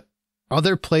 But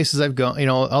other places I've gone,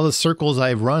 all the circles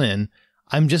I've run in,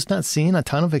 I'm just not seeing a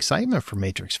ton of excitement for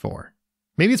Matrix 4.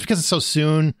 Maybe it's because it's so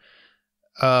soon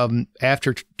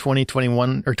after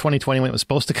 2021 or 2020 when it was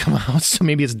supposed to come out. So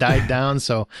maybe it's died down.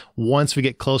 So once we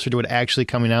get closer to it actually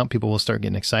coming out, people will start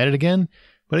getting excited again.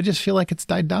 But I just feel like it's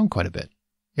died down quite a bit,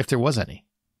 if there was any.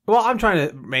 Well, I'm trying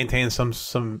to maintain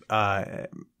some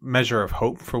measure of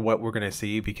hope for what we're going to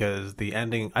see because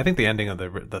I think the ending of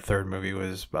the third movie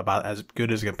was about as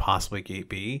good as it could possibly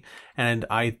be. And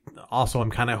I also am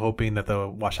kind of hoping that the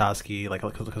Wachowski,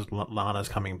 because Lana's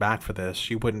coming back for this,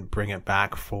 she wouldn't bring it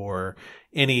back for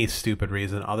any stupid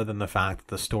reason other than the fact that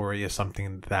the story is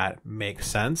something that makes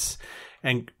sense.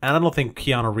 And I don't think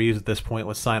Keanu Reeves at this point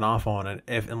would sign off on it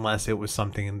unless it was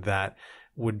something that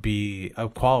would be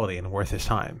of quality and worth his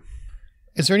time.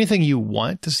 Is there anything you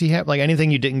want to see happen? Like anything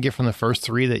you didn't get from the first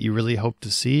 3 that you really hope to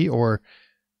see? Or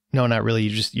no, not really.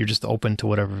 You're just open to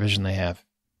whatever vision they have.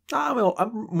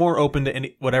 I'm more open to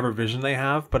whatever vision they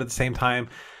have, but at the same time,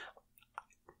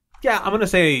 Yeah, I'm going to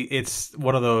say it's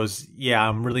one of those,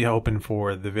 I'm really hoping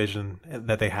for the vision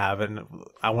that they have, and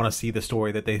I want to see the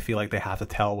story that they feel like they have to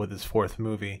tell with this fourth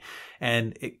movie.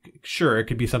 And it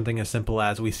could be something as simple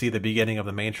as we see the beginning of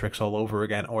the Matrix all over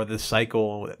again, or this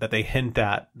cycle that they hint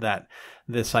at, that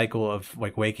this cycle of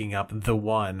like waking up the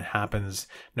one happens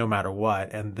no matter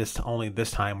what, and only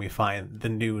this time we find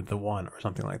the one, or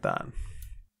something like that.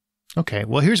 Okay,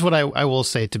 well, here's what I will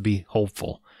say to be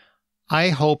hopeful. I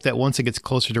hope that once it gets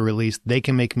closer to release, they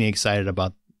can make me excited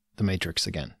about The Matrix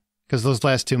again. Because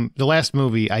the last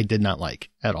movie I did not like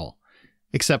at all,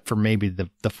 except for maybe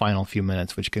the final few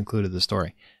minutes, which concluded the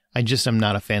story. I just am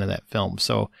not a fan of that film.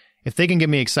 So if they can get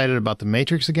me excited about The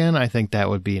Matrix again, I think that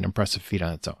would be an impressive feat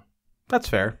on its own. That's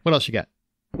fair. What else you got?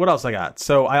 What else I got?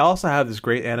 So I also have this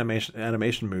great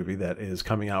animation movie that is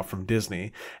coming out from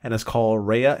Disney, and it's called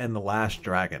Raya and the Last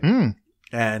Dragon.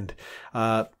 And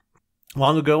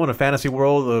long ago, in a fantasy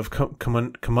world of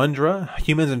Kamundra,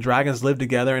 humans and dragons lived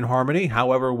together in harmony.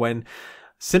 However, when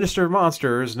sinister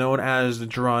monsters known as the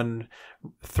Drun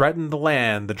threatened the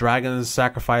land, the dragons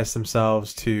sacrificed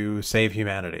themselves to save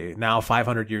humanity. Now,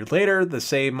 500 years later, the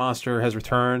same monster has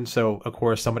returned, so of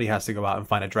course somebody has to go out and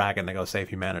find a dragon to go save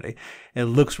humanity. It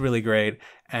looks really great,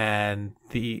 and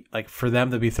for them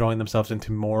to be throwing themselves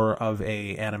into more of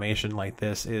a animation like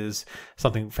this is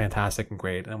something fantastic and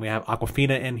great. And we have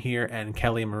Awkwafina in here, and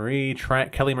Kelly Marie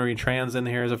Tran's in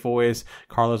here as a voice.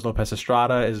 Carlos Lopez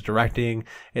Estrada is directing.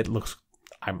 It looks,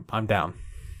 I'm down.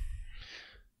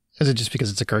 Is it just because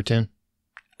it's a cartoon?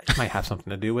 It might have something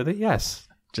to do with it, yes.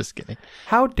 Just kidding.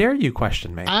 How dare you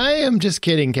question me? I am just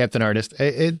kidding, Captain Artist.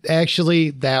 It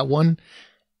actually, that one,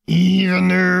 even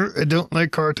though I don't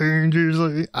like cartoons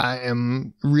usually, I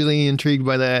am really intrigued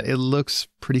by that. It looks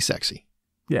pretty sexy.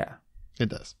 Yeah. It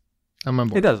does. I'm on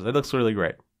board. It does. It looks really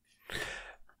great.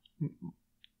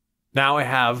 Now I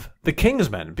have The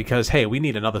Kingsman, because, hey, we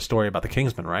need another story about The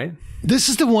Kingsman, right? This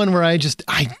is the one where I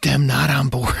am not on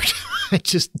board. I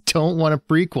just don't want a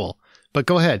prequel. But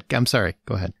go ahead. I'm sorry.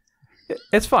 Go ahead.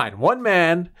 It's fine. One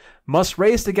man must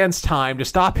race against time to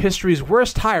stop history's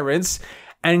worst tyrants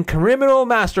and criminal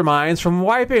masterminds from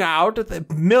wiping out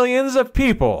millions of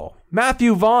people.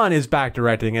 Matthew Vaughn is back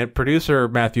directing it. Producer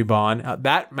Matthew Vaughn.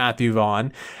 Matthew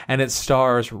Vaughn. And it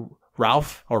stars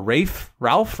Rafe.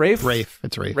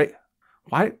 It's Rafe.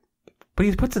 Why? But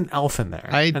he puts an elf in there.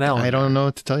 I don't know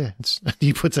what to tell you.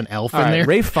 He puts an elf in there.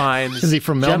 Rafe Fiennes. Is he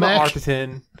from Gemma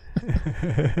Melmac?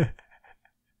 Arterton.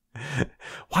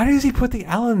 Why does he put the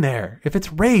L in there if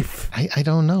it's Rafe? I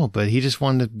don't know, but he just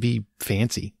wanted to be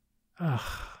fancy. Ugh,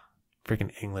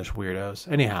 freaking English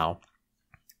weirdos. Anyhow,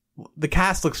 the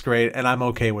cast looks great, and I'm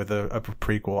okay with a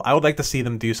prequel. I would like to see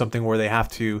them do something where they have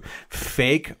to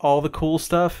fake all the cool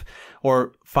stuff,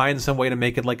 or find some way to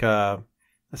make it like a...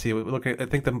 Let's see. I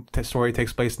think the story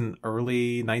takes place in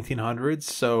early 1900s.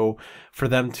 So for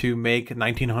them to make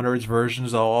 1900s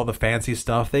versions of all the fancy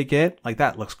stuff they get, like,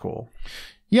 that looks cool.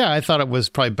 Yeah, I thought it was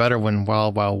probably better when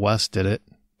Wild Wild West did it,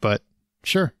 but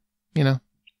sure, I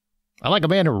like a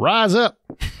man to rise up,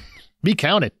 be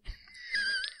counted.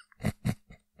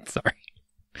 Sorry.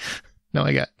 No,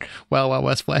 I got Wild Wild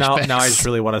West flashbacks. Now I just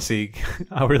really want to see.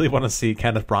 I really want to see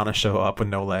Kenneth Branagh show up with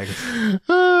no legs.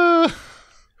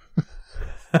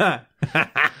 God,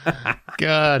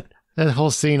 that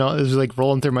whole scene is like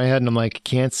rolling through my head, and I'm like,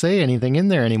 can't say anything in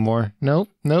there anymore. Nope.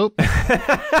 Nope.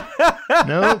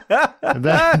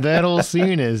 That whole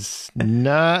scene is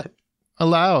not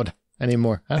allowed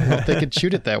anymore. I don't know if they could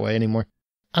shoot it that way anymore.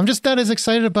 I'm just not as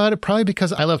excited about it, probably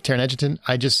because I love Taron Egerton.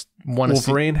 I just want to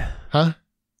see... Wolverine? Huh?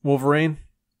 Wolverine?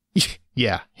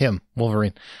 Yeah, him.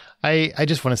 Wolverine. I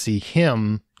just want to see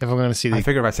him if I'm going to see the... I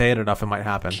figure if I say it enough, it might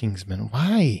happen. Kingsman.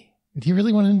 Why? Do you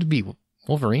really want him to be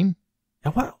Wolverine?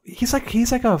 And what? He's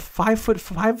like a 5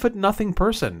 foot nothing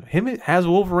person. Him as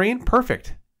Wolverine,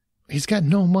 perfect. He's got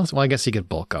no muscle. Well, I guess he could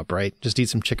bulk up, right? Just eat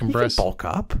some chicken breast. He could bulk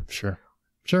up. Sure.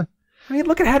 I mean,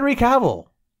 look at Henry Cavill.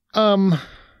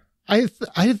 I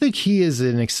think he is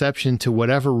an exception to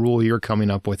whatever rule you're coming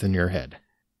up with in your head.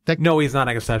 No, he's not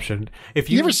an exception.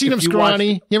 You ever seen him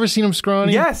scrawny? You ever seen him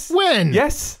scrawny? Yes. When?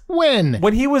 Yes. When?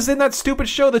 When he was in that stupid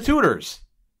show, The Tudors.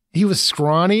 He was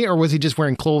scrawny, or was he just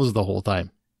wearing clothes the whole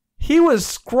time? He was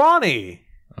scrawny.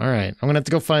 All right. I'm going to have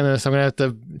to go find this. I'm going to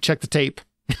have to check the tape.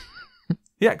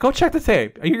 Yeah, go check the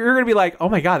tape. You're going to be like, oh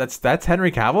my God, that's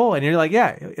Henry Cavill? And you're like,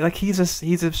 yeah, like he's a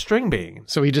string being.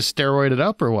 So he just steroided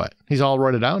up or what? He's all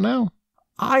roided out now?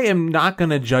 I am not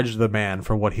going to judge the man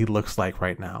for what he looks like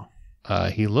right now.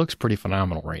 He looks pretty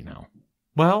phenomenal right now.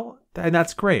 Well, and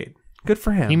that's great. Good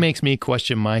for him. He makes me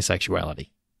question my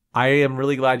sexuality. I am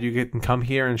really glad you can come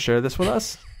here and share this with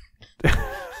us.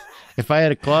 If I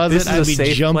had a closet, I'd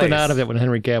be jumping place. out of it when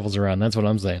Henry Cavill's around. That's what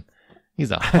I'm saying.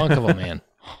 He's a hunk of a man.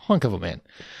 Hunk of a man.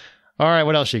 All right,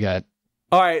 what else you got?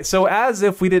 All right, so as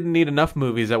if we didn't need enough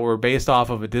movies that were based off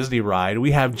of a Disney ride,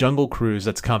 we have Jungle Cruise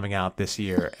that's coming out this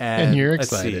year. And you're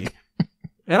excited.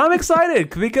 And I'm excited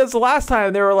because the last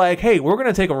time they were like, hey, we're going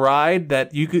to take a ride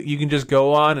that you can just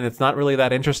go on and it's not really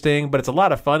that interesting, but it's a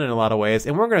lot of fun in a lot of ways.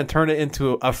 And we're going to turn it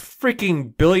into a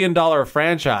freaking $1 billion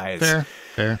franchise.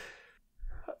 Fair.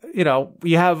 You know,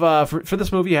 you have, for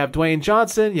this movie, you have Dwayne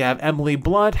Johnson, you have Emily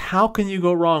Blunt. How can you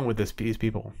go wrong with these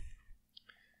people?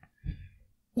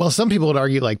 Well, some people would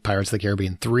argue like Pirates of the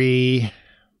Caribbean 3,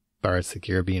 Pirates of the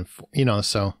Caribbean 4, you know,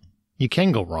 so you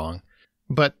can go wrong.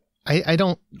 But I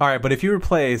don't. All right, but if you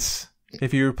replace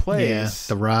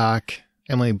The Rock,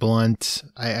 Emily Blunt,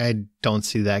 I don't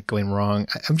see that going wrong.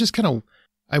 I'm just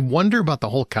I wonder about the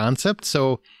whole concept.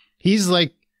 So he's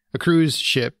like a cruise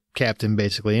ship captain,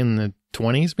 basically in the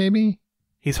 20s, maybe.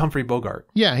 He's Humphrey Bogart.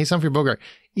 Yeah, he's Humphrey Bogart.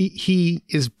 He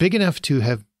is big enough to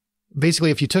have.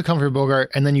 Basically, if you took Humphrey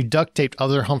Bogart and then you duct taped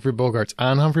other Humphrey Bogarts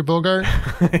on Humphrey Bogart,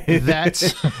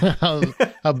 that's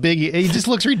how big he just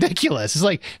looks ridiculous. It's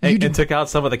like and took out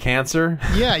some of the cancer.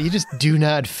 Yeah, you just do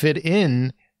not fit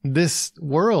in this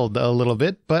world a little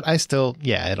bit. But I still,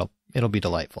 it'll be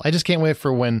delightful. I just can't wait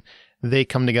for when they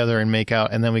come together and make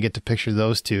out, and then we get to picture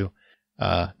those two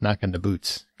knocking the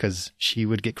boots because she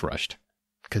would get crushed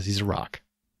because he's a rock.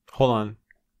 Hold on,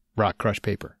 rock crush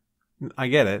paper. I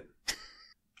get it.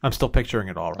 I'm still picturing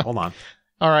it all. Hold on.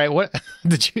 All right. What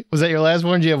was that your last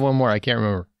one? Do you have one more? I can't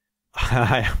remember.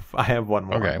 I have one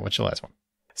more. Okay. What's your last one?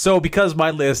 So because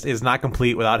my list is not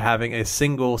complete without having a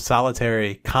single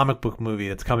solitary comic book movie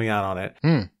that's coming out on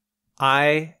it,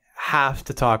 I have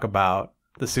to talk about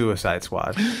The Suicide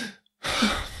Squad.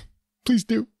 Please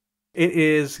do. It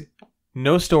is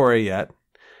no story yet.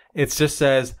 It just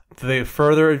says the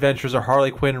further adventures of Harley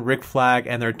Quinn, Rick Flag,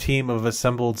 and their team of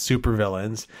assembled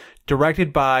supervillains.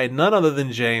 Directed by none other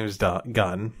than James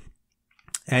Gunn.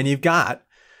 And you've got,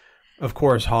 of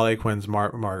course, Harley Quinn's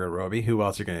Margot Robbie. Who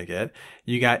else are you going to get?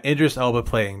 You got Idris Elba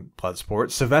playing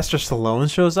Bloodsport. Sylvester Stallone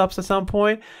shows up at some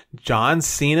point. John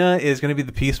Cena is going to be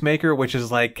the Peacemaker, which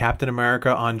is like Captain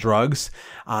America on drugs.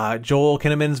 Joel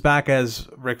Kinnaman's back as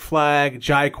Rick Flag.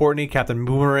 Jai Courtney, Captain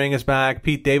Boomerang is back.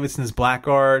 Pete Davidson's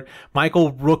Blackguard.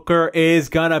 Michael Rooker is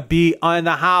going to be on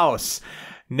the house.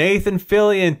 Nathan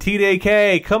Fillion,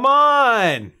 TDK, come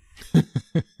on!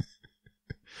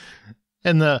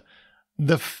 And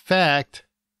the fact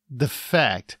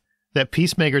that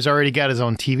Peacemaker's already got his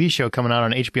own TV show coming out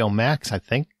on HBO Max, I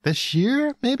think this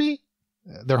year, maybe.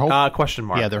 They're hoping. Question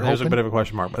mark. Yeah, there's a bit of a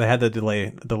question mark, but they had to delay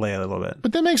it a little bit.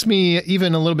 But that makes me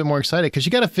even a little bit more excited because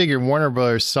you got to figure Warner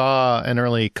Brothers saw an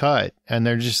early cut and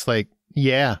they're just like,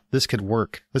 yeah, this could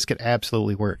work. This could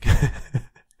absolutely work.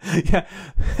 Yeah.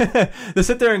 They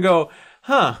sit there and go,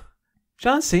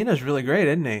 John Cena's really great,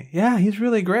 isn't he? Yeah, he's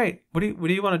really great. What do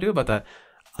you want to do about that?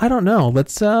 I don't know.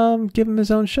 Let's give him his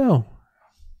own show.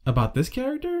 About this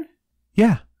character?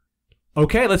 Yeah.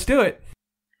 Okay, let's do it.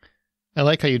 I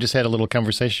like how you just had a little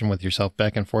conversation with yourself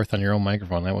back and forth on your own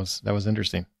microphone. That was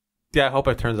interesting. Yeah, I hope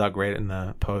it turns out great in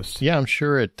the post. Yeah, I'm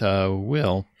sure it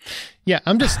will. Yeah,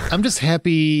 I'm just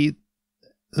happy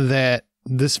that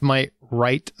this might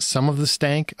right some of the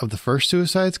stank of the first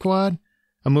Suicide Squad,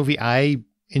 a movie I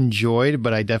enjoyed,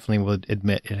 but I definitely would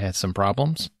admit it had some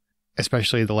problems,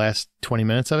 especially the last 20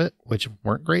 minutes of it, which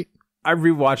weren't great. I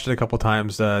rewatched it a couple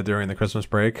times during the Christmas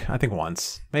break. I think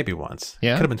maybe once.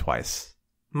 Yeah, could have been twice.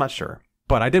 I'm not sure,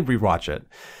 but I did rewatch it.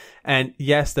 And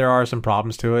yes, there are some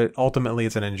problems to it. Ultimately,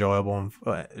 it's an enjoyable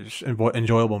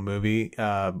movie.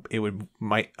 It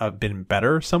might have been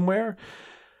better somewhere.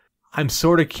 I'm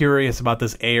sort of curious about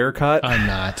this Ayer cut. I'm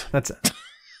not.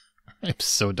 I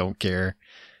so don't care.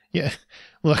 Yeah,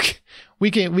 look, we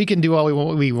can do all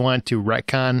we want to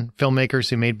retcon filmmakers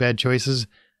who made bad choices.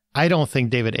 I don't think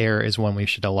David Ayer is one we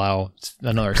should allow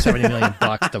another $70 million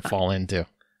to fall into.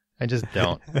 I just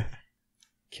don't.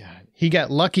 God, he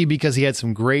got lucky because he had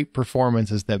some great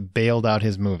performances that bailed out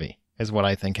his movie, is what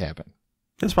I think happened.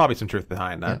 There's probably some truth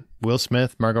behind that. Yeah. Will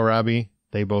Smith, Margot Robbie,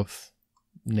 they both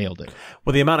nailed it.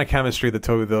 Well, the amount of chemistry the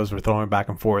two of those were throwing back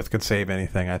and forth could save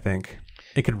anything, I think.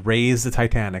 It could raise the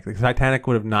Titanic. The Titanic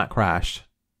would have not crashed.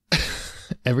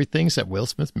 Everything except Will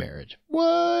Smith's marriage.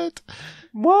 What?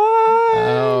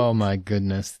 Oh, my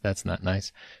goodness. That's not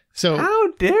nice. So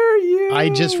how dare you? I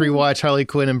just rewatched Harley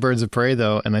Quinn and Birds of Prey,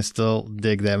 though, and I still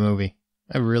dig that movie.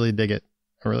 I really dig it.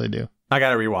 I really do. I got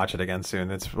to rewatch it again soon.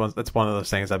 That's one of those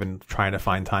things I've been trying to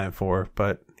find time for,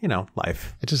 but,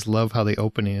 life. I just love how the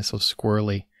opening is so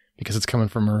squirrely because it's coming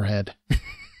from her head. I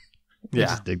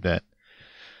just dig that.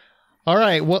 All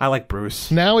right. Well, I like Bruce.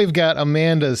 Now we've got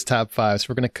Amanda's top 5, so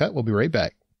we're going to cut. We'll be right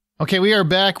back. Okay, we are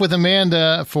back with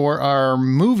Amanda for our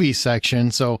movie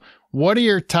section. So what are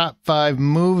your top 5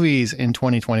 movies in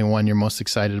 2021 you're most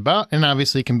excited about? And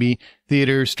obviously it can be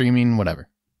theater, streaming, whatever.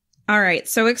 All right.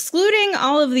 So excluding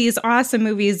all of these awesome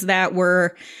movies that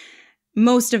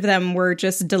most of them were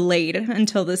just delayed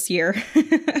until this year.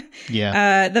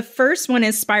 Yeah. The first one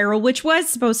is Spiral, which was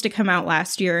supposed to come out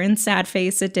last year. And sad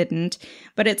face, it didn't.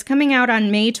 But it's coming out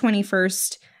on May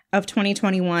 21st of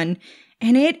 2021.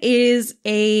 And it is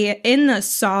in the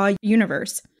Saw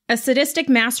universe. A sadistic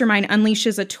mastermind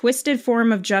unleashes a twisted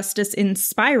form of justice in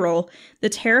Spiral, the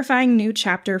terrifying new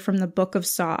chapter from the Book of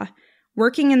Saw.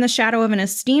 Working in the shadow of an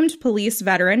esteemed police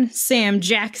veteran, Sam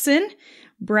Jackson,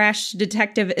 brash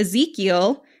detective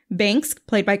Ezekiel Banks,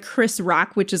 played by Chris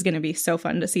Rock, which is going to be so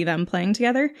fun to see them playing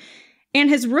together, and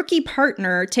his rookie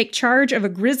partner take charge of a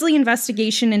grisly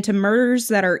investigation into murders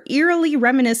that are eerily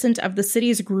reminiscent of the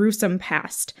city's gruesome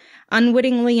past.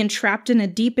 Unwittingly entrapped in a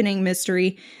deepening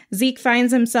mystery, Zeke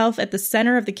finds himself at the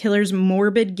center of the killer's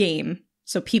morbid game.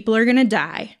 So people are going to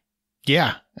die.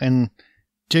 Yeah, and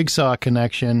Jigsaw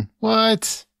connection.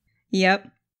 What? Yep.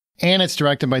 And it's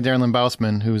directed by Darren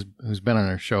Bousman, who's been on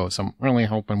our show. So I'm really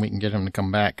hoping we can get him to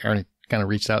come back. I already kind of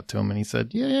reached out to him, and he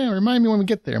said, yeah, remind me when we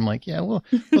get there. I'm like, yeah, we'll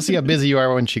see how busy you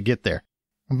are once you get there.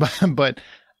 But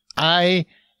I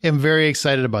am very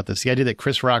excited about this. The idea that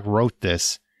Chris Rock wrote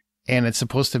this, and it's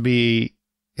supposed to be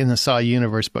in the Saw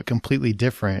universe, but completely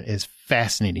different, is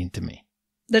fascinating to me.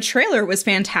 The trailer was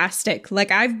fantastic.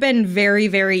 Like, I've been very,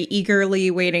 very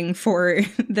eagerly waiting for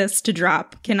this to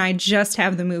drop. Can I just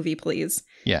have the movie, please?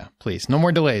 Yeah, please. No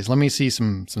more delays. Let me see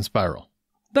some Spiral.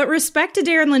 But respect to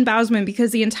Darren Bousman,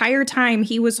 because the entire time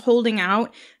he was holding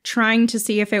out, trying to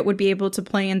see if it would be able to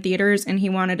play in theaters, and he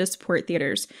wanted to support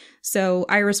theaters. So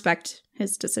I respect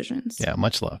his decisions. Yeah,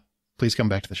 much love. Please come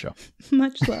back to the show.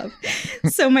 Much love.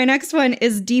 So my next one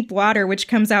is Deep Water, which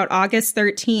comes out August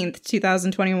 13th,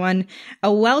 2021.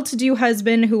 A well-to-do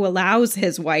husband who allows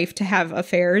his wife to have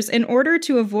affairs in order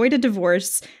to avoid a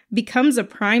divorce becomes a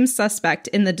prime suspect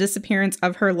in the disappearance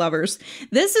of her lovers.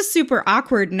 This is super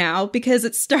awkward now because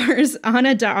it stars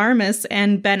Ana de Armas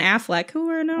and Ben Affleck, who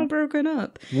are now broken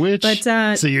up.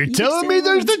 So you're telling me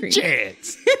there's a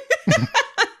chance?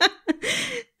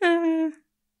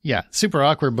 Yeah, super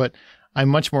awkward, but I'm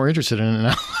much more interested in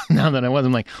it now than I was.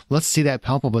 I'm like, let's see that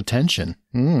palpable tension.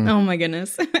 Oh my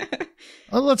goodness.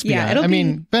 Well, let's be honest. I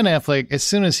mean, Ben Affleck, as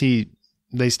soon as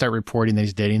they start reporting that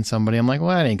he's dating somebody, I'm like,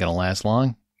 well, that ain't going to last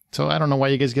long. So I don't know why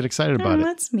you guys get excited about it.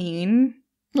 That's mean.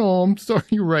 No, I'm sorry.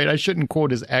 You're right. I shouldn't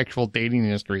quote his actual dating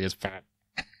history as fact.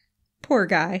 Poor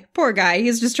guy. Poor guy.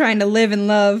 He's just trying to live and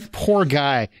love. Poor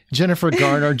guy. Jennifer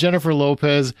Garner, Jennifer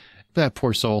Lopez. That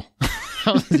poor soul.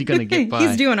 How is he going to get by?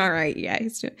 He's doing all right. Yeah,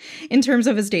 in terms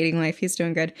of his dating life, he's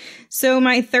doing good. So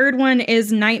my third one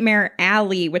is Nightmare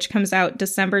Alley, which comes out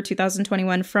December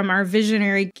 2021 from our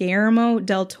visionary Guillermo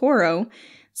del Toro.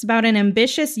 It's about an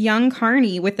ambitious young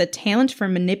carny with a talent for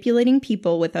manipulating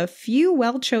people with a few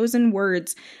well-chosen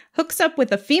words, hooks up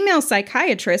with a female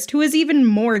psychiatrist who is even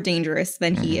more dangerous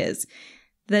than he is.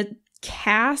 The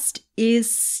cast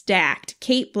is stacked.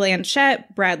 Cate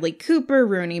Blanchett, Bradley Cooper,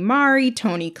 Rooney Mara,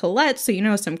 Toni Collette, so you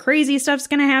know some crazy stuff's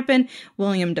gonna happen.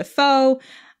 William Dafoe.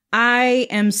 I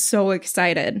am so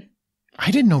excited.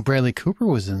 I didn't know Bradley Cooper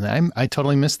was in that. I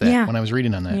totally missed that when I was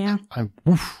reading on that. Yeah. I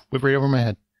whipped right over my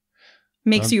head.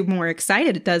 Makes you more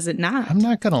excited, does it not? I'm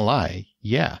not gonna lie.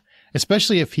 Yeah.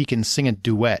 Especially if he can sing a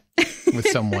duet with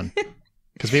someone.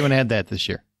 Because we haven't had that this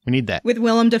year. We need that. With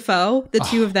Willem Dafoe, the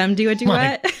two of them do a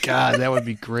duet. My God, that would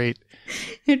be great.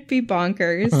 It'd be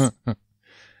bonkers.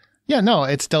 Yeah, no,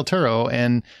 it's Del Toro,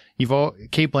 and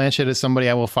Cate Blanchett is somebody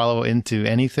I will follow into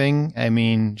anything. I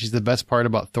mean, she's the best part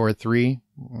about Thor 3,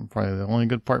 probably the only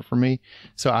good part for me.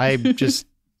 So I just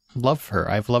love her.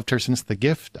 I've loved her since The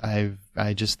Gift.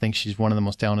 I just think she's one of the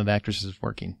most talented actresses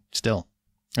working still,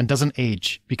 and doesn't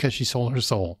age because she sold her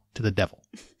soul to the devil.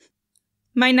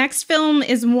 My next film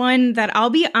is one that I'll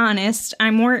be honest,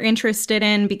 I'm more interested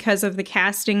in because of the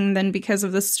casting than because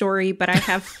of the story, but I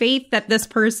have faith that this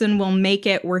person will make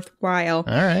it worthwhile.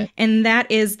 All right. And that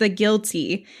is The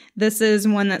Guilty. This is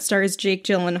one that stars Jake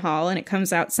Gyllenhaal, and it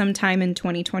comes out sometime in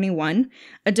 2021.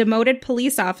 A demoted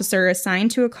police officer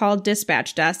assigned to a call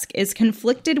dispatch desk is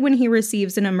conflicted when he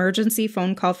receives an emergency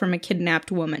phone call from a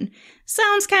kidnapped woman.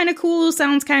 Sounds kind of cool,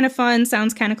 sounds kind of fun,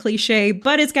 sounds kind of cliche,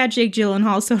 but it's got Jake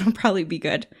Gyllenhaal, so it'll probably be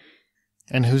good.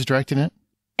 And who's directing it?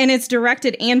 And it's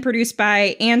directed and produced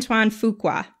by Antoine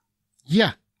Fuqua.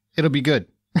 Yeah, it'll be good.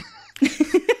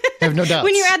 I have no doubts.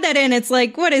 When you add that in, it's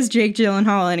like, what is Jake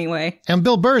Gyllenhaal anyway? And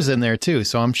Bill Burr's in there too,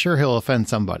 so I'm sure he'll offend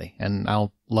somebody, and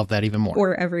I'll love that even more.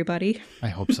 Or everybody. I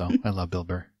hope so. I love Bill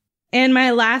Burr. And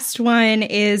my last one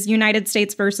is United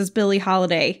States versus Billie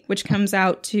Holiday, which comes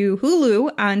out to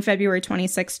Hulu on February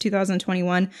 26,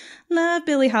 2021. Love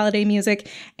Billie Holiday music.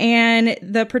 And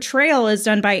the portrayal is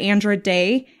done by Andra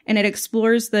Day, and it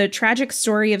explores the tragic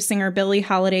story of singer Billie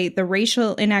Holiday, the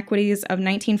racial inequities of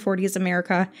 1940s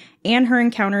America, and her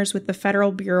encounters with the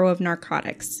Federal Bureau of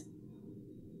Narcotics.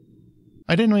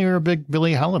 I didn't know you were a big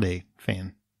Billie Holiday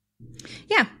fan.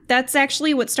 Yeah, that's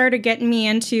actually what started getting me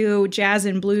into jazz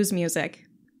and blues music.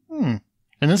 And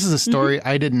this is a story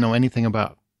I didn't know anything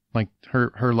about. Like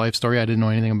her life story, I didn't know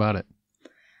anything about it.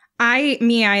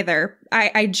 Me either.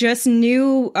 I just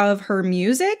knew of her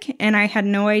music, and I had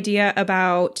no idea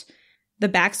about the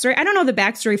backstory. I don't know the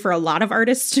backstory for a lot of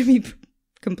artists, to be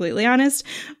completely honest.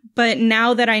 But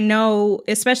now that I know,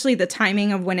 especially the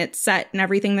timing of when it's set and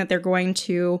everything that they're going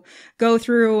to go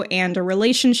through, and a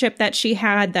relationship that she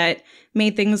had that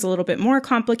made things a little bit more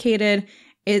complicated,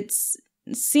 it's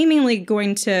seemingly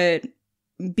going to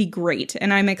be great.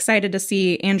 And I'm excited to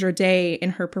see Andra Day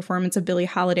in her performance of Billie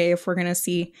Holiday. If we're going to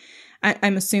see,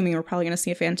 I'm assuming we're probably going to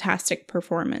see a fantastic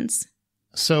performance.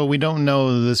 So we don't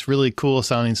know this really cool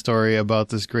sounding story about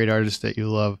this great artist that you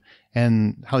love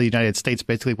and how the United States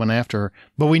basically went after her.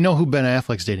 But we know who Ben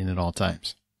Affleck's dating at all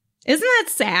times. Isn't that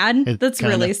sad? That's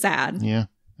really sad. Yeah,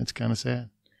 it's kind of sad.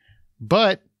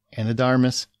 But Anna de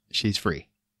Armas, she's free.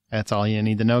 That's all you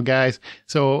need to know, guys.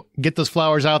 So get those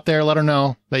flowers out there. Let her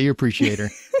know that you appreciate her.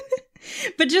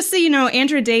 But just so you know,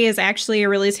 Andra Day is actually a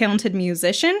really talented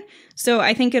musician. So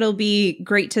I think it'll be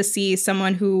great to see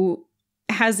someone who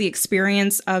has the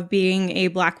experience of being a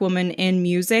Black woman in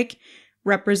music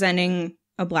representing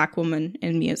a Black woman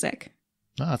in music.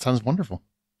 Oh, that sounds wonderful.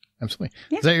 Absolutely.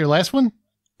 Yeah. Is that your last one?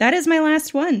 That is my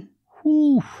last one.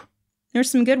 Whew.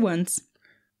 There's some good ones.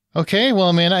 Okay, well,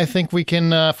 Amanda, I think we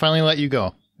can finally let you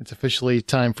go. It's officially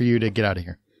time for you to get out of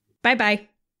here. Bye-bye.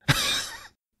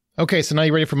 Okay, so now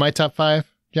you ready for my top 5,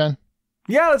 John?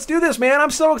 Yeah, let's do this, man. I'm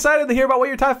so excited to hear about what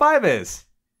your top 5 is.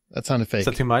 That sounded fake. Is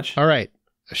that too much? All right.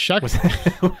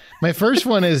 My first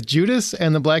one is Judas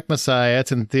and the Black Messiah.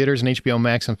 It's in theaters and HBO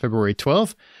Max on February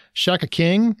 12th. Shaka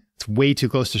King. It's way too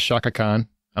close to Shaka Khan.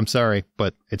 I'm sorry,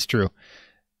 but it's true.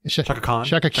 Shaka Khan.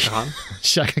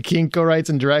 Shaka King co-writes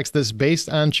and directs this based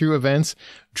on true events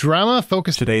drama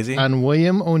focused on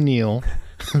William O'Neill,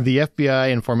 the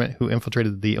FBI informant who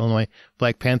infiltrated the Illinois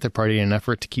Black Panther Party in an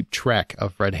effort to keep track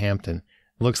of Fred Hampton.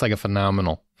 It looks like a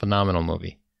phenomenal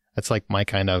movie. That's like my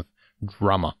kind of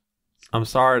drama. I'm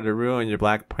sorry to ruin your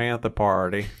Black Panther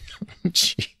Party.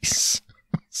 Jeez.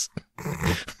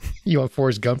 You want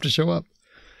Forrest Gump to show up?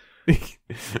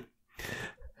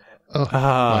 Oh,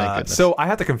 my goodness. So I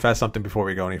have to confess something before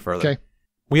we go any further. Okay.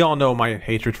 We all know my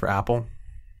hatred for Apple.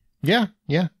 Yeah.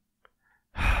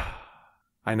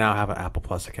 I now have an Apple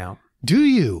Plus account. Do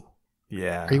you?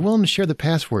 Yeah. Are you willing to share the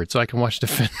password so I can watch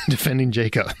Defending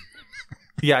Jacob?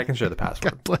 Yeah, I can share the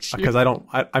password. God bless you. Because I don't.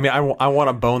 I want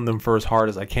to bone them for as hard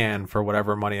as I can for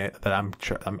whatever money that I'm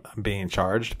being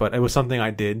charged. But it was something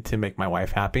I did to make my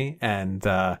wife happy, and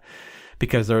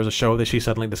because there was a show that she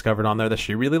suddenly discovered on there that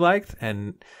she really liked,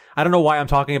 and I don't know why I'm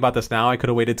talking about this now. I could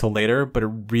have waited till later, but it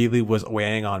really was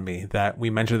weighing on me that we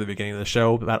mentioned at the beginning of the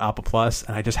show about Apple Plus,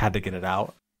 and I just had to get it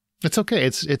out. It's okay.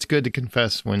 It's good to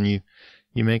confess when you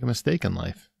make a mistake in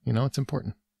life. You know, it's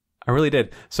important. I really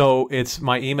did. So it's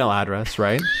my email address,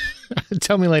 right?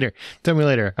 Tell me later. Okay,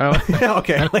 later. I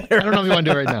don't know if you want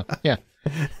to do it right now. Yeah.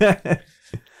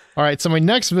 All right. So my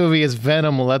next movie is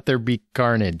Venom: Let There Be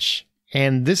Carnage.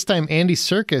 And this time, Andy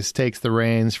Serkis takes the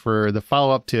reins for the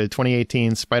follow-up to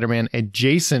 2018 Spider-Man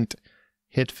adjacent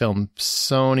hit film,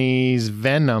 Sony's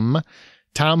Venom.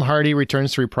 Tom Hardy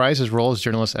returns to reprise his role as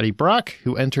journalist Eddie Brock,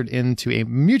 who entered into a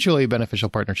mutually beneficial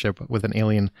partnership with an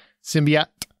alien symbiote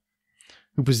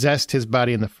who possessed his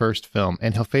body in the first film.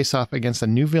 And he'll face off against a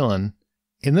new villain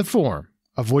in the form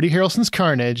of Woody Harrelson's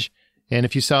Carnage. And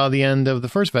if you saw the end of the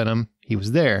first Venom, he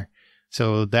was there.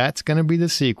 So that's going to be the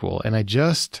sequel. And I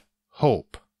just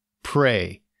hope,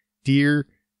 pray, dear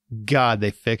God,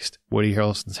 they fixed Woody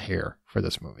Harrelson's hair for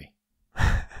this movie.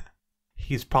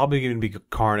 He's probably going to be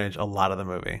Carnage a lot of the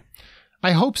movie.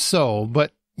 I hope so.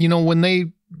 But, you know, when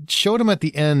they showed him at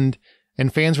the end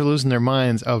and fans were losing their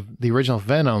minds of the original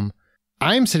Venom,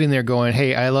 I'm sitting there going,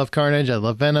 hey, I love Carnage. I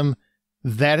love Venom.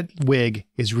 That wig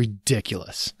is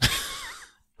ridiculous.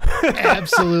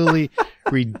 Absolutely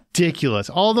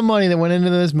ridiculous. All the money that went into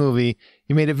this movie,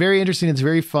 you made it very interesting. It's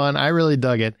very fun. I really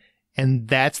dug it. And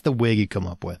that's the wig you come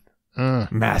up with.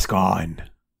 Mask on.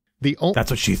 That's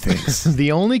what she thinks.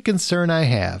 The only concern I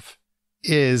have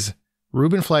is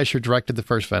Ruben Fleischer directed the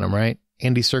first Venom, right?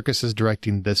 Andy Serkis is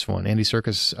directing this one. Andy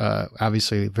Serkis,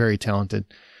 obviously very talented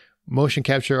motion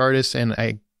capture artist, and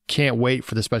I can't wait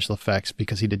for the special effects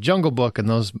because he did Jungle Book, and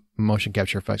those motion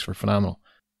capture effects were phenomenal.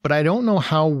 But I don't know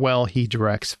how well he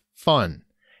directs fun.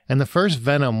 And the first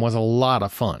Venom was a lot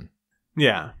of fun.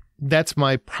 Yeah. That's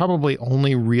my probably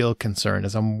only real concern,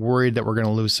 is I'm worried that we're going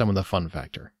to lose some of the fun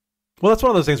factor. Well, that's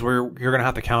one of those things where you're going to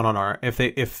have to count on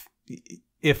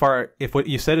if what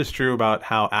you said is true about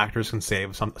how actors can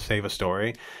save a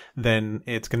story, then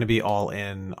it's going to be all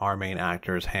in our main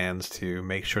actors' hands to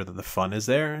make sure that the fun is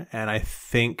there. And I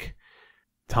think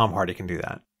Tom Hardy can do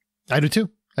that. I do too.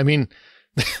 I mean,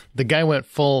 the guy went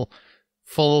full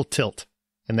tilt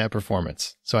in that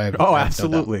performance. So I have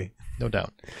absolutely no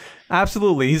doubt.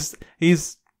 Absolutely.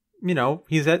 He's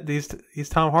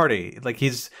Tom Hardy. Like,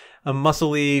 he's a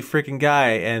muscly freaking guy,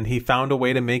 and he found a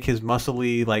way to make his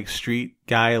muscly, like, street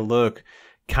guy look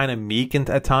kind of meek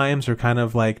at times, or kind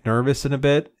of like nervous in a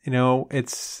bit. You know,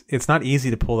 it's not easy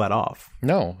to pull that off.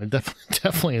 No, it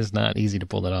definitely is not easy to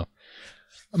pull that off.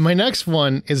 My next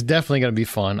one is definitely going to be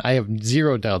fun. I have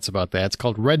zero doubts about that. It's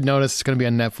called Red Notice. It's going to be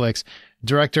on Netflix.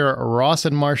 Director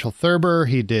Rawson Marshall Thurber.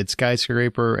 He did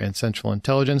Skyscraper and Central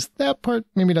Intelligence. That part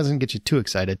maybe doesn't get you too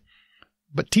excited,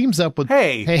 but teams up with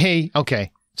Hey.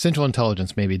 Okay, Central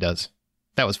Intelligence maybe does.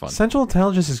 That was fun. Central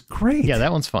Intelligence is great. Yeah,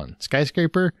 that one's fun.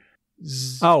 Skyscraper.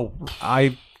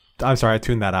 I'm sorry, I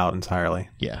tuned that out entirely.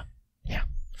 Yeah.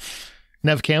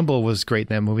 Neve Campbell was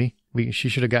great in that movie. She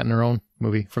should have gotten her own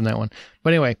movie from that one.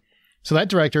 But anyway, so that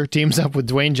director teams up with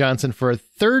Dwayne Johnson for a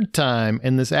third time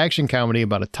in this action comedy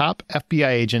about a top FBI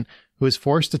agent who is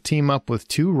forced to team up with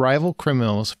two rival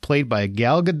criminals played by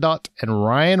Gal Gadot and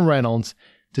Ryan Reynolds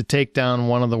to take down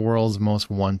one of the world's most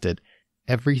wanted.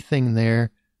 Everything there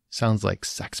sounds like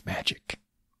sex magic.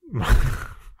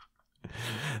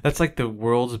 That's like the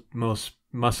world's most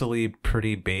muscly,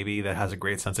 pretty baby that has a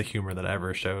great sense of humor that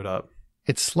ever showed up.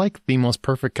 It's like the most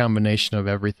perfect combination of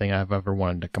everything I've ever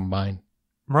wanted to combine.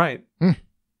 Right. I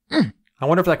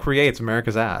wonder if that creates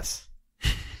America's ass.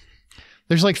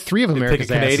 There's like three of America's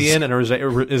take a Canadian asses. and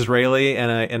an Israeli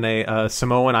and a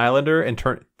Samoan Islander and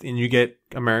you get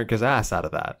America's ass out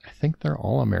of that. I think they're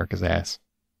all America's ass.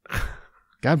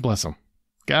 God bless them.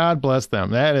 God bless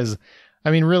them. That is, I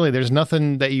mean, really, there's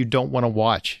nothing that you don't want to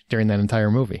watch during that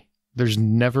entire movie. There's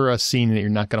never a scene that you're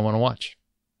not going to want to watch.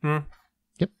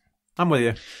 Yep. I'm with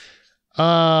you.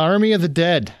 Army of the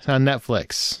Dead on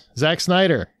Netflix. Zack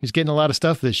Snyder. He's getting a lot of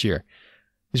stuff this year.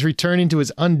 He's returning to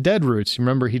his undead roots.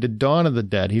 Remember, he did Dawn of the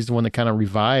Dead. He's the one that kind of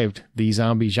revived the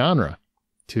zombie genre.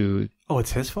 Oh,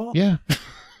 it's his fault? Yeah.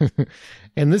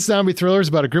 And this zombie thriller is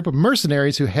about a group of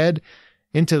mercenaries who head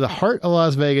into the heart of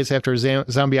Las Vegas after a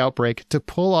zombie outbreak to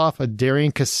pull off a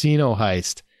daring casino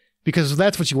heist. Because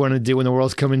that's what you want to do when the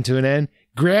world's coming to an end.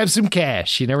 Grab some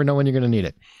cash. You never know when you're going to need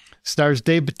it. Stars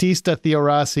Dave Bautista, Theo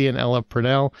Rossi, and Ella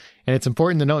Purnell. And it's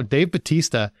important to note, Dave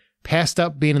Bautista passed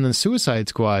up being in the Suicide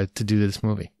Squad to do this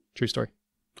movie. True story.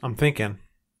 I'm thinking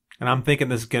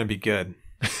this is going to be good.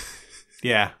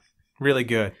 Yeah, really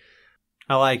good.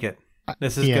 I like it.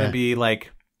 This is going to be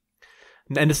like,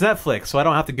 and it's Netflix, so I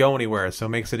don't have to go anywhere, so it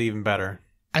makes it even better.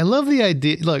 I love the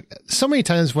idea. Look, so many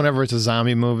times whenever it's a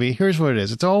zombie movie, here's what it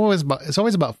is. It's always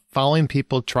about following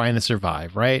people trying to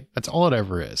survive, right? That's all it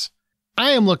ever is.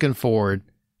 I am looking forward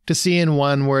to seeing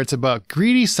one where it's about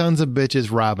greedy sons of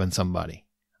bitches robbing somebody.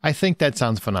 I think that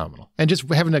sounds phenomenal. And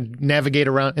just having to navigate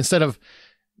around, instead of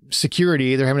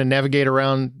security, they're having to navigate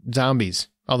around zombies.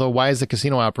 Although, why is the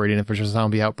casino operating if there's a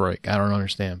zombie outbreak? I don't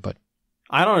understand, but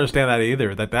I don't understand that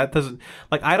either. That doesn't,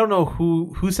 like, I don't know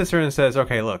who sits there and says,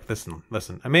 okay, look,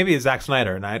 listen. And maybe it's Zack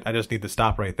Snyder, and I just need to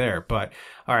stop right there. But,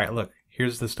 all right, look,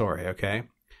 here's the story, okay?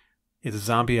 It's a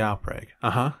zombie outbreak.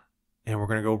 And we're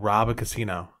going to go rob a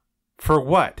casino. For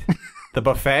what? The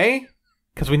buffet?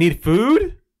 Because we need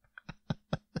food?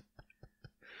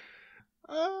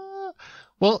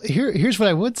 Well, here's what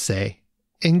I would say.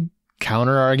 In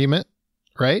counter argument,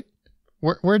 right?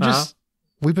 We're just,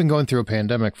 we've been going through a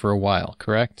pandemic for a while,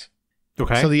 correct?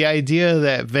 Okay. So the idea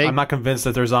that I'm not convinced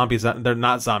that they're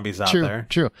not zombies out there.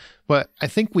 True. But I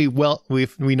think we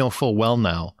know full well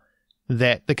now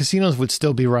that the casinos would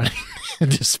still be running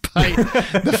despite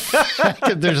the fact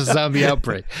that there's a zombie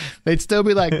outbreak. They'd still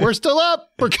be like, we're still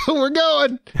up. We're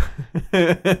going.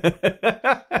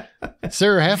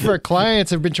 Sir, half of our clients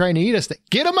have been trying to eat us.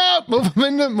 Get them out. Move them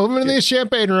into the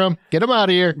champagne room. Get them out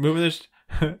of here.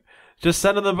 Just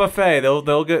send them the buffet.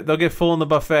 They'll get full in the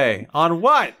buffet. On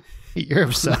what? You're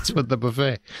obsessed with the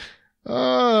buffet.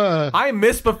 I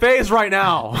miss buffets right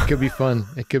now. It could be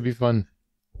fun.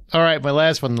 All right, my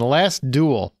last one. The Last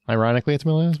Duel. Ironically, it's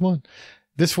my last one.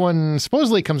 This one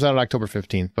supposedly comes out on October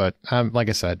 15th, but like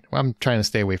I said, I'm trying to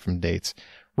stay away from dates.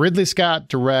 Ridley Scott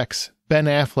directs, Ben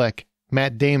Affleck,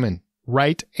 Matt Damon,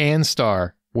 write and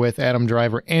star with Adam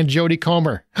Driver and Jodie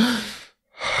Comer.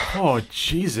 Oh,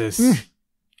 Jesus.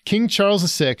 King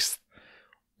Charles VI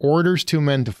orders two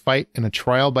men to fight in a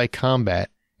trial by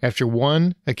combat after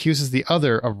one accuses the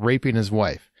other of raping his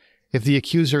wife. If the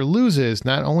accuser loses,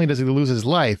 not only does he lose his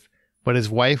life, but his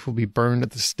wife will be burned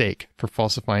at the stake for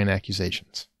falsifying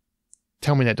accusations.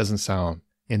 Tell me that doesn't sound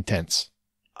intense.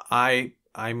 I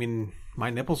mean, my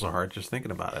nipples are hard just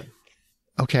thinking about it.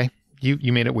 Okay.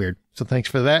 You made it weird. So thanks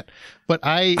for that. But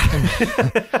I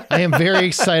am very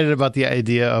excited about the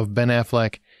idea of Ben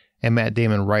Affleck and Matt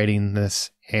Damon writing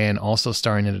this and also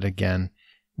starring in it again.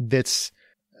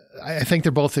 I think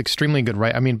they're both extremely good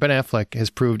writers. I mean, Ben Affleck has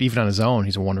proved even on his own,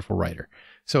 he's a wonderful writer.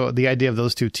 So the idea of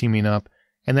those two teaming up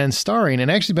and then starring, and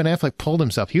actually Ben Affleck pulled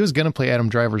himself. He was going to play Adam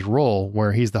Driver's role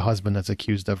where he's the husband that's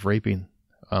accused of raping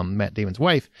Matt Damon's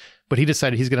wife, but he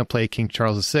decided he's going to play King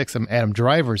Charles VI and Adam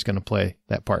Driver is going to play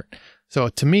that part. So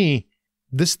to me,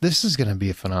 this is going to be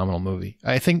a phenomenal movie.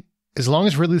 I think as long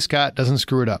as Ridley Scott doesn't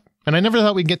screw it up. And I never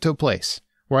thought we'd get to a place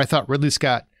where I thought Ridley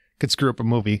Scott could screw up a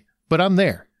movie, but I'm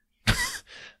there.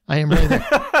 I am right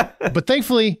there. But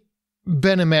thankfully,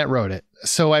 Ben and Matt wrote it.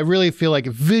 So I really feel like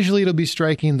visually it'll be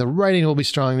striking. The writing will be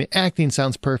strong. The acting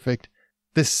sounds perfect.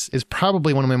 This is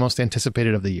probably one of my most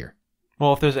anticipated of the year.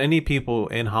 Well, if there's any people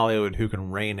in Hollywood who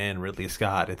can rein in Ridley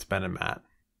Scott, it's Ben and Matt.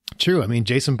 True. I mean,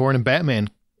 Jason Bourne and Batman,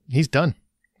 he's done.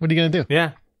 What are you going to do?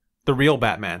 Yeah. The real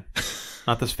Batman.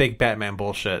 Not this fake Batman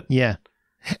bullshit. Yeah.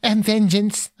 And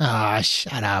vengeance. Ah,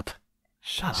 shut up.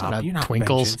 Shut up. You're not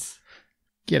Twinkles. vengeance.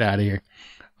 Get out of here.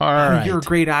 All right. You're a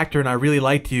great actor, and I really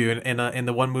liked you in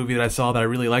the one movie that I saw that I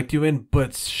really liked you in,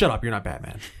 but shut up. You're not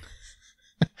Batman.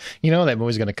 You know that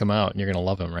movie's going to come out, and you're going to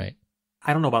love him, right?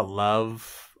 I don't know about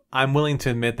love. I'm willing to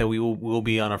admit that we will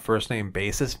be on a first-name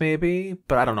basis, maybe,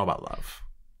 but I don't know about love.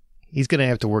 He's going to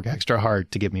have to work extra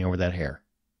hard to get me over that hair.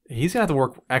 He's going to have to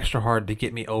work extra hard to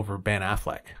get me over Ben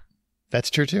Affleck.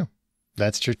 That's true, too.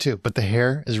 But the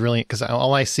hair is really... Because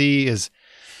all I see is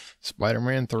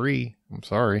Spider-Man 3. I'm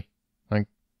sorry.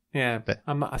 Yeah,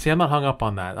 I'm not hung up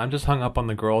on that. I'm just hung up on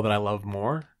the girl that I love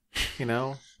more, you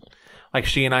know? Like,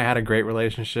 she and I had a great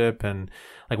relationship, and,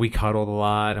 like, we cuddled a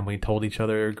lot, and we told each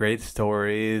other great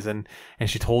stories, and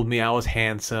she told me I was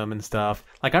handsome and stuff.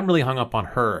 Like, I'm really hung up on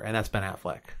her, and that's Ben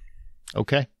Affleck.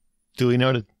 Okay. Duly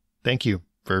noted. Thank you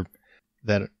for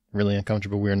that really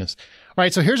uncomfortable weirdness. All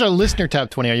right, so here's our listener top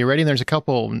 20. Are you ready? There's a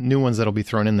couple new ones that'll be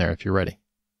thrown in there if you're ready.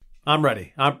 I'm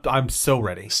ready. I'm so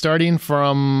ready. Starting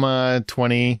from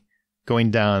 20, going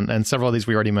down, and several of these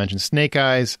we already mentioned. Snake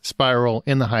Eyes, Spiral,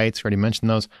 In the Heights, we already mentioned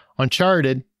those.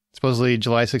 Uncharted, supposedly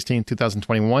July 16,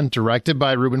 2021, directed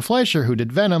by Ruben Fleischer, who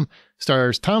did Venom,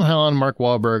 stars Tom Holland, Mark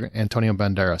Wahlberg, Antonio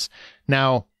Banderas.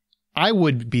 Now, I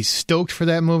would be stoked for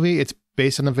that movie. It's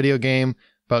based on a video game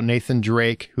about Nathan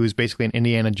Drake, who's basically an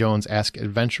Indiana Jones-esque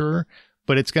adventurer,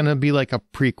 but it's going to be like a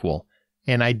prequel.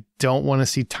 And I don't want to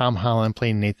see Tom Holland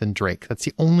playing Nathan Drake. That's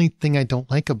the only thing I don't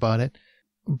like about it.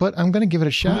 But I'm going to give it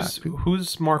a shot.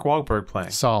 Who's Mark Wahlberg playing?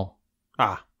 Saul.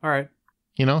 Ah, all right.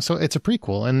 You know, so it's a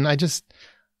prequel. And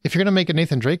if you're going to make a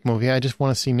Nathan Drake movie, I just want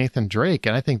to see Nathan Drake.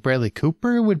 And I think Bradley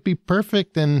Cooper would be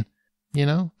perfect. And, you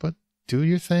know, but do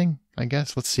your thing, I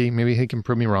guess. Let's see. Maybe he can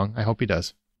prove me wrong. I hope he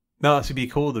does. No, it would be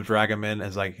cool to drag him in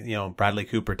as, like, you know, Bradley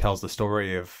Cooper tells the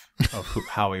story of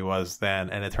how he was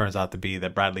then, and it turns out to be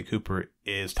that Bradley Cooper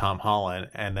is Tom Holland,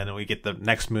 and then we get the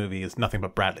next movie is nothing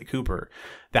but Bradley Cooper.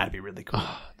 That'd be really cool.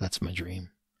 Oh, that's my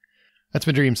dream. That's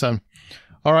my dream, son.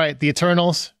 All right, The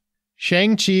Eternals.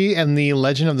 Shang-Chi and the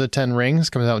Legend of the Ten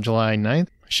Rings comes out July 9th.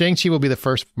 Shang-Chi will be the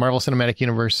first Marvel Cinematic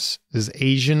Universe's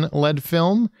Asian-led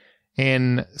film.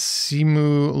 And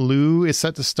Simu Liu is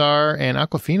set to star, and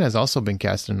Awkwafina has also been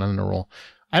cast in another role.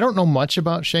 I don't know much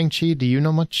about Shang-Chi. Do you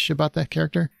know much about that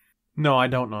character? No, I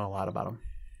don't know a lot about him.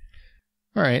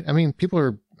 All right. I mean, people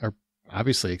are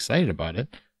obviously excited about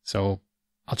it, so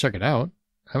I'll check it out.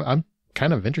 I'm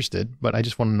kind of interested, but I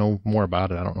just want to know more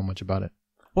about it. I don't know much about it.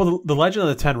 Well, the Legend of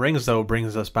the Ten Rings, though,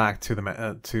 brings us back to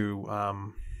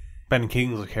Ben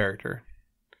Kingsley's character.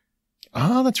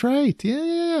 Oh, that's right.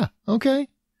 Yeah. Okay.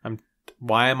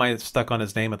 Why am I stuck on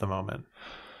his name at the moment?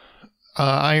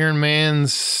 Iron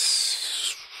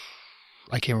Man's...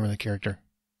 I can't remember the character.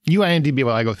 You IMDb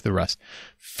while I go through the rest.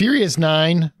 Furious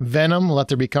 9, Venom, Let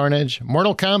There Be Carnage.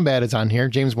 Mortal Kombat is on here.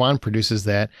 James Wan produces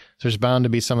that. So there's bound to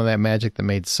be some of that magic that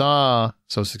made Saw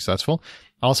so successful.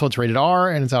 Also, it's rated R,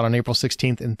 and it's out on April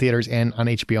 16th in theaters and on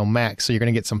HBO Max. So you're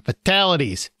going to get some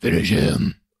fatalities. Finish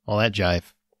him. All that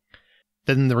jive.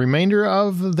 Then the remainder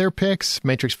of their picks,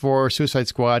 Matrix 4, Suicide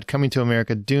Squad, Coming to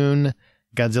America, Dune,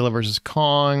 Godzilla vs.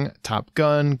 Kong, Top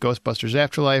Gun, Ghostbusters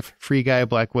Afterlife, Free Guy,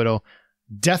 Black Widow,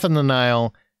 Death on the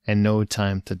Nile, and No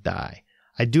Time to Die.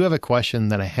 I do have a question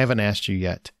that I haven't asked you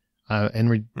yet in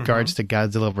regards to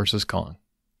Godzilla vs. Kong.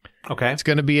 Okay. It's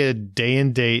going to be a day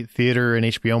and date theater and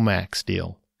HBO Max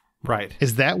deal. Right.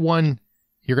 Is that one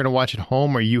you're going to watch at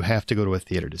home, or you have to go to a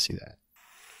theater to see that?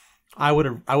 I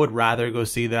would rather go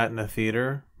see that in a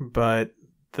theater, but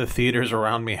the theaters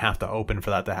around me have to open for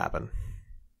that to happen.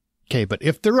 Okay, but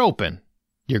if they're open,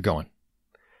 you're going.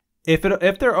 If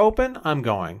they're open, I'm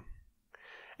going.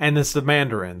 And it's the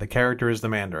Mandarin. The character is the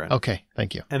Mandarin. Okay,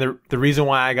 thank you. And the reason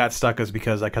why I got stuck is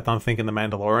because I kept on thinking the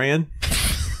Mandalorian.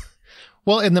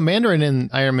 Well, in the Mandarin in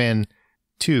Iron Man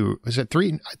 2, was it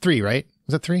 3? 3, right?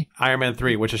 Was it 3? Iron Man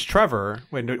 3, which is Trevor,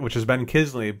 which is Ben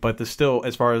Kingsley, but still,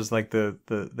 as far as like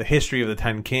the history of the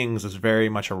 10 Kings is very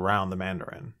much around the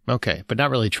Mandarin. Okay, but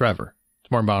not really Trevor. It's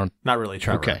more about... Not really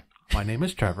Trevor. Okay. My name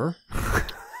is Trevor.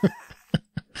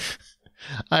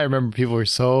 I remember people were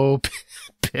so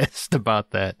pissed about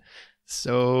that.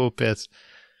 So pissed.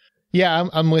 Yeah,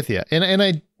 I'm with you.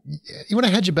 And you want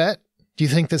to hedge a bet? Do you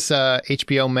think this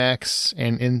HBO Max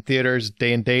and in theaters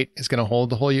day and date is going to hold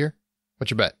the whole year?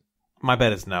 What's your bet? My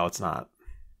bet is no, it's not.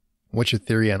 What's your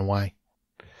theory on why?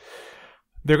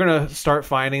 They're going to start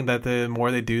finding that the more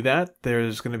they do that,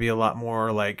 there's going to be a lot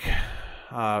more like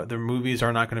their movies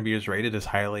are not going to be as rated as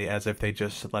highly as if they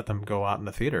just let them go out in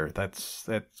the theater.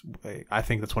 I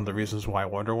think that's one of the reasons why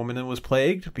Wonder Woman was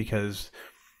plagued, because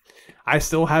I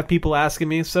still have people asking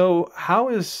me, so how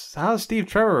is Steve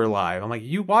Trevor alive? I'm like,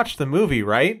 you watched the movie,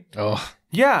 right? Oh.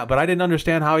 Yeah, but I didn't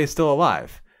understand how he's still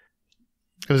alive.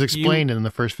 It was explained in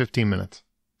the first 15 minutes.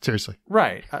 Seriously.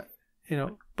 Right.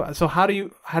 But so what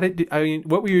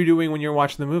were you doing when you were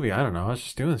watching the movie? I don't know. I was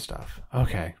just doing stuff.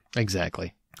 Okay.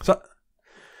 Exactly. So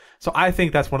I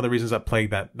think that's one of the reasons that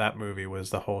plagued that movie was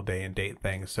the whole day and date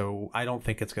thing. So I don't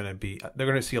think it's going to be... They're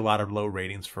going to see a lot of low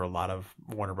ratings for a lot of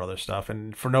Warner Brothers stuff,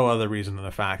 and for no other reason than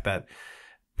the fact that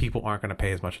people aren't going to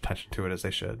pay as much attention to it as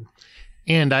they should.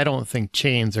 And I don't think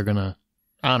chains are going to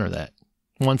honor that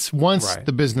once right.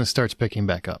 The business starts picking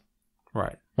back up.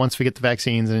 Right. Once we get the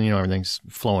vaccines and everything's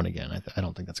flowing again, I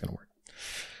don't think that's going to work.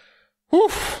 Whew.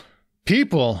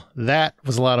 People, that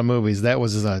was a lot of movies. That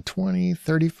was 20,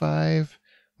 35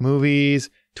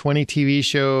 movies, 20 TV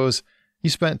shows.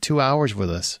 You spent 2 hours with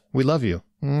us. We love you.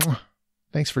 Mwah.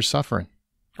 Thanks for suffering.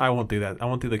 I won't do that. I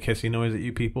won't do the kissy noise at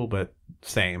you people, but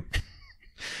same.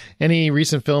 Any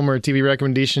recent film or TV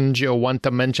recommendations you want to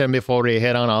mention before we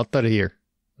head on out of here?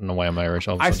 I don't know why I'm Irish.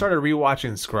 I started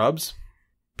rewatching Scrubs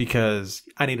because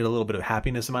I needed a little bit of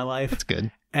happiness in my life. That's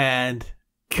good. And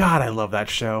God, I love that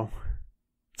show.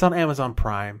 It's on Amazon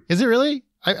Prime. Is it really?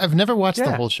 I've never watched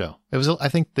the whole show. I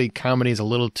think the comedy is a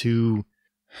little too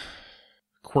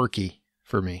quirky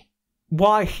for me. Well,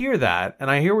 I hear that,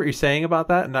 and I hear what you're saying about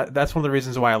that, and that's one of the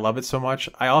reasons why I love it so much.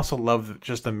 I also love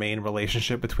just the main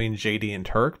relationship between JD and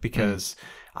Turk, because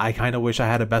I kind of wish I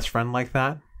had a best friend like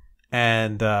that,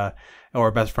 and or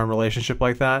a best friend relationship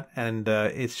like that, and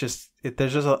it's just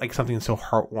there's just like something so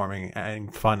heartwarming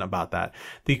and fun about that.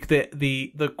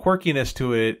 The quirkiness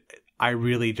to it, I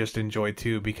really just enjoy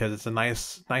too, because it's a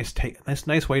nice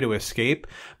way to escape.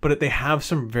 But they have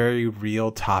some very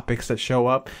real topics that show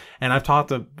up, and I've talked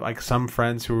to like some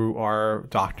friends who are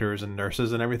doctors and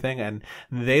nurses and everything, and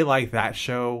they like that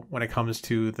show when it comes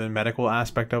to the medical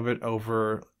aspect of it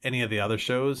over any of the other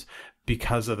shows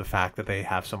because of the fact that they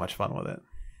have so much fun with it.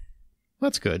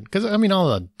 That's good, because I mean, all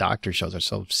the doctor shows are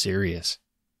so serious.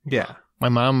 Yeah, my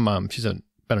mom, she's been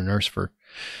a nurse for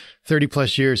 30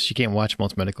 plus years. She can't watch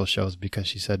most medical shows because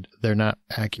she said they're not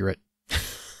accurate.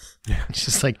 It's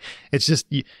just like,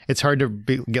 it's hard to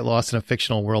get lost in a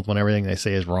fictional world when everything they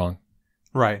say is wrong.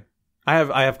 Right.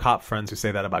 I have cop friends who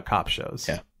say that about cop shows.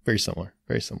 Yeah. Very similar.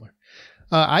 Very similar.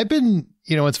 I've been,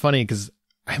 it's funny because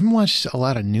I haven't watched a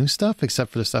lot of new stuff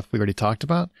except for the stuff we already talked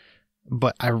about,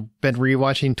 but I've been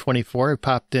rewatching 24. It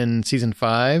popped in season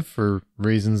 5 for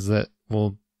reasons that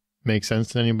will make sense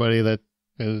to anybody that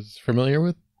is familiar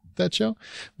with that show.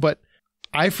 But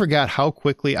I forgot how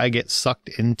quickly I get sucked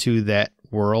into that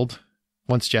world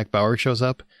once Jack Bauer shows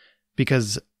up,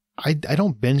 because I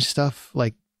don't binge stuff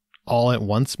like all at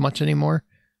once much anymore.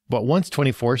 But once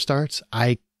 24 starts,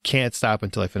 I can't stop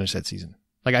until I finish that season.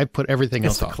 Like, I put everything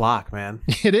else off. It's the clock, man.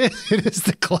 It is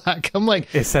the clock. I'm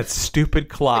like, it's that stupid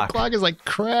clock. The clock is like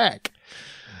crack.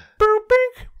 Boom,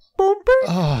 bing, boom, bing.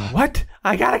 Oh. What?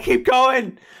 I gotta keep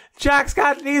going. Jack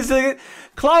Scott needs the...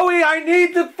 Chloe, I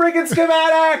need the freaking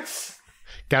schematics.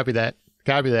 Copy that.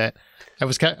 I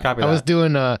was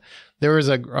doing the There was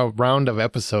a round of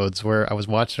episodes where I was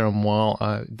watching them while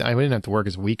I didn't have to work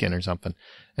as a weekend or something.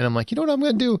 And I'm like, you know what I'm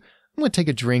going to do? I'm going to take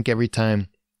a drink every time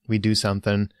we do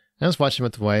something. And I was watching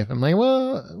with the wife. I'm like,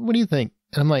 well, what do you think?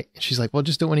 And I'm like, she's like, well,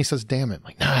 just do it when he says, damn it. I'm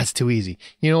like, nah, it's too easy.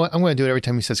 You know what? I'm going to do it every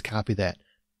time he says, copy that.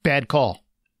 Bad call.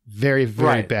 Very,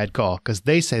 very bad call. Because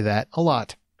they say that a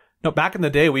lot. No, back in the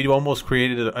day, we almost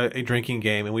created a drinking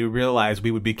game, and we realized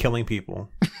we would be killing people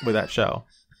with that show.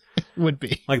 Would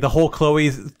be. Like the whole Chloe,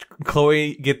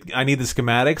 I need the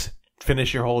schematics,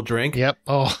 finish your whole drink. Yep.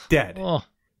 Oh. Dead. Oh.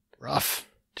 Rough.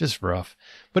 Just rough.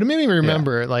 But it made me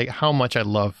remember like how much I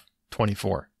love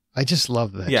 24. I just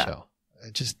love that show.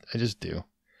 I just do.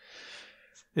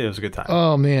 It was a good time.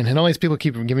 Oh man. And all these people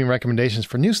keep giving me recommendations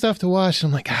for new stuff to watch. And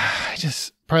I'm like, I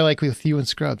just, probably like with you and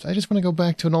Scrubs, I just want to go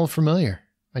back to an old familiar.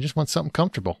 I just want something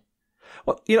comfortable.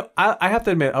 Well, you know, I have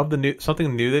to admit, of the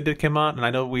something new that did come out, and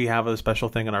I know we have a special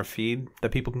thing on our feed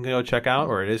that people can go check out,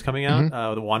 or it is coming out,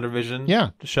 the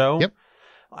WandaVision show. Yep.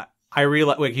 I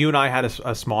realize, like, you and I had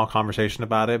a small conversation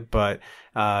about it, but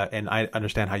and I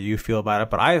understand how you feel about it.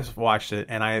 But I watched it,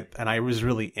 and I was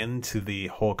really into the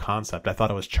whole concept. I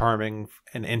thought it was charming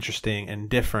and interesting and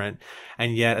different,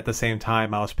 and yet at the same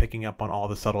time, I was picking up on all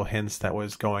the subtle hints that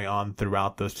was going on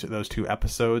throughout those two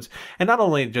episodes, and not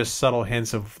only just subtle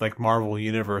hints of like Marvel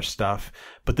Universe stuff,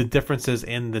 but the differences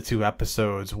in the two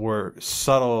episodes were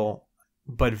subtle,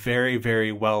 but very,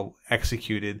 very well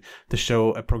executed to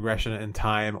show a progression in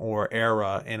time or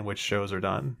era in which shows are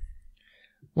done.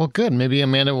 Well, good. Maybe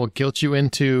Amanda will guilt you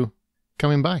into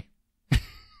coming by.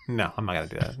 No, I'm not going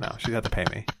to do that. No, she'd have to pay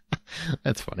me.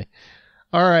 That's funny.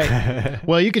 All right.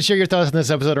 Well, you can share your thoughts on this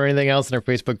episode or anything else in our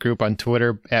Facebook group on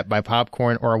Twitter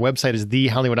 @BuyPopcorn, or our website is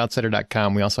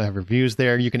thehollywoodoutsiders.com. We also have reviews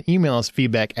there. You can email us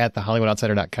feedback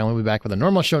 @thehollywoodoutsiders.com. We'll be back with a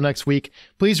normal show next week.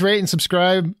 Please rate and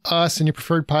subscribe us in your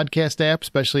preferred podcast app,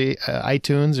 especially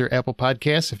iTunes or Apple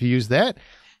Podcasts if you use that.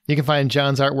 You can find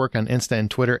John's artwork on Insta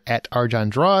and Twitter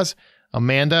 @RJohnDraws,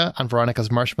 Amanda on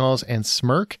Veronica's Marshmallows and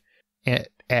Smirk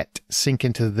at Sink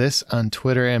Into This on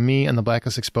Twitter, and me on the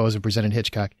Blacklist Exposed and Presented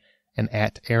Hitchcock and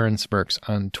 @Aaron Smirks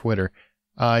on Twitter.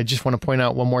 I just want to point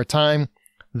out one more time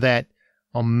that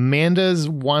Amanda's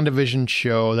WandaVision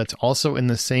show, that's also in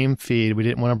the same feed, we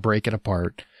didn't want to break it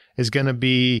apart, is going to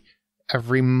be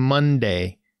every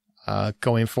Monday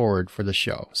going forward for the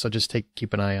show. So just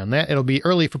keep an eye on that. It'll be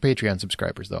early for Patreon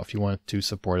subscribers, though, if you want to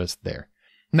support us there.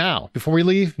 Now, before we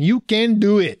leave, you can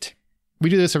do it. We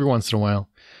do this every once in a while,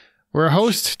 where a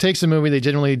host takes a movie they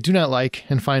generally do not like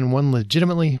and find one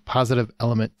legitimately positive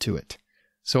element to it.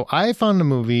 So I found a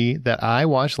movie that I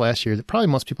watched last year that probably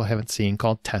most people haven't seen,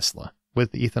 called Tesla,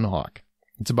 with Ethan Hawke.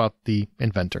 It's about the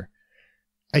inventor.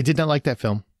 I did not like that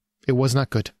film. It was not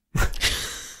good.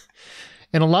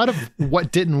 And a lot of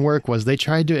what didn't work was they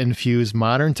tried to infuse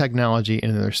modern technology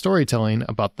into their storytelling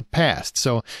about the past.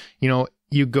 So, you know,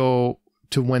 you go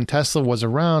to when Tesla was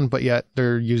around, but yet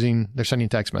they're sending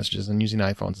text messages and using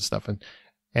iPhones and stuff.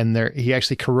 And he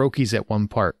actually karaoke's at one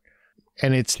part,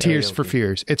 and it's Tears for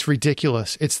Fears. It's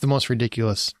ridiculous. It's the most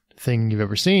ridiculous thing you've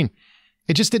ever seen.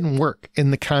 It just didn't work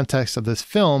in the context of this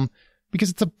film because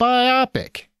it's a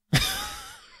biopic.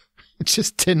 It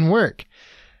just didn't work.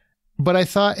 But I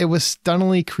thought it was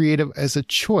stunningly creative as a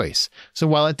choice. So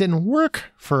while it didn't work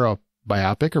for a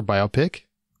biopic or biopic,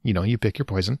 you know, you pick your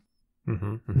poison.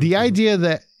 The idea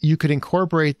that you could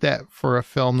incorporate that for a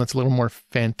film that's a little more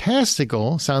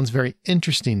fantastical sounds very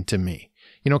interesting to me.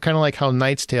 You know, kind of like how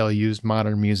Knight's Tale used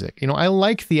modern music. You know, I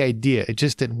like the idea. It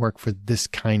just didn't work for this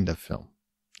kind of film.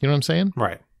 You know what I'm saying?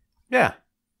 Right. Yeah.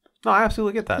 No, I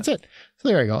absolutely get that. That's it. So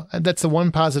there you go. That's the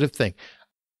one positive thing.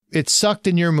 It sucked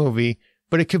in your movie,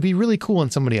 but it could be really cool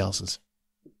in somebody else's.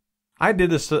 I did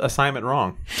this assignment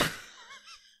wrong.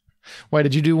 Why,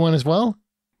 did you do one as well?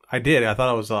 I did. I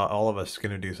thought it was all of us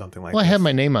going to do something like that. Well, I have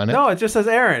my name on it. No, it just says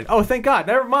Aaron. Oh, thank God.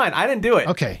 Never mind. I didn't do it.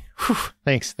 Okay. Whew.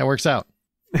 Thanks. That works out.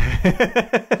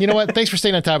 You know what? Thanks for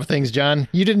staying on top of things, John.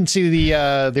 You didn't see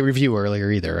the review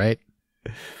earlier either, right?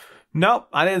 Nope.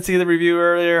 I didn't see the review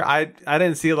earlier. I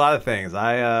didn't see a lot of things.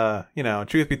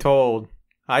 Truth be told,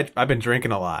 I've been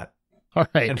drinking a lot. All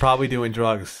right. And probably doing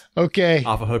drugs. Okay.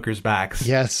 Off of hookers' backs.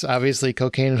 Yes, obviously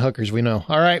cocaine and hookers, we know.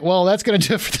 All right, well, that's going to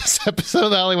do it for this episode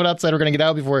of The Hollywood Outsider. We're going to get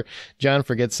out before John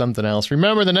forgets something else.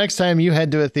 Remember, the next time you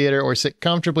head to a theater or sit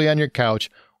comfortably on your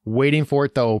couch waiting for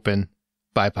it to open,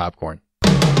 buy popcorn.